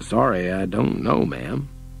 "Sorry, I don't know, ma'am."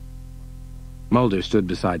 Mulder stood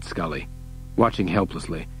beside Scully, watching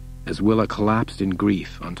helplessly as Willa collapsed in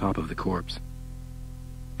grief on top of the corpse.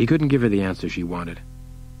 He couldn't give her the answer she wanted.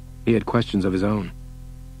 He had questions of his own.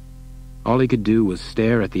 All he could do was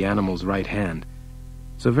stare at the animal's right hand,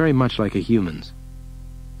 so very much like a human's.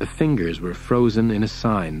 The fingers were frozen in a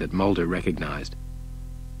sign that Mulder recognized.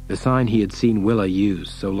 The sign he had seen Willa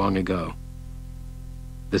use so long ago.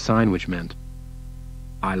 The sign which meant,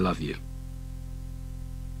 "I love you."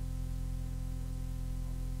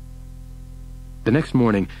 The next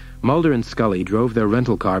morning, Mulder and Scully drove their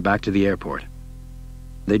rental car back to the airport.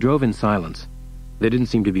 They drove in silence. There didn't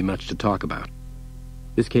seem to be much to talk about.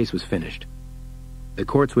 This case was finished. The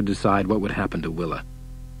courts would decide what would happen to Willa.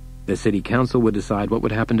 The city council would decide what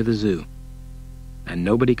would happen to the zoo. And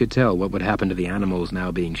nobody could tell what would happen to the animals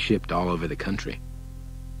now being shipped all over the country.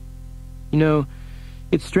 "You know,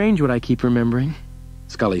 it's strange what I keep remembering,"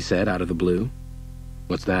 Scully said out of the blue.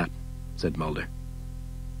 "What's that?" said Mulder.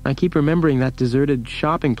 "I keep remembering that deserted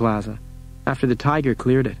shopping plaza after the tiger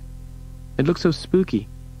cleared it. It looked so spooky.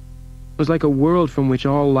 It was like a world from which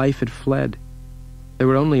all life had fled. There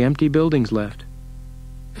were only empty buildings left.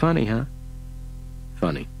 Funny, huh?"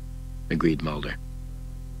 "Funny," agreed Mulder.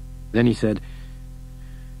 Then he said,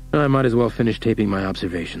 "I might as well finish taping my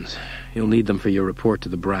observations. You'll need them for your report to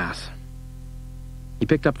the brass." He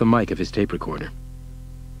picked up the mic of his tape recorder.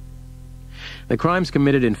 The crimes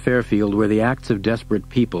committed in Fairfield were the acts of desperate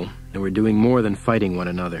people who were doing more than fighting one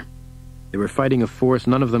another. They were fighting a force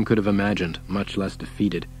none of them could have imagined, much less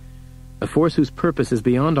defeated. A force whose purpose is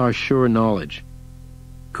beyond our sure knowledge.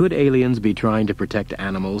 Could aliens be trying to protect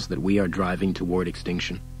animals that we are driving toward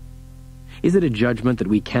extinction? Is it a judgment that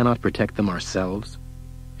we cannot protect them ourselves?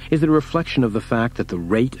 Is it a reflection of the fact that the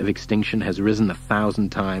rate of extinction has risen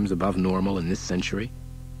 1,000 times above normal in this century?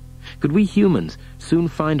 Could we humans soon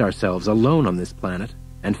find ourselves alone on this planet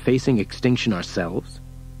and facing extinction ourselves?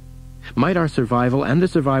 Might our survival and the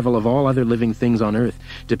survival of all other living things on Earth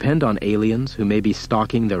depend on aliens who may be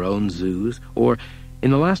stalking their own zoos? Or, in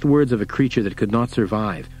the last words of a creature that could not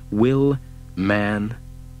survive, will man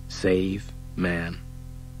save man?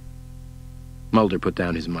 Mulder put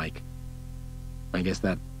down his mic. "I guess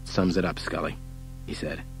that sums it up, Scully," he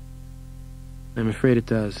said. "I'm afraid it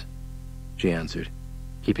does," she answered,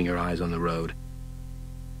 keeping her eyes on the road.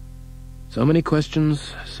 So many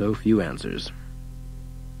questions, so few answers.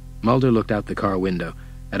 Mulder looked out the car window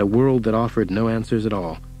at a world that offered no answers at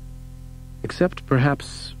all, except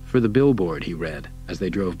perhaps for the billboard he read as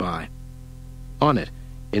they drove by. On it,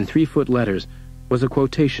 in 3-foot letters, was a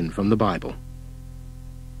quotation from the Bible.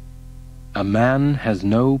 "A man has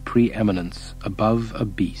no preeminence above a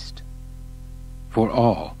beast, for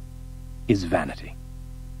all is vanity."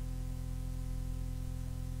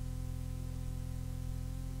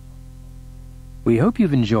 We hope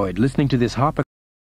you've enjoyed listening to this Hopper